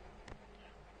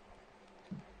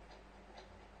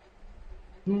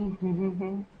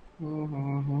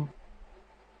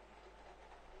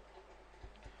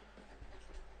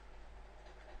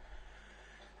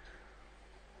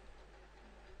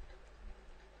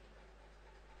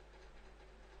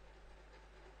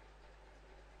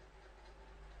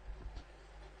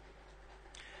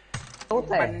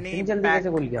 होता है? बन्नी इतनी जल्दी कैसे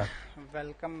भूल गया?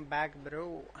 Welcome back bro.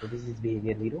 So this is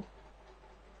behavior zero.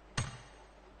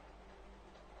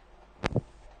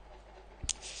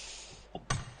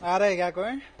 आ रहा है क्या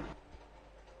कोई?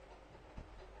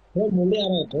 मुंडे आ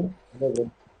रहा है तो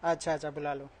अच्छा अच्छा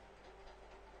बुला लो।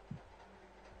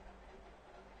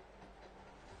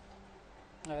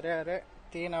 अरे अरे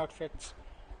 3 आउटफिट्स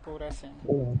पूरा सेम।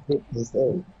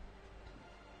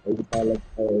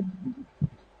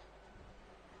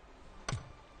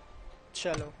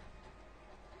 चलो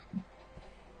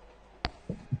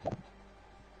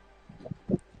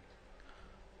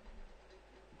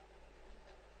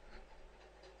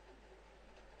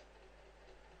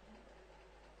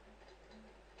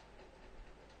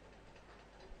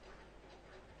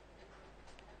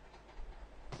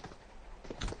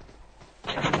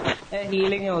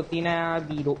हीलिंग होती ना यार,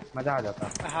 बीरो मजा आ जाता।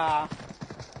 हाँ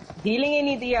हीलिंग ही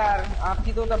नहीं थी यार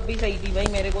आपकी, तो तब भी सही थी भाई,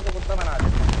 मेरे को तो कुत्ता बना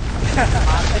देता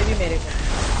मारते भी मेरे को।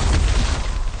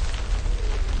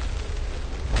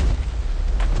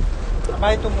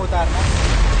 भाई तुम उतारना,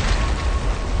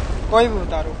 कोई भी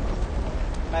उतारो,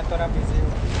 मैं थोड़ा बिजी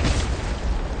हूँ।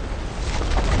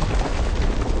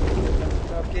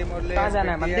 सबकी मुरली कहाँ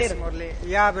जाना है? मंदिर? मुरली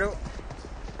या ब्रो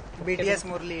BTS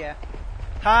मुरली है।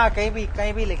 हाँ कहीं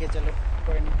भी लेके चलो,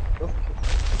 कोई नहीं।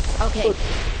 Okay.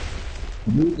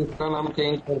 इसका नाम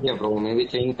चेंज कर दिया ब्रो, मैं भी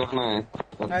चेंज करना है।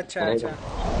 अच्छा अच्छा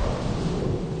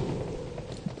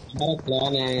हमारा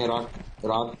प्लान है रात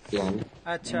प्लान।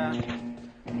 अच्छा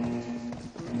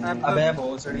अबे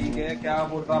भोसड़ी के क्या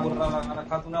बुर्रा लगा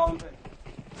रखा तूने ऑन पे।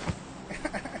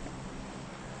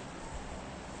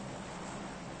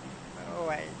 ओ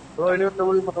भाई ब्रो इन्हें तो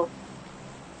मुझे बताओ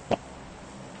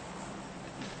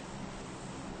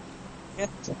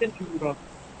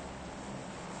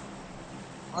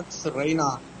रहीना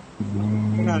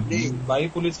भाई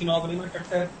पुलिस की नौकरी में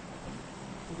टट्टर,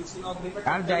 पुलिस की नौकरी में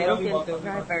यार जायरो खेलते हो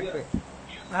क्या पैड पे?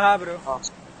 हाँ ब्रो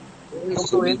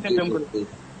तो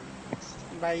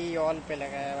भाई ऑल पे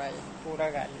लगा है भाई, पूरा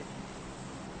गाली।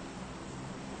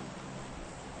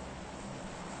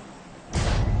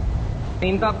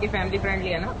 टीम तो आपकी फैमिली फ्रेंडली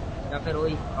है ना, या फिर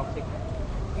वही टॉक्सिक?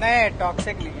 नहीं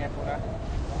टॉक्सिक नहीं है पूरा,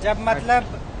 जब मतलब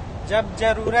जब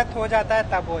जरूरत हो जाता है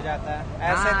तब हो जाता है,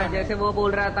 ऐसे हाँ, तो जैसे वो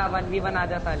बोल रहा था 1v1 आ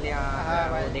जा साले। हाँ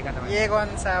भाई देखा था ये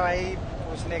कौन सा भाई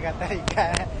पूछने का तरीका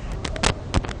है?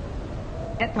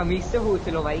 तमीज से पूछ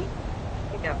लो भाई,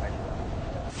 क्या पता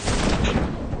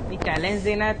चैलेंज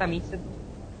देना है तमीज से।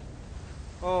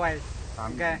 ओ भाई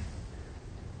गए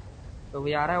तो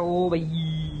भी आ रहा है। ओ भाई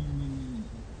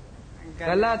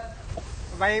गलत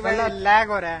भाई लैग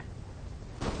हो रहा है।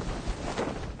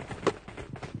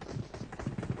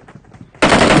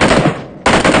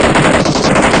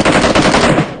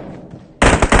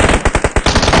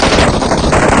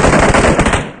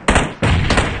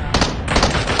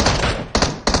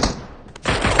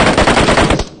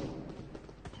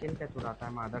 किल क्या चुराता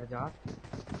है मादर जात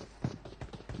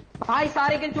भाई,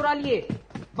 सारे किल चुरा लिए।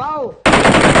 वाओ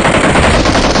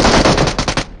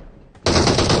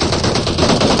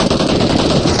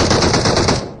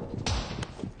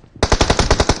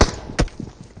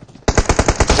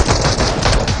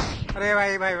अरे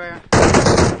भाई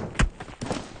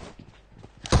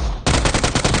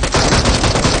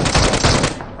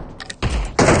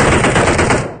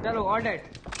चलो ऑल डेड।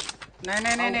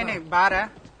 नहीं बाहर है।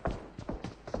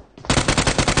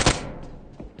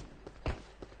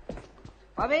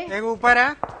 अबे एक ऊपर है।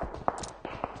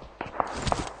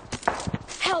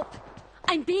 Help!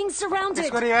 I'm being surrounded.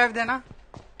 इसको रिवाइव देना।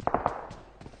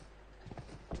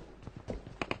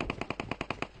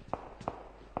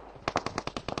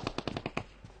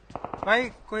 भाई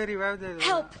कोई रिवाइव दे दो।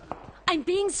 Help! I'm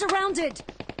being surrounded.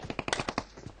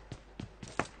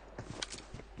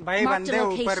 भाई Mark बंदे the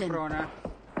ऊपर location. प्रोन है।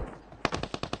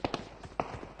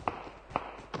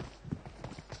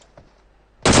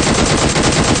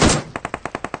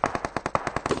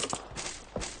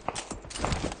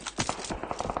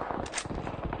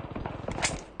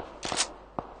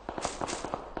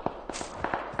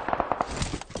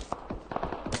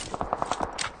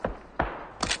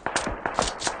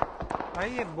 भाई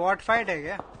ये बॉट फाइट है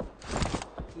क्या?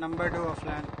 Number 2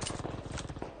 offline.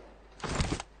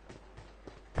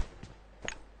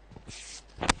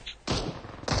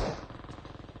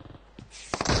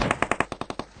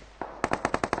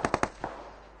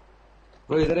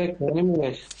 तो इधर एक एनिमी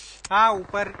है। हाँ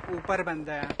ऊपर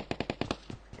बंदा है।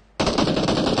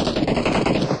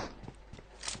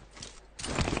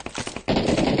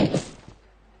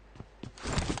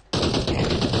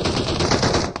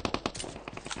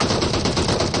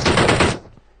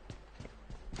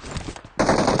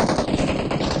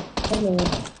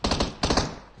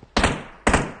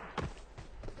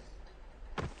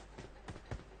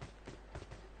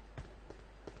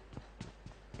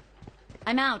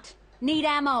 I'm out. Need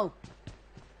ammo.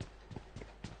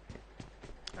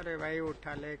 अरे भाई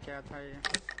उठा ले, क्या था ये?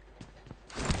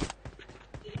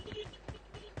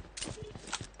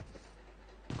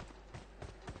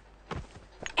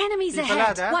 Enemies People ahead.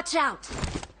 are there. Watch out.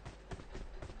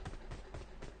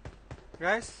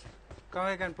 Guys, come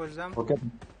we can push them. Okay.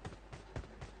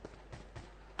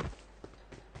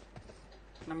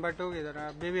 Number 2 किधर है?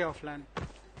 अभी भी offline.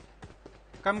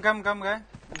 Come guy.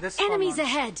 This one Enemies once.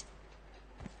 ahead.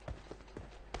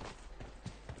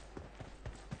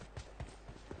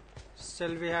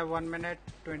 Still we have 1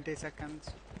 minute 20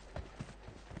 seconds.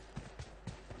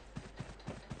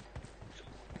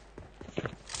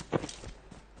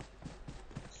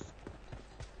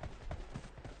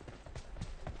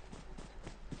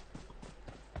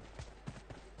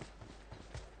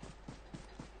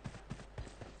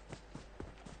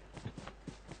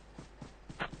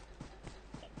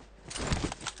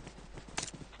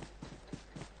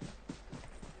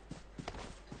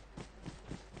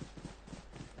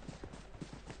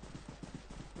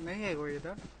 नहीं है कोई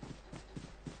इधर?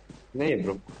 नहीं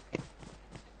ब्रो,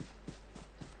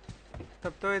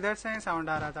 तब तो इधर से ही साउंड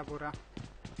आ रहा था पूरा।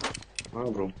 हाँ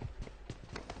ब्रो,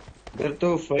 इधर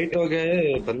तो फाइट हो गया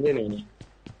है, बंदे नहीं है।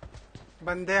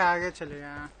 बंदे आगे चले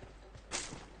गए हैं।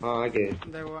 हाँ आगे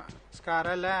देखो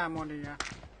स्कारल है, एमो नहीं है।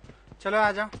 चलो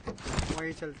आ जाओ,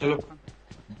 वही चलते हैं अपन।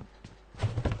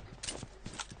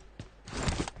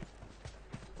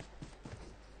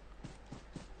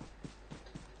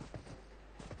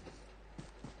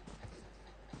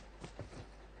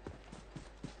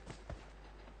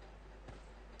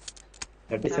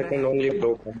 Thirty second only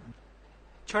bro.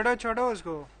 छोड़ो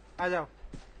उसको, आ जाओ।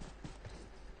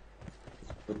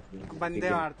 बंदे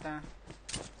मारते हैं।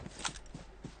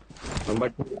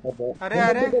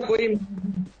 अरे कोई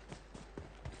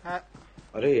हाँ।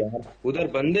 अरे यार उधर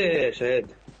बंदे है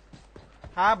शायद।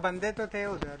 हाँ बंदे तो थे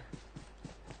उधर।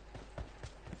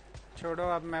 छोड़ो,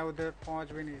 अब मैं उधर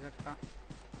पहुंच भी नहीं सकता।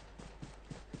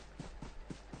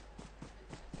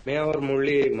 मैं और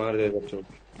मुरली मार गए बच्चों।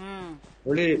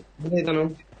 मुरली था ना,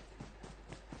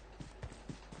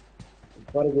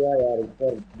 ऊपर गया यार,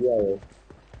 ऊपर गया है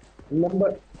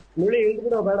नंबर। मुरली इल्ड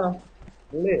बिड़ो बेड़ा,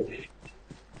 मुरली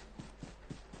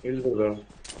इल्ड बिड़ो।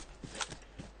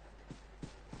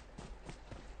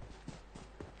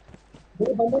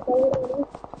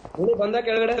 मुरली बंदा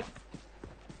ಕೆಳಗಡೆ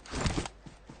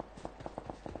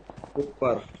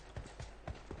ऊपर।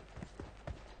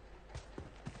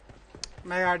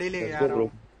 मैं गाड़ी ले आ रहा हूँ।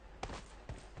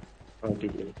 हाँ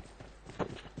ठीक है।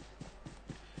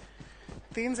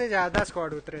 3 से ज्यादा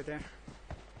स्क्वाड उतरे थे,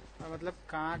 मतलब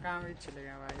कहाँ भी चले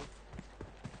गए भाई।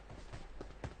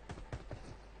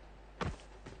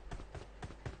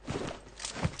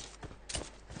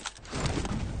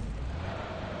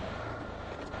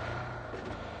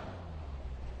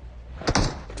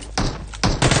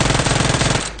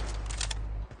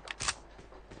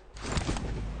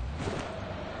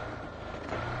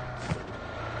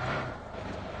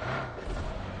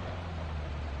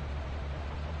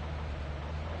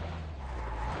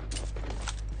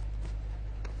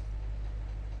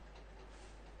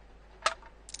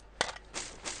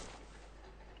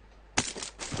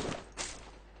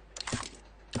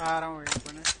 आ रहा हूँ एक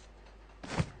मिनट।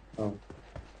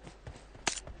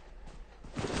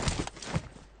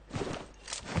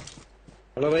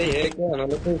 हेलो भाई, है क्या ना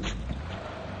तो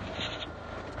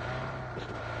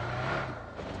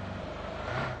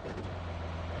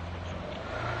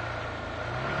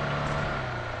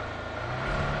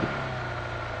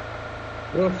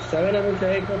ब्रो 7 एमएल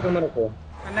चाहिए क्या तुम्हारे को?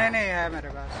 नहीं है मेरे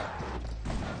पास।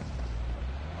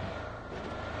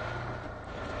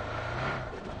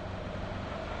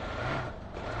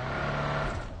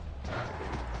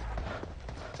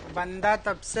 बंदा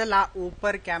तब से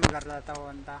ऊपर कैंप कर रहा था, वो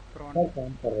बंदा प्रोन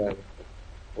काम कर रहा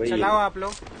है। चलाओ आप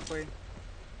लोग कोई।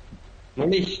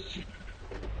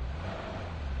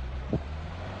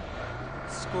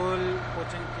 स्कूल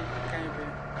कोचिंग की कहीं भी।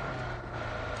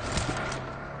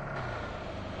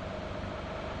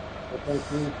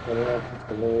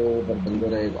 चलो बंदे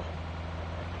रहेगा।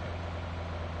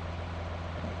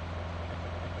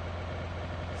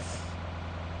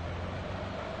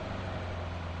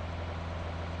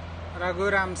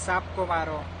 रघुराम सांप को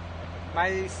मारो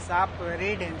भाई, सांप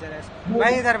वेरी डेंजरस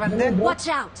भाई। इधर बंदे,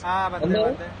 हाँ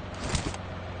बंदे।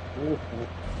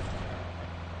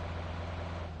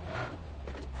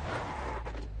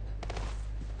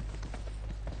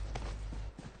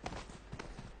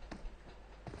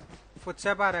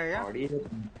 फुटस्टेप आ रहा है क्या? गाड़ी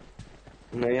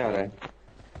नहीं आ रहा है,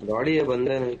 गाड़ी है,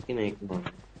 बंदे नहीं कि नहीं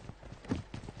कुमार।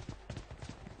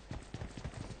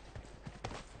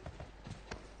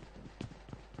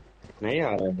 नहीं आ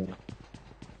रहा है।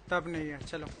 तब नहीं है,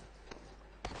 चलो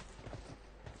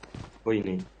कोई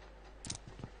नहीं।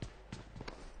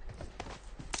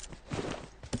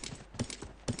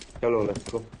 चलो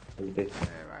लेट्स गो चलते।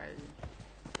 भाई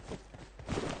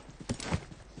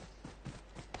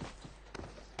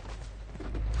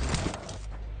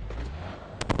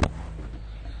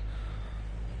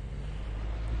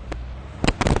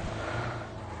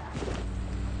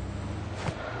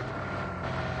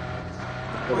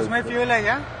उसमें फ्यूल है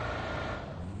क्या?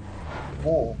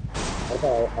 हाँ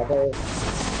आता है।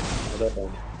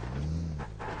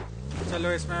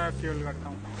 चलो इसमें मैं फ्यूल करता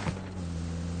हूँ।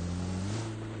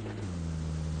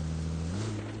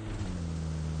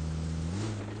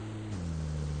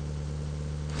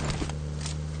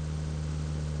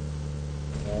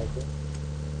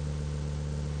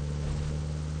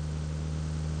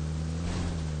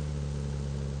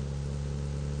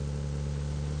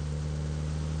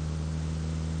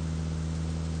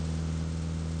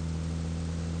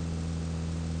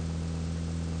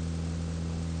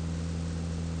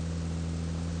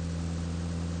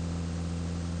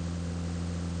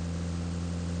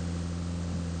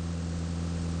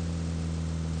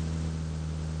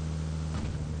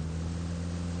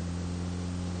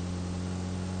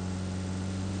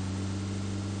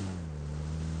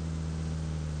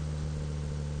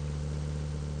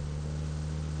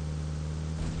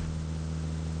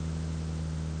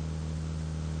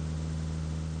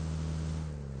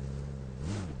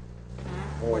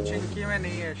 वो चिंकी में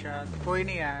नहीं है शायद, कोई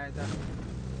नहीं आया इधर।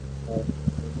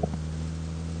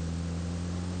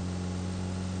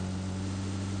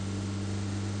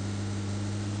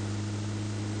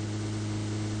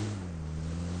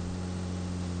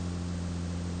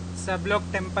 सब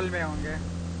लोग टेंपल में होंगे,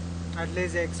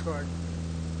 एटलीस्ट एक स्क्वाड।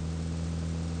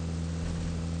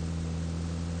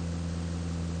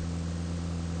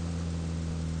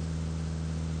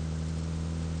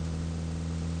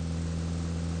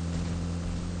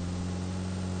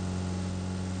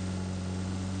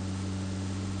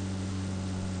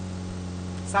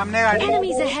 सामने गाड़ी।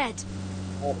 Enemies ahead.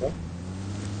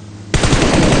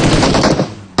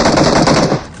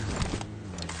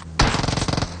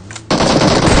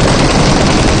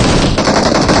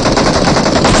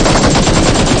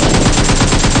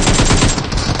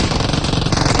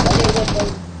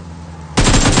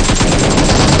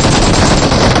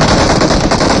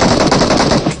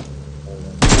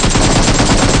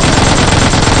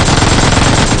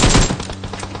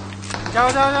 जाओ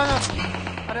जाओ जाओ जाओ।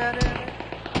 अरे अरे अरे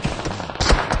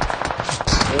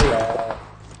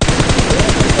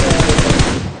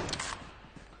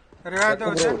रिवाइव तो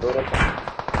होता।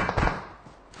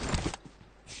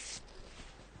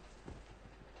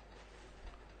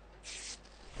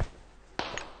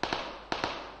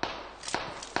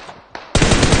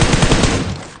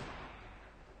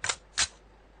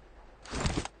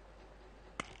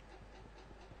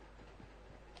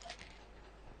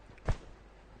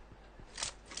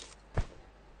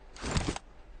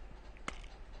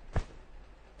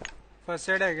 फर्स्ट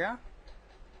एड है क्या?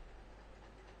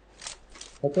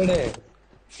 पकड़े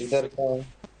इधर का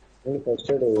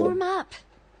फर्स्ट एड है। Warm up.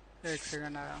 एक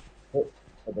सेकंड आया।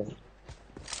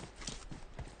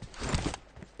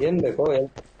 ಏನ್ ಬೇಕು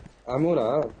ಅಮೂನಾ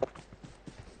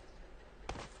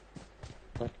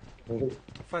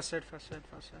first aid first aid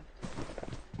first aid.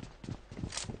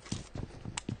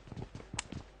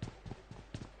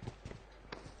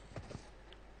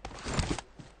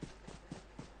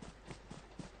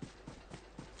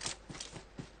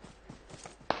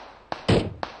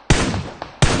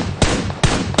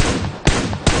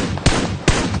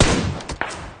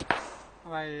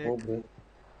 भाई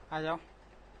आ जाओ।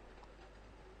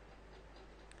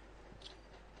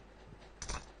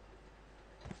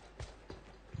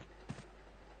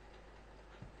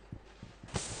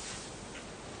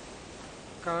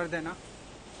 कवर देना।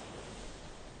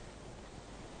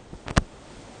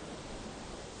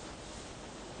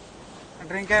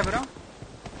 ड्रिंक है ब्रो?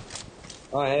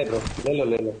 हाँ है ब्रो, ले लो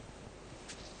ले लो।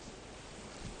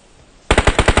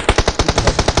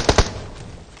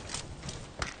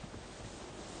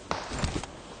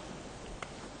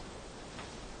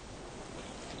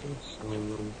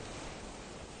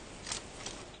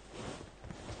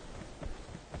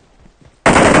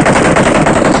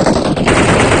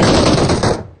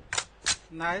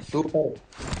 नाइस। सुपर।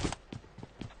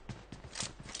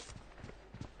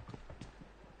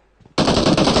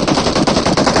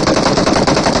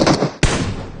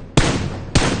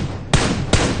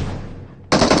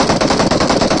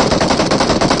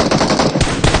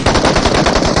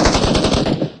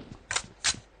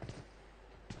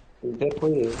 इधर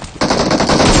कोई है?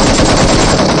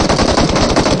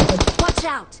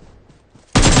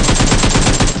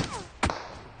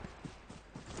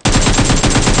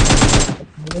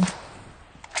 M4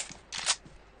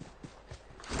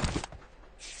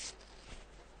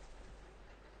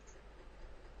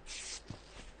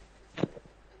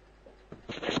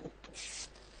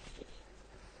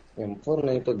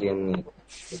 नहीं तो गेम नहीं।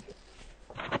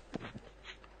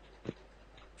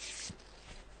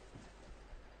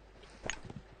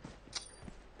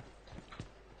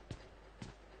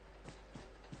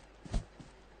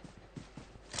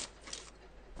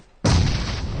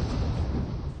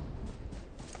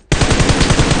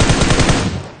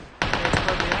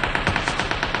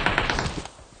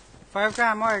 फाइव का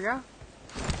एमओ है क्या?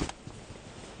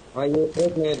 हाँ ये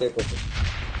एक नहीं देखो तो।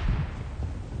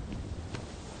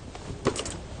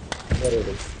 अरे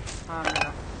देखो। हाँ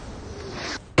मेरा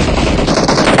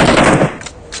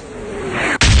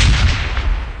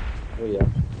वो यार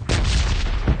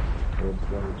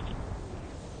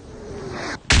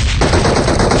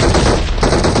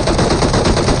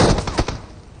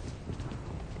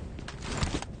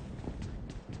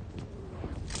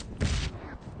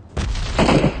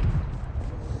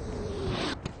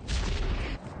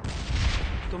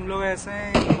तुम लोग ऐसे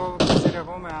हैं, इनको किसी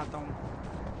रखो, मैं आता हूँ।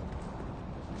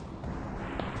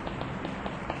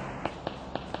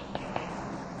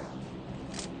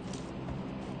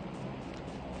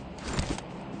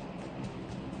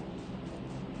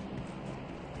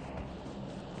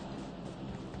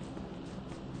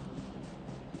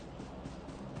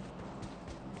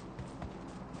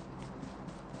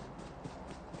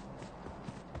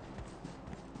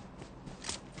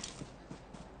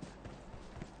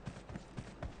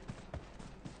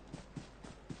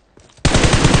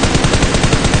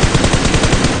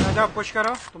 जाओ पुश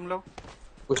करो तुम लोग।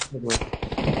 कुछ नहीं।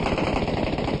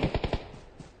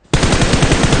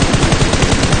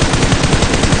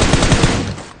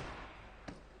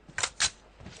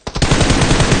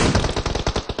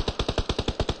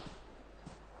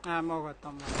 एमओ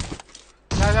खत्म।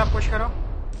 जा पुश करो।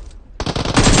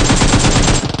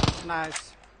 नाइस।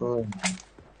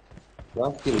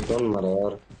 लास्ट किल कौन मारा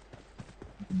यार?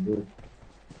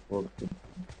 ओके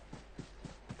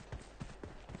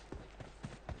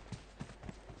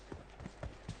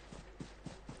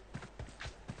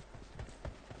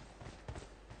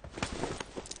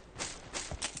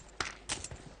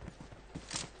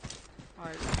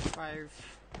 5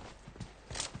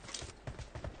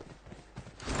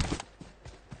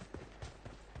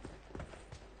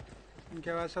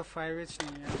 इनके पास अब 5H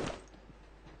नहीं है।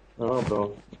 हाँ ब्रो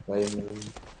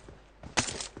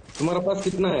तुम्हारे पास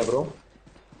कितना है ब्रो?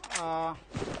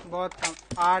 बहुत कम,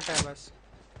 8 है बस।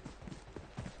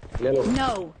 ले लो।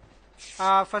 No.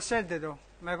 फर्स्ट एड दे दो,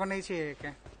 मेरे को नहीं चाहिए एक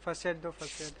है। फर्स्ट एड दो,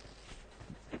 फर्स्ट एड।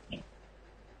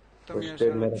 फर्स्ट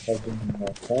एड मेरे पास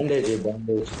बैंडेज है,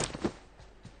 बैंडेज।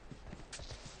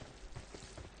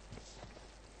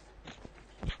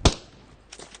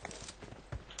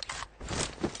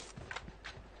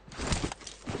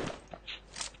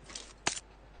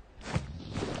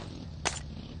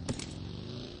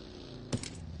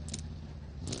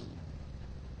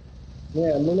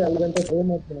 मैंने अलगंटा ट्रेन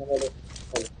में सुना वाले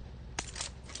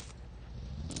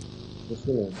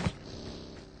इसलिए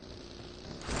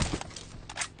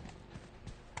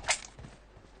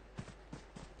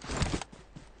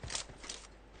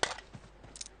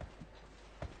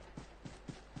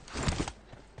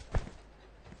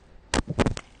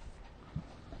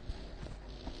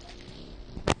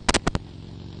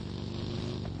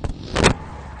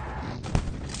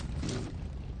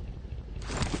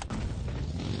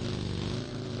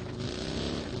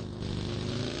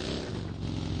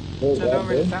चलो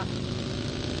बेटा।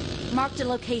 Marked a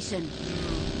location.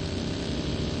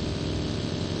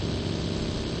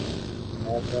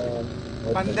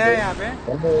 बंदे हैं यहाँ पे।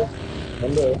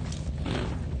 बंदे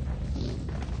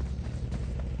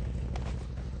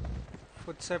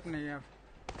फुटस्टेप नहीं है।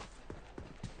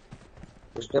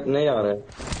 स्टेप नहीं आ रहा है।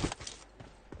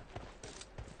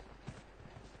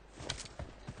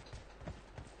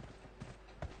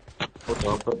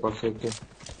 डॉक्टर पास है क्या?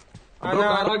 आ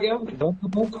गया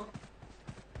डॉक्टर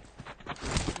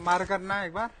मार करना है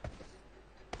एक बार।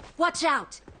 Watch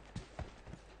out!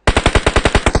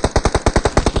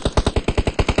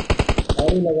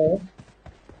 गाड़ी लगाओ।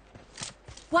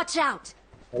 Watch out!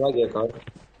 चला गया कार।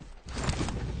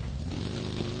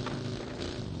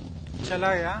 चला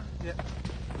गया।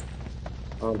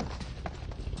 हाँ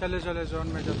चलो चलो जोन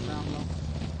में चलते हैं हम लोग।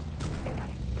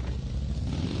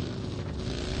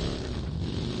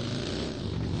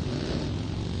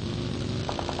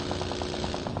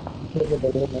 आ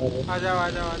जाओ आ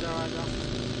जाओ आ जाओ आ जाओ।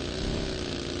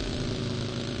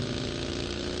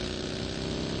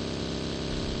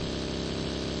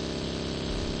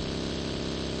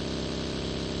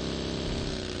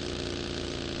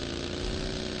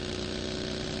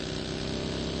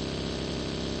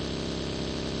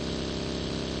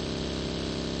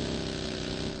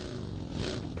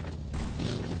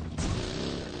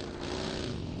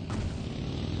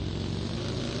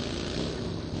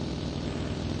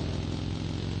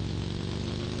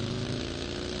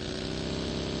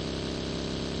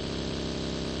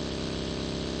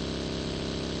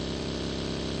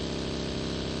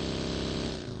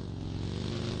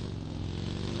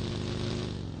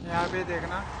 यहाँ पे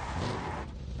देखना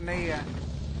नहीं है।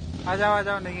 आ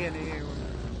जाओ नहीं है वो।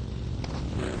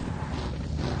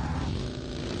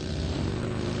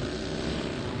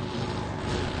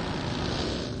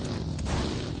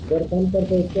 काम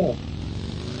करते हो क्या?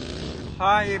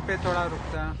 हाँ ये पे थोड़ा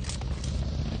रुकता है।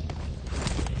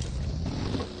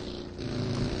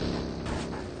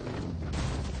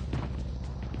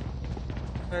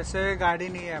 वैसे गाड़ी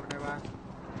नहीं है अपने पास।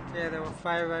 ये देखो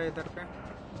 5 है इधर पे।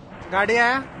 गाड़ी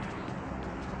आया।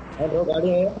 ब्रो गाड़ी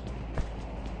है।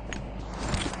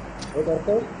 वो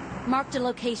करते हो? Marked a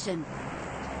location.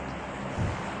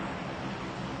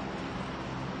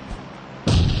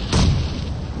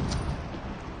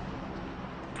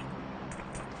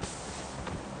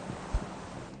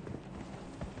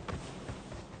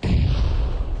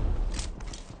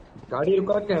 गाड़ी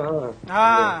रुका क्या?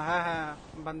 हाँ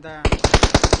बंदा है।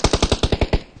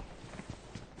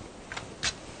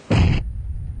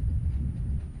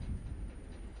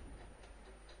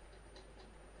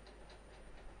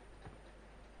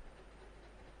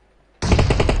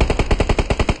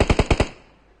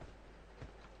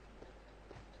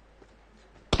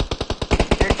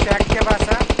 एक शैक के पास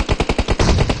है।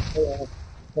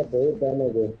 बहुत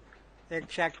डैमेज है। एक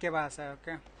शैक के पास है।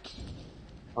 ओके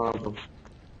हाँ ब्रो।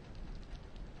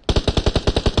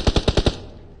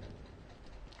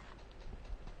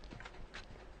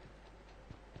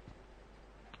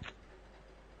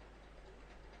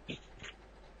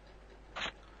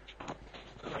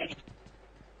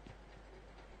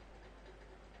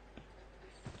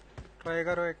 ट्राई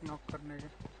करो एक नॉक करने की।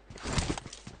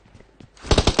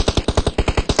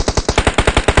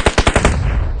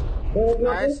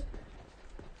 नाइस।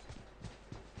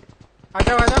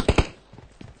 आजा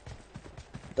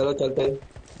चलो चलते हैं।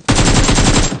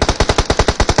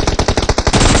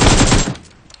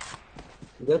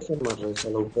 इधर से मार रहे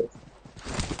चलो ऊपर।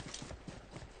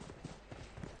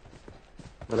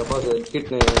 मेरे पास किट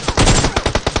नहीं है।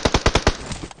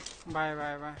 बाय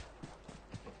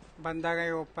बंदा गई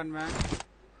ओपन में।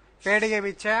 पेड़ के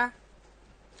पीछे।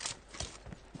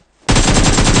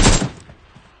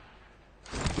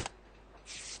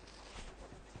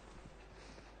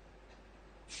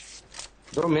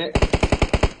 ब्रो मैं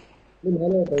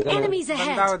Enemies ahead.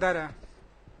 बंदा उधर है।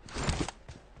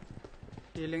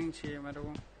 हीलिंग चाहिए मेरे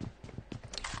को।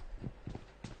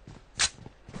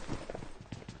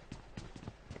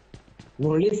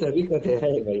 मुरली सभी करते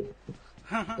हैं भाई।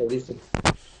 सभी से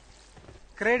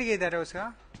क्रेड किधर है उसका?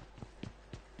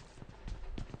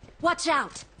 Watch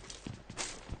out.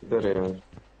 इधर है यार।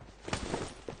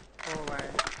 ओ भाई।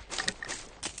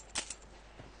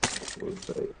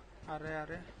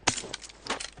 अरे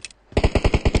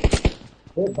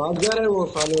वो भाग जा रहे वो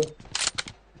साले।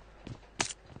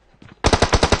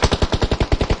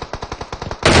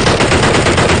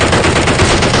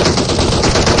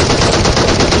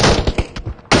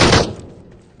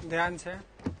 ध्यान से।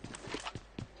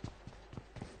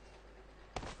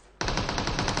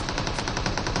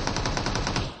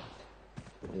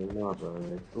 मार रहा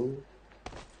है तू।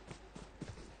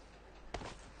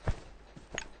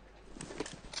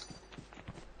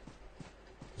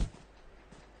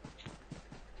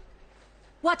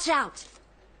 Watch out.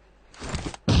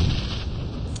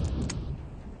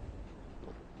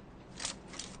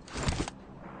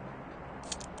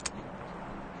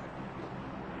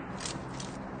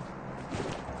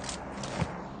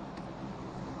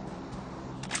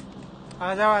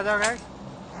 आ जाओ गाइस।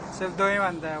 सिर्फ 2 ही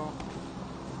बंदा है वो।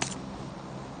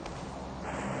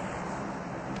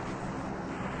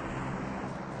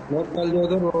 नॉक कर दो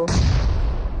उधर वो।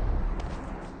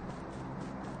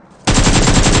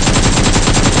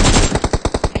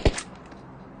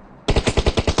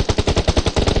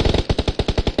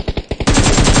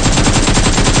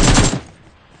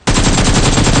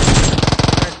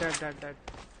 डेड।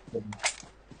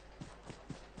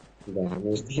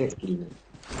 डैमेज दिया किल में।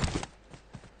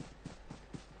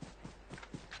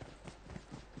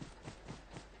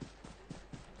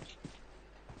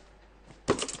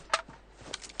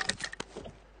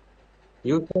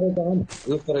 यूज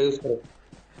करो।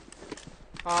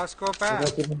 स्कोप है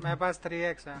मेरे पास।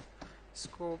 3x है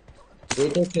स्कोप।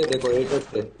 8x है देखो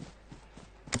 8x है।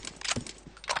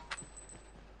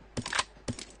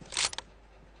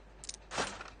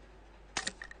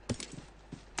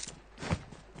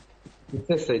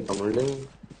 किससे सही कमल ले।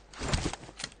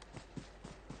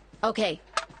 Okay.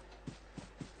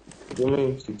 Give me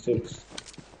 6x.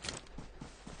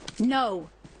 No.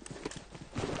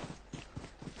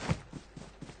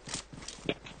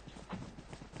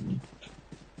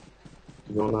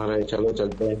 Zone आ रहा है चलो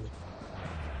चलते हैं।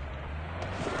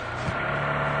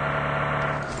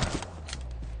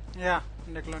 या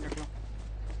निकलो निकलो।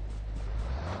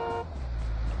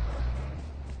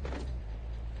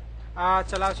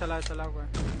 चलाओ चलाओ चलाओ कोई।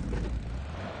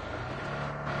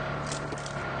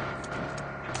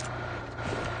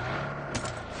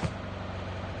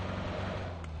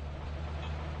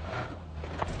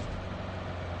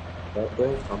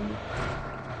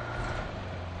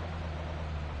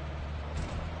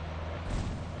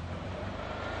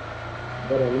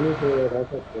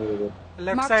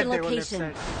 लेफ्ट साइड देखो, लेफ्ट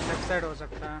साइड हो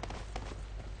सकता है।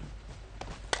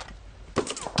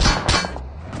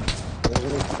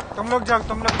 तुम लोग जाओ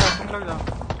तुम लोग जाओ तुम लोग जाओ।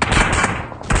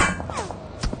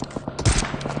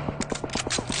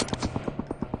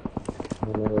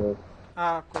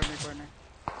 हाँ कोई नहीं कोई नहीं।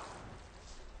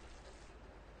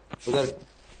 उधर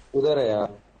उधर है यार।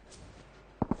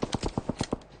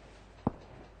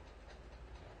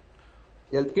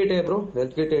 हेल्थ किट है ब्रो,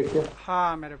 हेल्थ किट है क्या?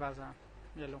 हाँ मेरे पास है,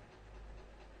 ये लो।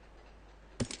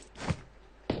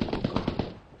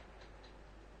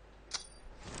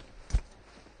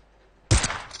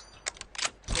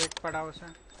 एक पड़ा उसे।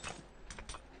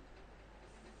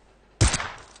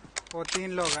 वो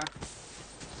 3 लोग हैं।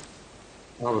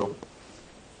 हाँ ब्रो।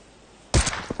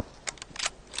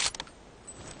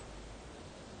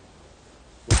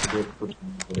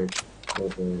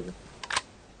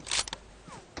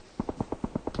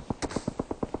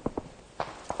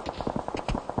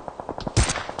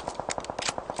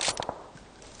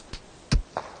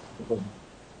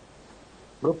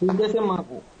 ब्रो पीछे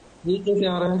से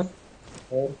आ रहा है।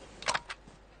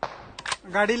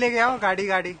 गाड़ी लेके आओ, गाड़ी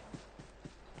गाड़ी।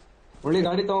 उन्हें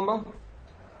गाड़ी तो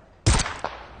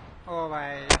ओ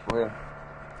भाई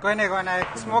कोई नहीं कोई नहीं,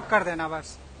 स्मोक कर देना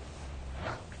बस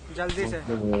जल्दी से।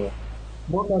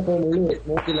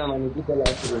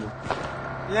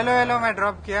 ये लो मैं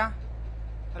ड्रॉप किया।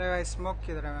 अरे भाई स्मोक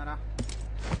किधर है मेरा?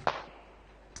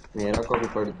 मेरा को भी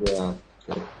पड़ गया।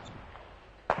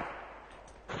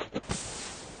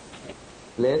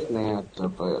 प्लेस नहीं अच्छा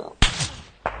तो यार।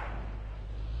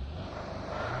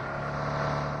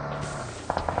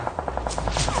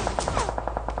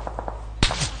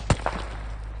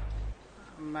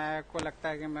 मैं को लगता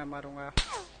है कि मैं मरूंगा।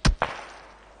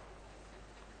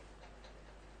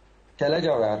 चले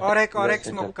जाओ यार। और एक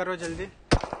स्मोक करो जल्दी।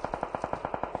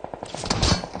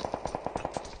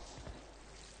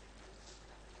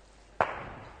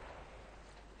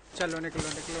 चलो निकलो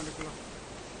निकलो निकलो।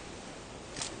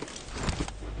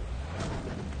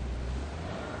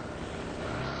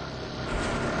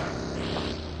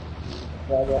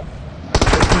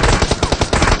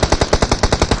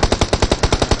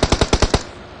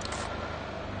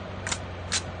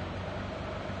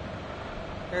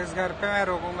 इस घर पे मैं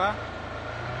रोकूंगा।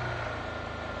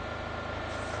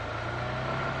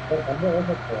 हो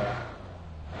सकता है।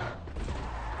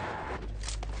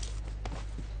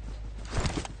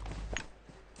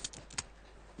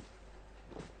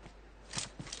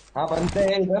 हाँ बनते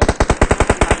हैं इधर।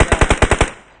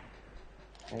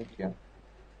 क्या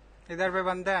इधर पे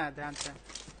बंदे हैं, ध्यान से।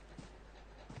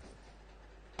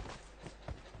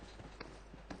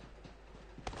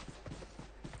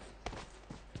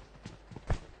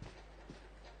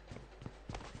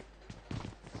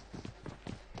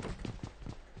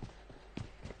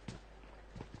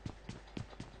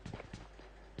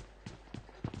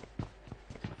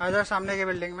 आजा सामने की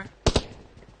बिल्डिंग में।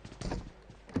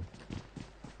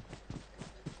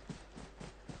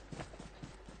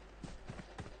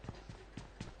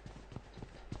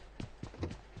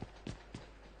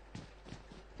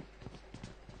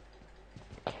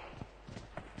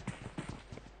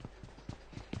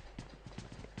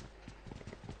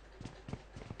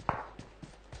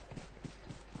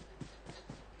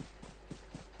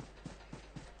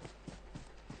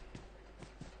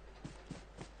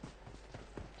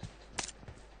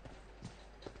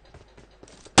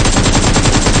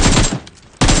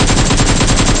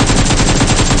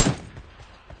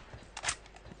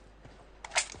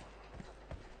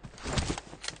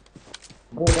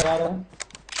 इधर आ रहा है।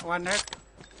 1 नेट।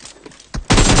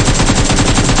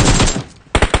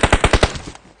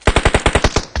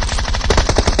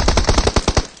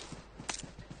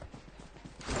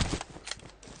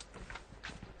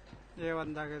 ये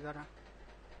बंदा किधर है?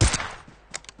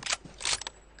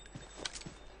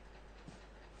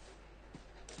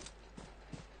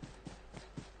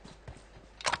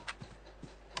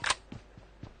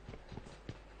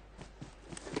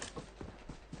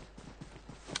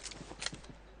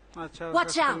 अच्छा Watch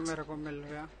उसका out! kill मेरे को मिल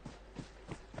गया।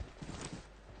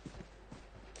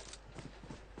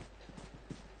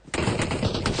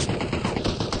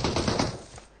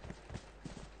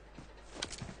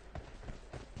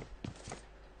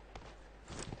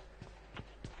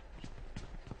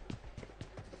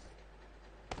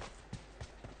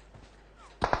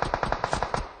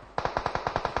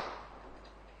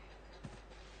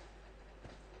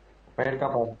 पेड़ का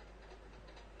पास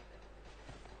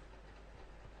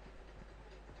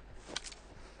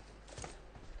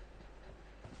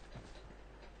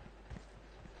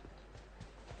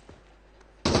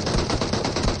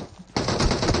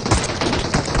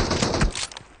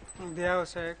दिया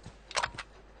उसे एक।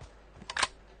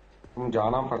 तुम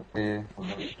जाना पड़ते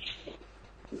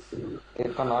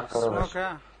एक का नाक करो स्मोक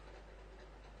है।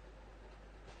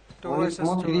 To only versus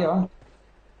smoke to दिया है।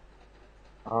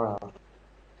 हाँ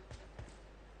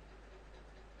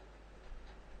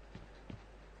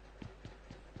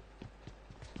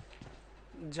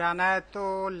जाना है तो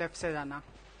लेफ्ट से जाना।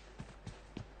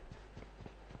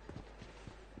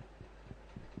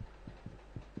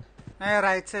 नहीं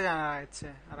राइट से जाना, राइट से।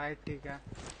 राइट ठीक है।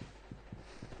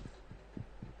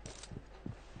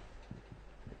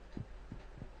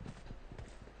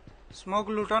 स्मोक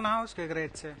लूटो ना उसके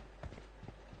ग्रेड से।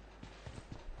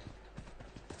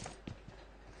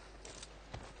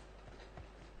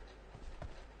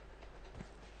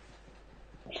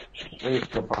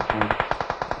 इसके पास में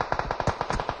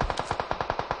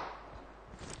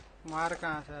मार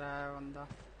कहाँ से रहा है बंदा?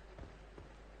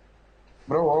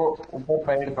 ब्रो वो ऊपर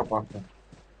पेड़ का पास है।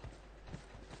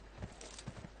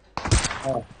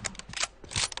 हाँ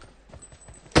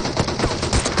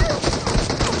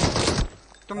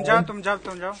तुम जाओ तुम जाओ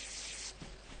तुम जाओ।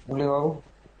 बोले बाबू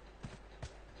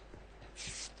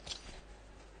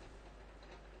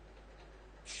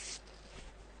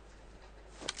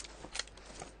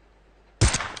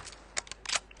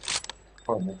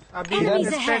अभी Enemies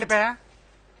इस साइड ahead. पे है।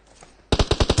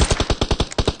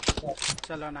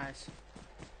 चलो nice.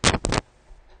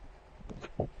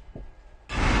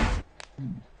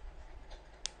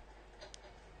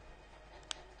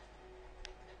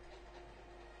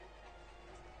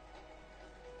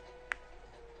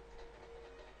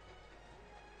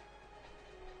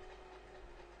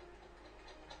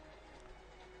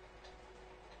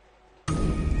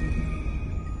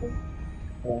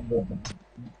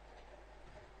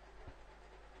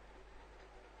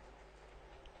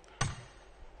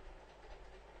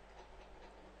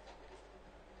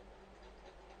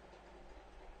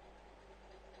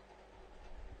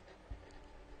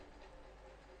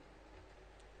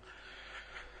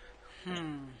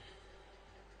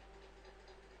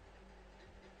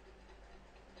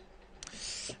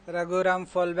 Raghuram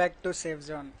fall back to safe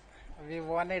zone. We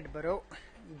won it bro.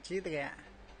 जीत गया।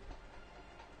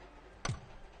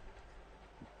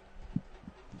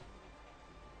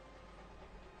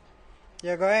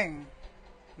 You going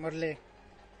Murali?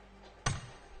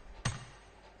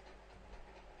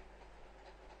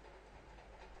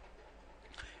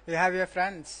 You have your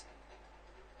friends?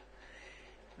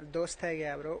 दोस्त है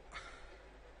क्या ब्रो?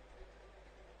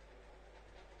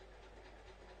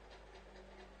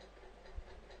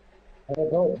 अरे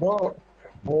ब्रो ब्रो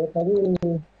वो तभी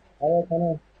आया था ना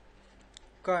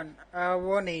कौन?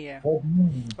 वो नहीं है, वो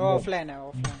वो ऑफलाइन है।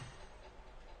 ऑफलाइन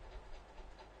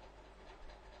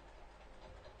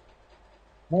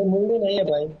नहीं मुंडी नहीं है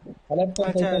भाई कलेक्टर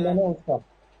अच्छा टाइटल है ना उसका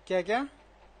क्या क्या?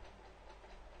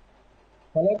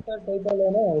 कलेक्टर टाइटल है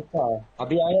ना उसका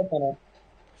अभी आया था ना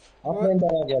वो ऑफलाइन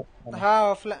आ गया था हाँ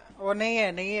ऑफलाइन। वो नहीं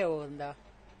है, नहीं है वो बंदा।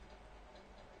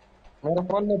 मेरे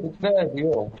फोन में दिख रहा है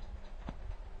जियो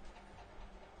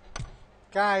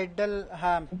क्या आइडल?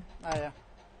 हाँ आया।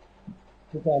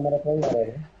 ठीक है मेरा फोन आ रहा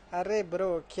है अरे ब्रो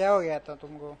क्या हो गया था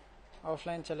तुमको?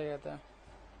 ऑफलाइन चले गए थे।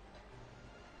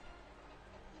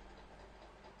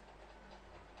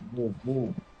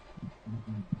 जी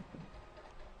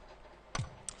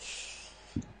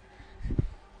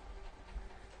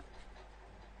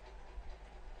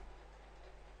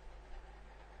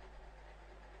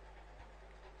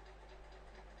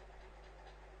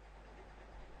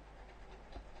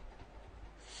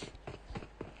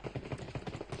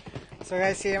सो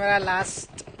गाइस ये मेरा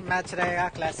लास्ट मैच रहेगा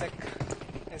क्लासिक।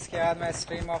 इसके बाद मैं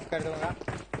स्ट्रीम ऑफ कर दूंगा।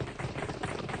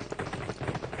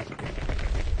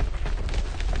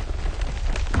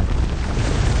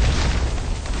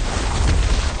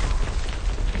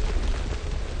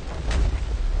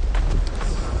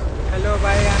 हेलो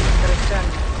भाई, आई एम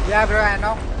क्रिश्चियन। या bro I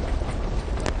know.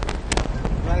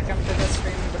 Welcome to the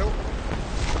stream bro.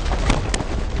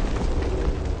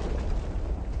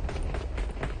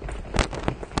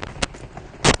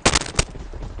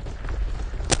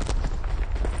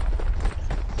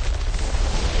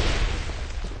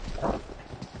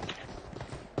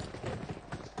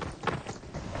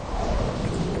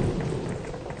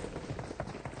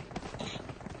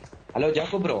 Hello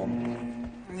जाको ब्रो।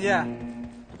 या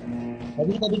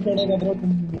कभी कभी चढ़ेगा ब्रो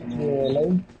तुम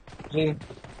लाइव स्ट्रीम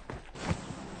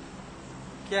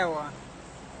क्या हुआ?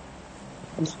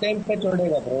 इस टाइम पे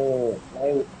चढ़ेगा ब्रो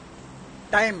लाइव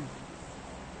टाइम?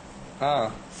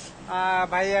 हाँ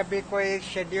भाई अभी कोई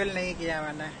शेड्यूल नहीं किया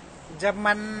मैंने, जब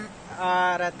मन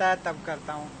रहता है तब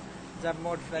करता हूँ, जब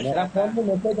मूड फ्रेश मेरा रहता फोन है।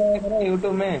 में मैसेज आएगा ना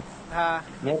यूट्यूब में, हाँ।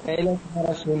 मैं पहले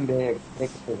तुम्हारा स्ट्रीम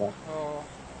देखूंगा। ओ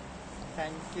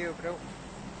थैंक यू ब्रो।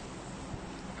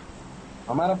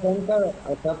 हमारा फोन का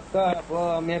सबका वो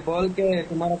मैं बोल के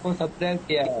तुम्हारा फोन सब्सक्राइब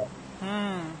किया है।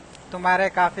 तुम्हारे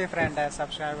काफी फ्रेंड है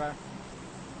सब्सक्राइबर।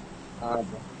 हाँ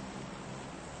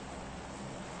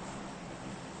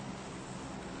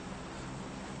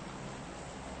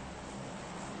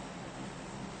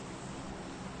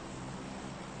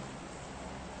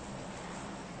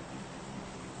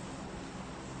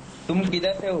तुम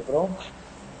किधर से हो ब्रो?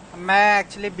 मैं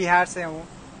एक्चुअली बिहार से हूँ।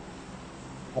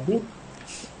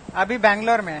 अभी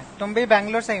बैंगलोर में। तुम भी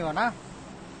बैंगलोर से ही हो ना?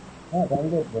 हाँ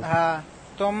बैंगलोर। हाँ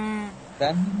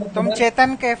तुम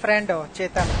चेतन के फ्रेंड हो?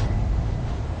 चेतन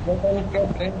के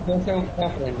फ्रेंड जैसे उसका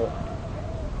फ्रेंड हो।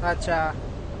 अच्छा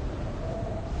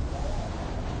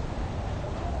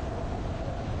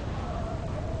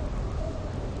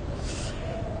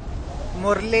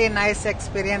मुरली, nice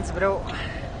experience bro,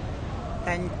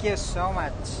 thank you so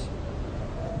much.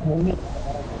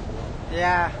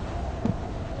 या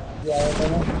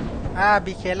हाँ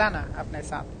अभी खेला ना अपने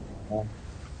साथ।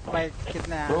 भाई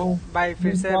कितने भाई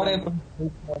फिर से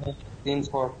 3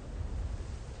 स्क्वाड।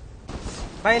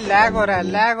 भाई लैग हो रहा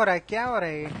है, क्या हो रहा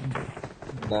है?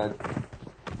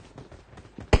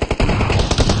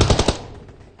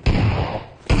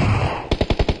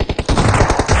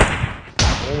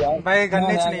 भाई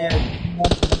गन्नीच नहीं है।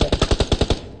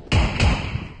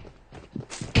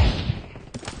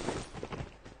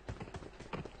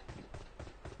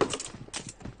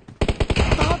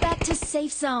 Fall back to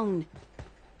safe zone.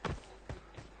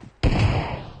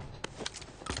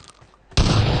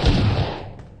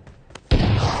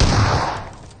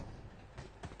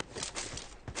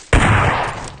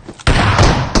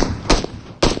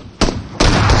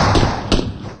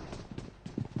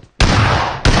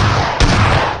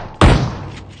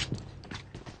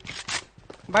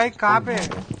 भाई कहाँ पे?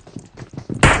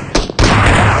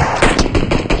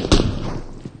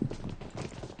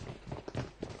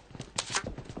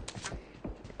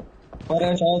 ऊपर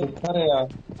है शायद, ऊपर है यार।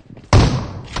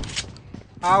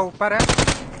 हाँ ऊपर है।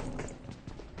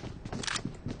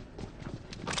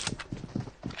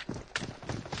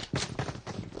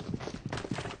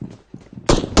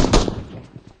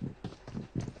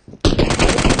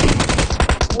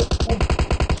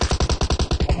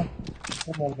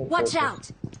 Watch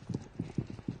out!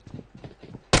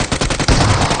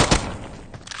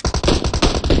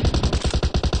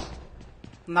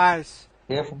 नाइस।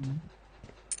 Nice.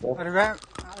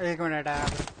 एक मिनट है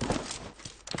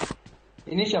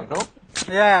फिनिश है ब्रो।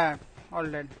 या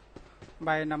ऑलरेडी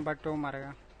भाई नंबर 2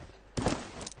 मरेगा।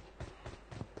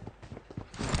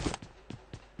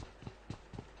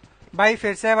 भाई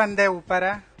फिर से बंदे ऊपर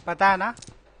है, पता है ना?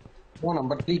 वो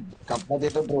नंबर 3 कब दे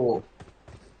तो ब्रो।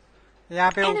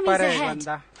 यहाँ पे ऊपर है एक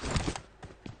बंदा।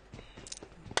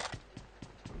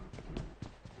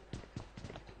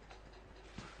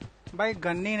 भाई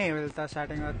गन्नी नहीं मिलता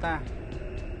स्टार्टिंग होता है।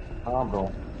 हाँ ब्रो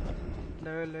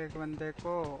लेवल एक बंदे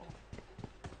को।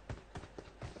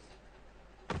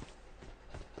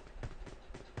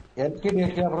 हेल्थ किट है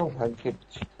क्या ब्रो? हेल्थ किट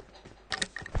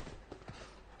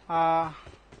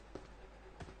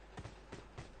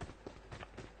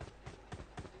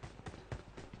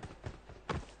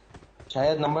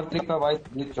शायद नंबर 3 का वॉइस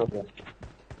ग्लिच हो गया।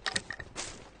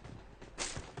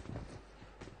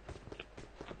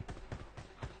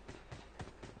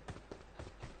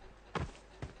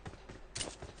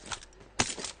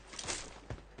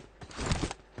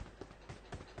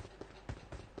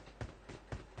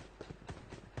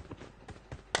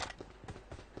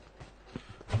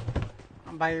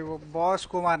 भाई वो बॉस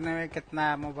को मारने में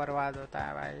कितना एमो बर्बाद होता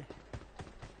है भाई।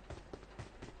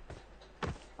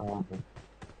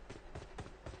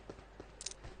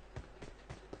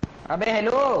 अबे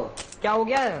हेलो, क्या हो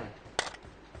गया?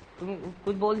 तुम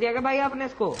कुछ बोल दिया क्या भाई आपने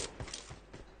इसको?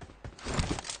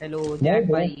 हेलो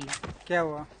जैक भाई, क्या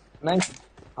हुआ? नहीं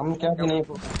हम क्या भी नहीं।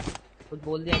 कुछ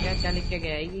बोल दिया क्या? क्या लिख के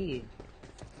गया है ये?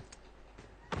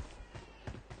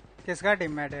 किसका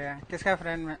टीममेट है? किसका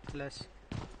फ्रेंड में प्लस?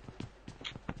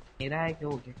 मेरा है। क्या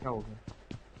हो गया? क्या हो गया?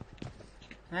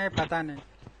 नहीं पता नहीं।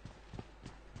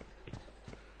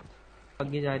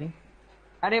 आगे जा रही।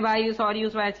 अरे भाई सॉरी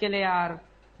उस मैच के लिए यार,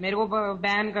 मेरे को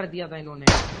बैन कर दिया था इन्होंने।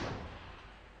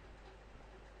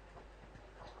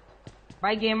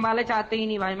 भाई गेम वाले चाहते ही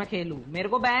नहीं भाई मैं खेलूं, मेरे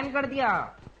को बैन कर दिया।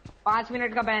 5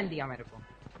 मिनट का बैन दिया मेरे को।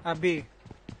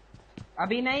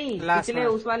 अभी नहीं, पिछले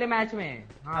उस वाले मैच में।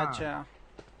 हाँ। अच्छा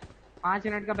 5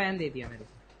 मिनट का बैन दे दिया मेरे को।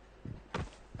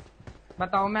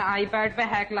 बताओ मैं आईपैड पे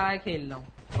हैक लगा खेल रहा हूँ।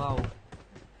 वाओ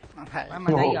भाई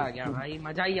मजा ही आ गया भाई,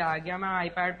 मजा ही आ गया। मैं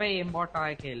आईपैड पे एम बॉट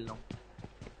लगा खेल रहा हूँ।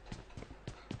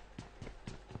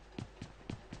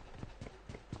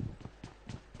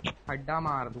 खड्डा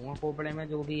मार दूंगा खोपड़े में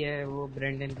जो भी है वो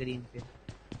ब्रेंडन ग्रीन पे।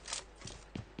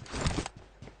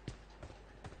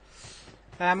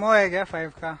 एमओ है क्या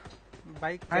 5 का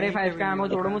बाइक? अरे 5 का एमओ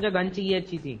छोड़ो, मुझे गन चाहिए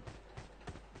अच्छी सी।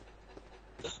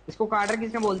 इसको कार्टर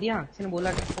किसने बोल दिया? किसने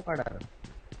बोला कि इसको कार्टर?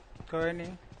 कोई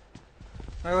नहीं,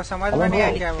 मेरे को समझ में नहीं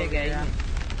आया क्या बोल गया।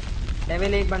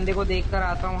 लेवल 1 बंदे को देखकर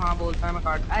आता हूँ, हाँ बोलता है मैं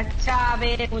काट। अच्छा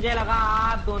बे मुझे लगा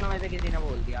आप दोनों में से किसी ने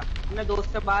बोल दिया। मैं दोस्त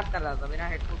से बात कर रहा था बिना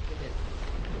हेडफोन के।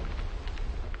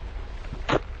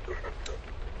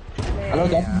 हेलो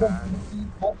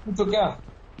तो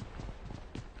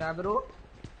क्या ब्रो?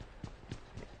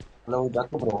 Hello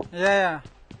Jack bro. या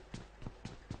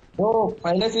तो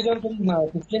पहले सीजन तुम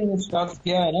 15 स्टार्ट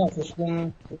किया है ना? 15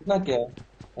 कितना किया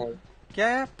है? क्या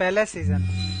है पहला सीजन?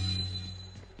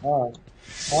 हाँ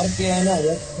और किया है ना?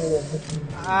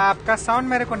 आपका साउंड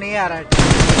मेरे को नहीं आ रहा है।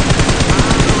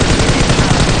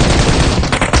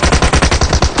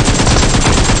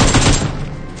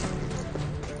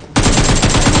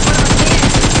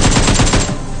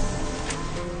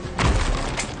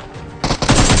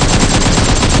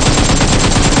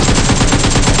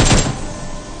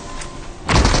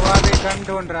 गन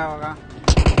ढूंढ रहा होगा।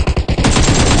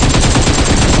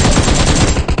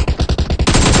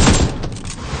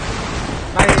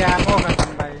 भाई एमओ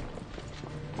खत्म भाई।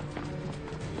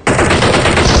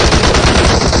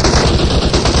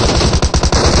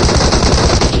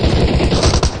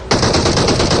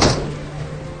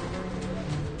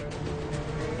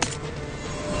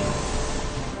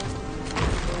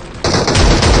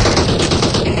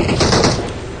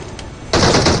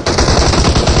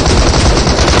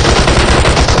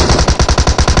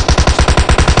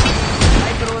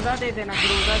 दे देना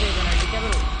ठीक है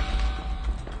ब्रो?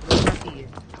 ग्रोजा चाहिए।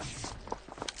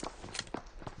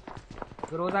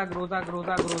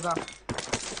 ग्रोजा।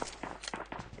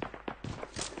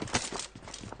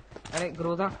 अरे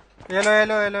ग्रोजा ये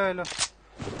लो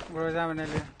ग्रोजा मैंने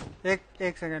लिया।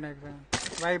 एक सेकंड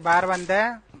भाई, बाहर बंद है,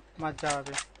 मत जाओ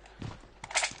अभी।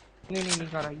 नहीं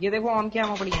कर रहा। ये देखो ऑन क्या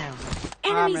पड़ी है।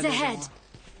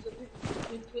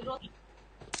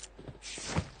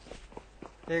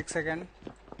 एक सेकंड।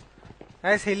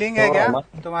 ऐस हीलिंग है क्या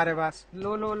तुम्हारे पास?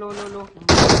 लो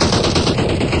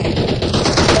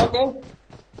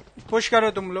पुश करो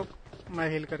तुम लोग, मैं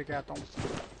हील करके आता हूँ।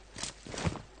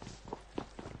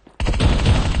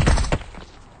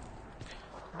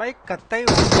 भाई कत्ता ही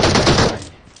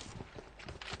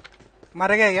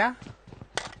मर गया क्या?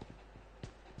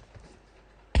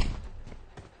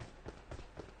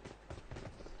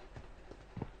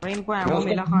 भाई इनको एमो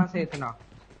मिला कहाँ से इतना?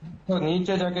 तो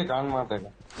नीचे जाके कान मार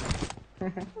देगा।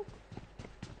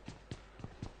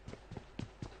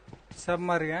 सब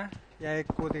मर गया या एक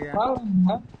कूद गया?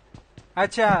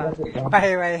 अच्छा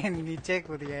भाई नीचे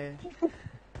कूद गए।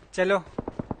 चलो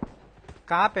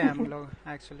कहाँ पे हैं हम लोग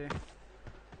एक्चुअली?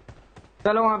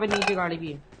 चलो वहाँ पे नीचे गाड़ी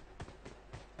भी है।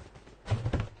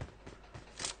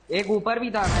 एक ऊपर भी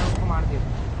था, मैं उसको मार दिया।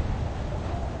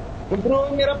 ब्रो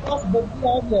मेरा पास बग्गी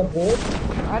आ गया ब्रो।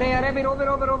 अरे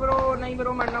ब्रो नहीं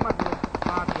ब्रो, मरना मत ब्रो।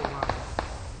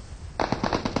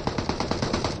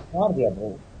 मार दिया ब्रो।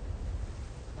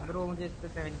 मुझे इस पे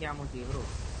 7 की आमो चाहिए ब्रो।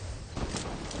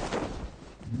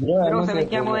 ब्रो 7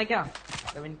 की आमो है क्या?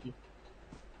 7 की।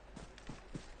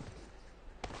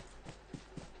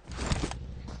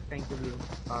 Thank you bro.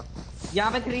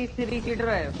 यहाँ पे 3 सीटर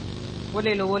है, वो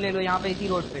ले लो यहाँ पे इसी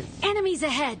रोड पे। Enemies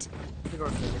ahead.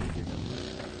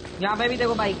 यहाँ पे भी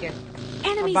देखो बाइक है।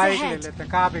 Enemies बाइक ले ahead. लेते।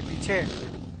 कहाँ पे? पीछे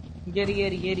ये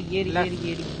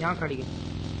यहाँ खड़ी है।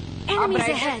 आप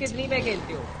ब्राइटनेस कितनी पे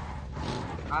खेलते हो?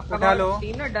 आपका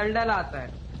स्ट्रीम ना डल आता है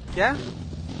क्या?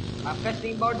 आपका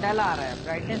स्ट्रीम बहुत डल आ रहा है,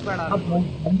 ब्राइटनेस बढ़ा लो।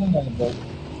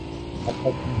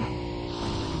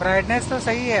 ब्राइटनेस तो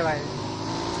सही है भाई।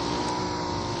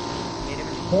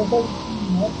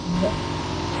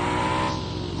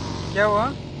 क्या हुआ?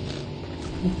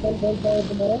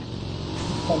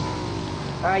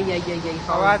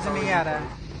 आवाज नहीं आ रहा है,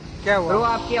 क्या हुआ? ब्रो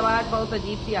आपकी आवाज बहुत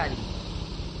अजीब सी आ रही है।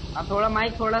 आप थोड़ा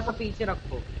माइक थोड़ा सा पीछे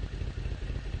रखो।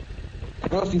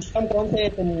 ब्रो सिस्टम कौन सा है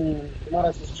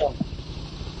तुम्हारा सिस्टम?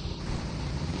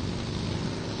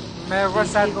 मैं वो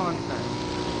साथ कौन सा है?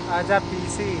 आजा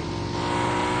पीसी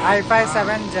i5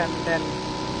 7 Gen 10।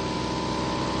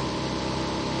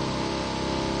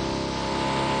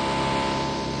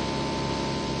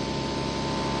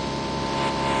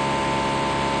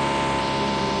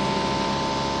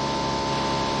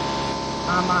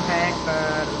 मामा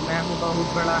हैकर, मैं हूँ बहुत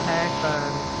बड़ा हैकर।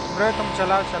 ब्रो तुम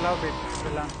चलाओ बेटा,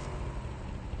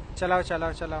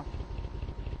 चलाओ।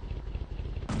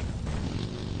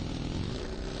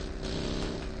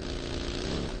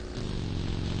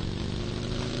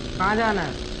 कहाँ जाना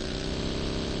है?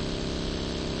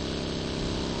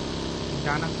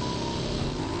 जाना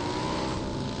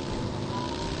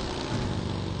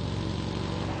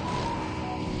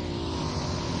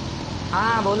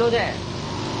हाँ बोलो जय,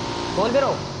 बोल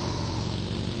बेरो।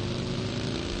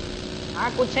 हाँ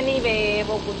कुछ नहीं बे,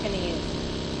 वो कुछ नहीं है,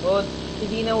 वो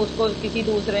किसी ने उसको किसी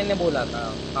दूसरे ने बोला था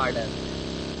ऑर्डर।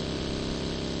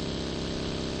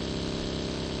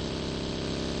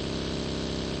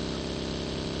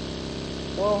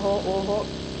 ओहो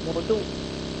मोटू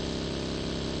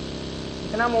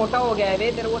इतना मोटा हो गया है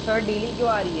बे, तेरे को शर्ट ढीली क्यों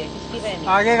आ रही है? किसकी पहनी?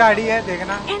 आगे गाड़ी है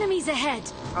देखना। Enemies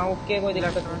ahead. हाँ ओके, कोई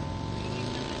दिक्कत नहीं।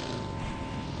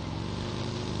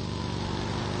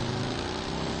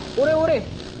 उरे वो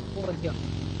बच गया।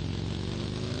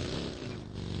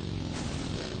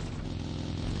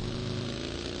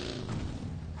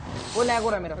 वो लैग हो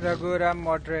रहा है मेरा। Raghuram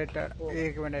moderator,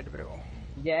 1 minute bro.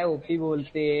 जय ओपी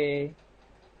बोलते।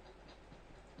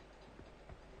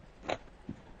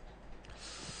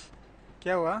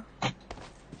 क्या हुआ?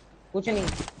 कुछ नहीं,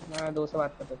 मैं दोस्त से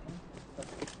बात करता था।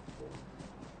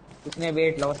 उसने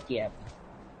वेट लॉस किया है,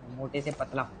 मोटे से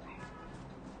पतला हो गया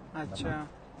है। अच्छा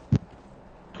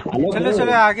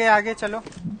चलो आगे चलो।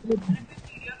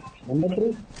 नंबर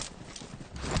 3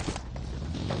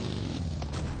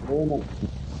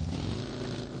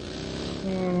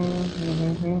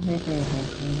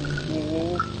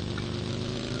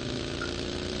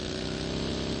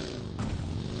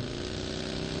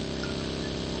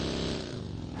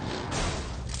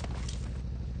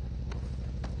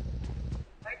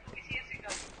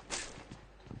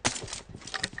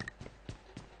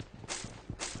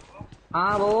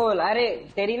 हाँ बोल। अरे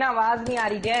तेरी ना आवाज नहीं आ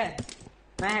रही है,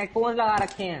 मैं हेडफोन्स लगा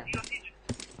रखे हैं।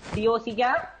 सीओसी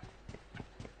क्या?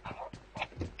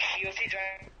 सीओसी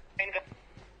ज्वाइन कर।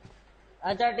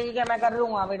 अच्छा ठीक है, मैं कर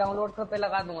लूंगा, अभी डाउनलोड पे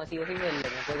लगा दूंगा, सीओसी खेल लेंगे,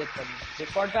 कोई दिक्कत नहीं।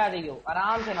 डिस्कॉर्ड पे आ जाइयो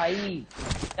आराम से भाई।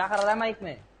 क्या कर रहा है माइक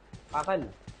में पागल?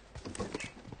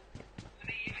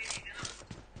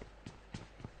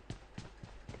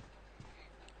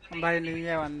 भाई नहीं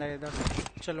है बंदा इधर,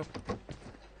 चलो।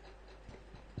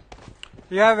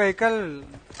 यह व्हीकल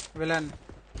विलन।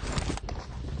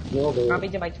 हाँ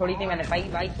पीछे बाइक छोड़ी थी मैंने,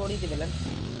 बाइक छोड़ी थी विलन।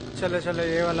 चलो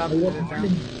ये वाला आप देते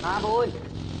हैं। हाँ बोल।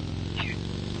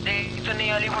 तो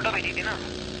नई वाली फोटो भेजी थी ना,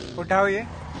 उठाओ ये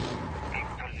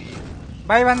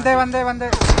भाई। बंदे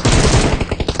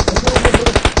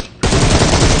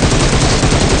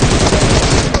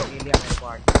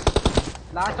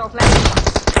लास्ट ऑफलाइन।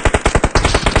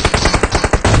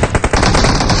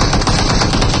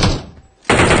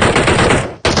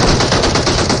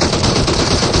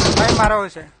 भाई मारो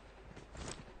उसे।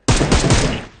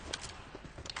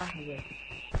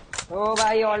 ओ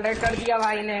भाई ऑलरेडी कर दिया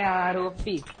भाई ने यार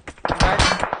ओपी।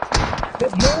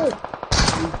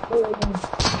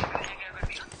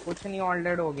 कुछ नहीं,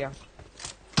 ऑलरेडी हो गया।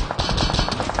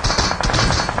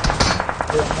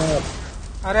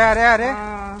 अरे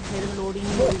मेरे लोडिंग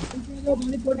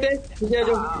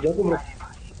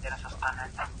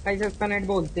कैसे सस्ता नेट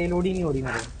बोलते हैं, लोडिंग नहीं हो रही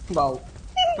मेरे। वाओ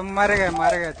तुम मारे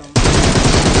गए तुम।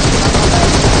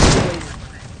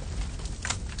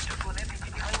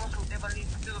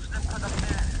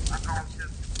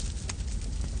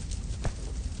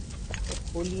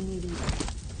 खोली नहीं रही,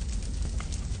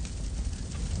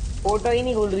 फोटो ही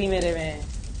नहीं खुल रही मेरे में।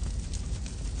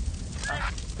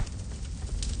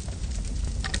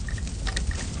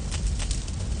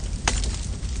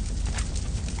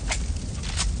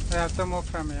 I have to move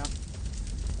from here.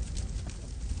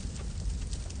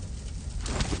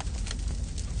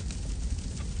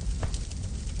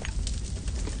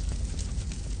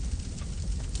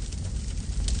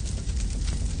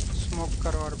 Smoke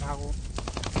करो और भागो।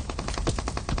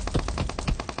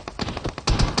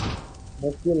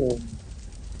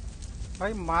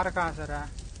 भाई मार कहाँ से रहा है?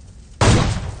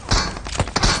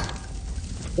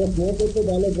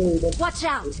 Watch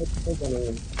out!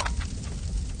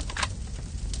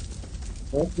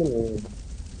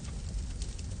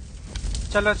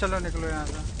 चलो निकलो यहाँ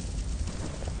से।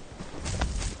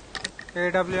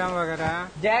 AWM वगैरह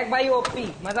है। जैक भाई ओपी,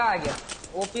 मजा आ गया।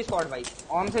 ओपी स्क्वाड भाई,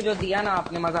 ऑन से जो दिया ना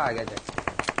आपने, मजा आ गया जैक।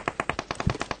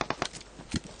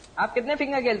 आप कितने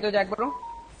फिंगर खेलते हो जैक ब्रो?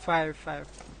 5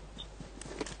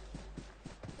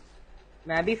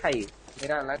 मैं भी 5,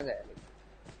 मेरा अलग है।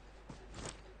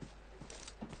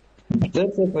 इधर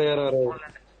से फायर आ रहा है।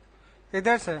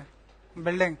 इधर से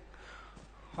बिल्डिंग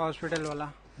हॉस्पिटल वाला।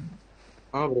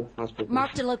 हाँ bro hospital.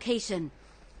 Marked a location.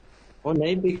 वो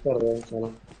नहीं पिक कर रहे हैं साला।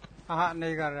 हाँ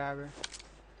नहीं कर रहा है अभी।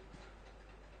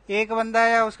 एक बंदा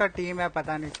है या उसका टीम है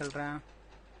पता नहीं चल रहा है।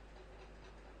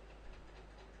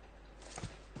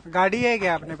 गाड़ी है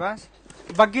क्या अपने पास?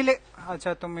 बग्गी ले।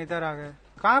 अच्छा तुम इधर आ गए।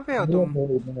 कहाँ पे हो तुम?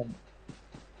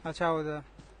 अच्छा उधर।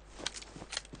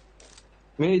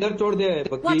 मैं इधर छोड़ दिया है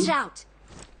Watch पक्की। out!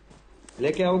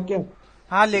 लेके आओ क्या?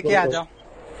 हाँ लेके आ जाओ। ओ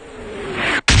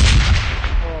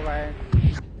भाई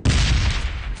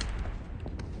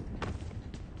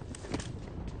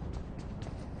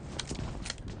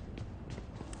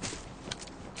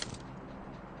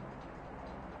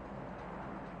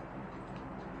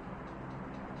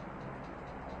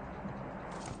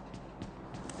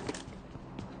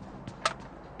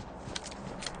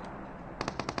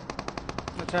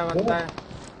अच्छा बंदा है।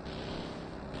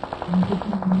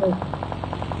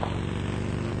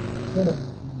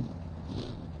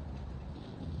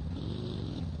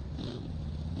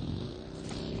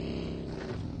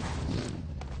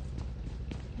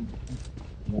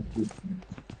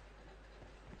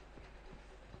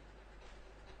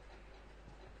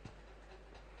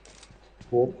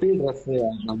 ओपी ड्रेस है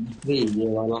यार ये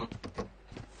वाला।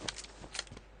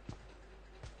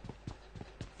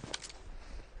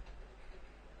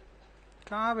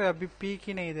 कहाँ पे? अभी पीक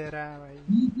ही नहीं दे रहा है भाई।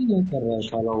 नहीं कर रहा है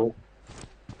साला वो।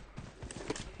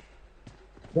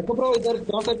 देखो ब्रो इधर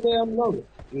जा सकते हैं हम लोग।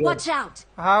 Watch out!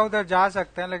 हाँ उधर जा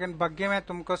सकते हैं लेकिन बग्गी में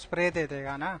तुमको स्प्रे दे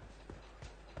देगा ना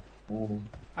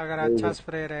अगर अच्छा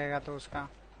स्प्रे रहेगा तो उसका।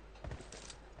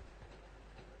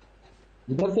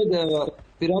 इधर से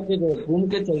फिर आके घूम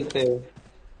के चलते हैं।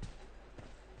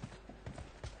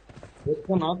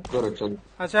 इसको नाक करो चल।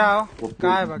 अच्छा आओ।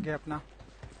 कहाँ है बग्गी अपना?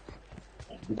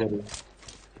 इधर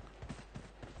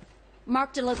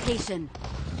Marked a location.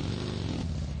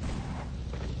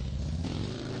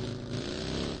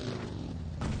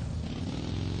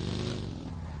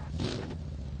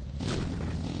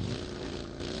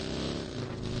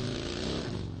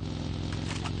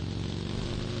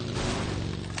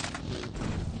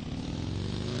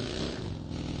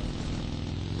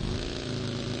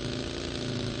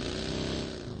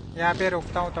 यहाँ पे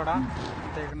रुकता हूँ थोड़ा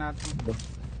देखना तुम।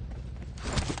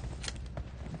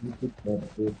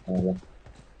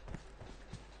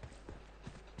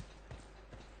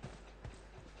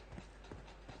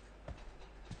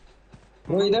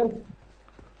 वो इधर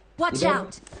Watch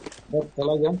out! बस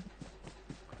चला गया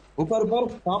ऊपर ऊपर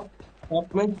टॉप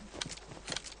टॉप में।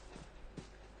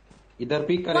 इधर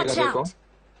पिक करेगा Watch देखो। out!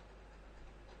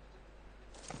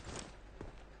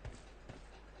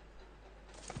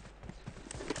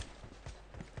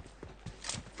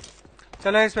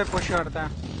 चलो इस पे पुश करता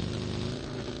है।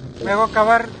 मेरे को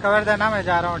कवर कवर देना, मैं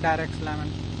जा रहा हूँ डायरेक्ट स्लैमन।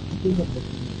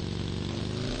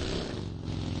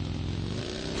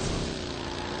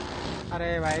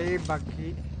 अरे भाई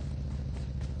बग्गी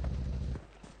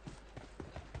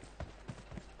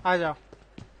आ जाओ।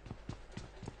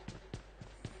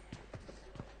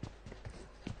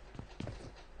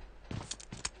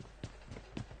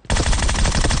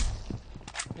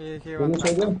 एक ही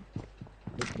बंदा।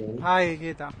 हाँ एक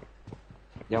ही था।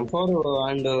 M4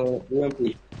 and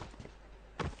UMP।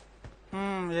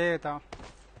 ये था।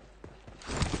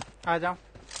 आ जाओ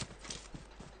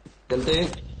चलते हैं।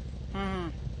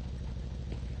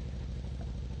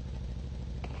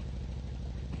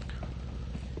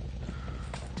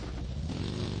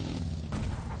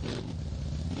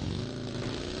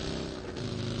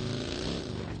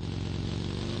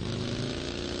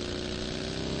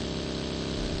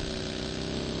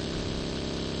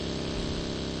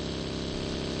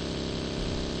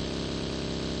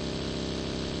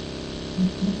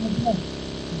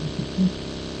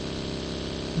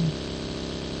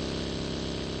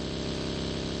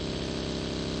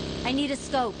 I need a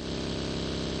scope.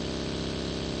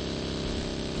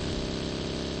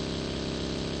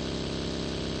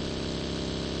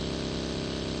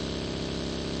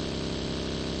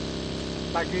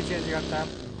 बाकी चेंज करता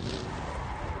है।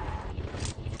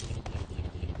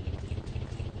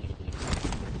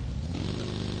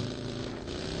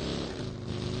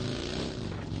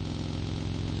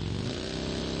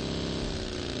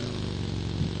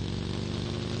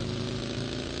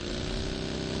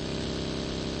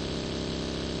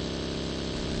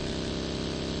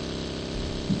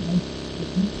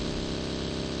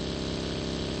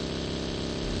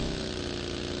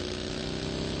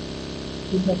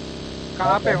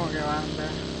 कहाँ पे होंगे वहां पे?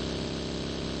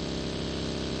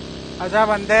 अच्छा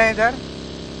बंदे हैं इधर।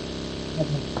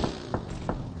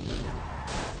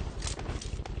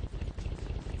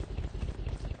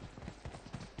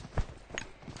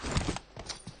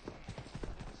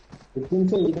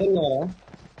 तुमसे इधर ही आया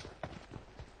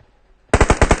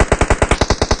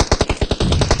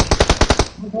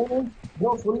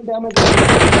bro full damage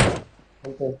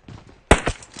okay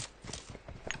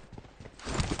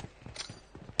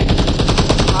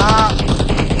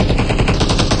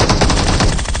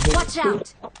Watch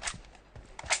out!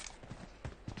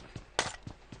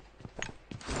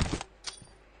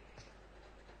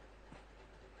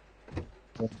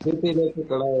 फिर भी लेके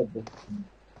खड़ा है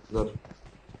उधर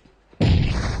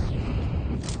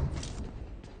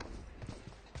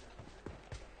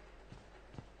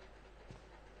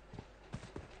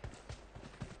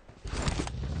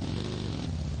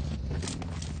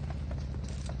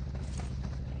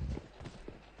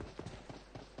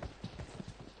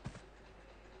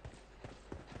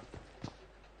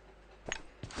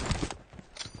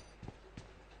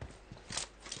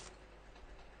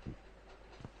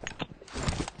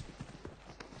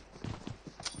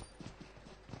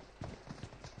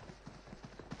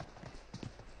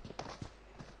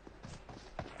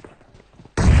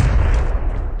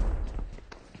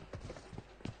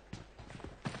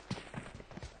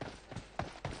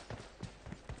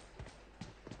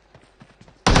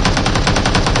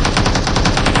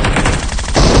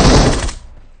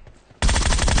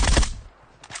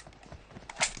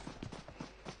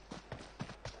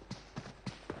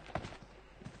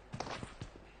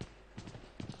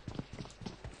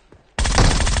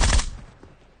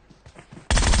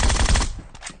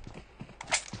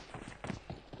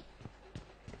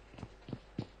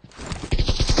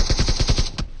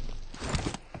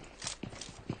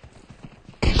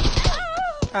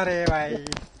अरे भाई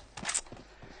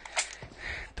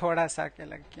थोड़ा सा के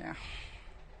लग गया।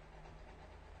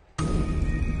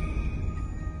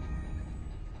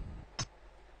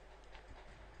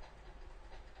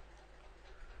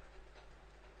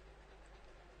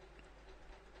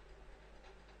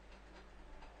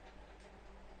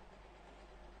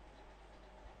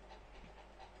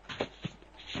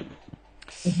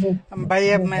 भाई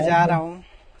अब मैं जा रहा हूँ,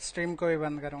 स्ट्रीम को भी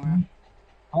बंद करूंगा।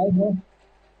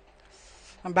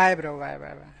 Bye bro, bye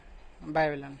bye bye bye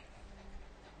villain.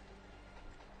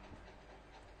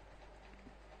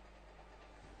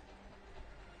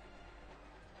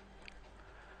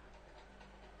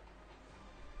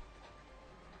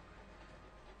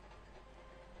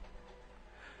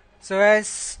 So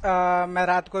guys मैं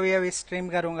रात को भी अभी स्ट्रीम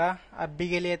करूंगा, अभी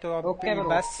के लिए तो ओके ब्रो,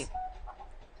 बस।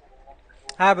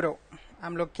 हाँ ब्रो,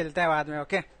 हम लोग खेलते हैं बाद में।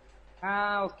 ओके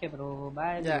हाँ okay bro,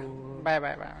 bye bro, bye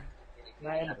bye bye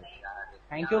bye bro,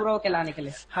 thank you bro खिलाने के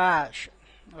लिए। हाँ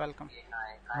वेलकम,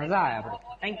 मजा आया bro,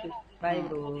 thank you, bye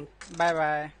bro, bye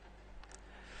bye.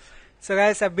 So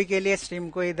guys अभी के लिए स्ट्रीम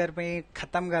को इधर पे ही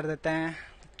खत्म कर देते हैं।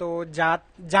 तो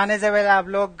जाने से पहले आप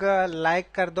लोग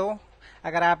लाइक कर दो,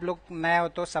 अगर आप लोग नए हो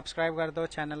तो सब्सक्राइब कर दो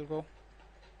चैनल को।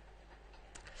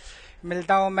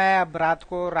 मिलता हूँ मैं अब रात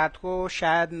को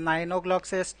शायद 9 o'clock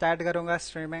से स्टार्ट करूँगा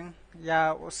स्ट्रीमिंग,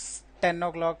 या उस 10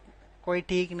 o'clock, कोई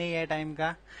ठीक नहीं है टाइम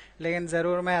का, लेकिन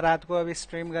ज़रूर मैं रात को अभी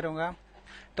स्ट्रीम करूँगा।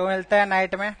 तो मिलते हैं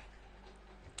नाइट में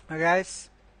गाइस,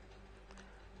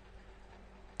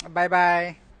 बाय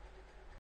बाय।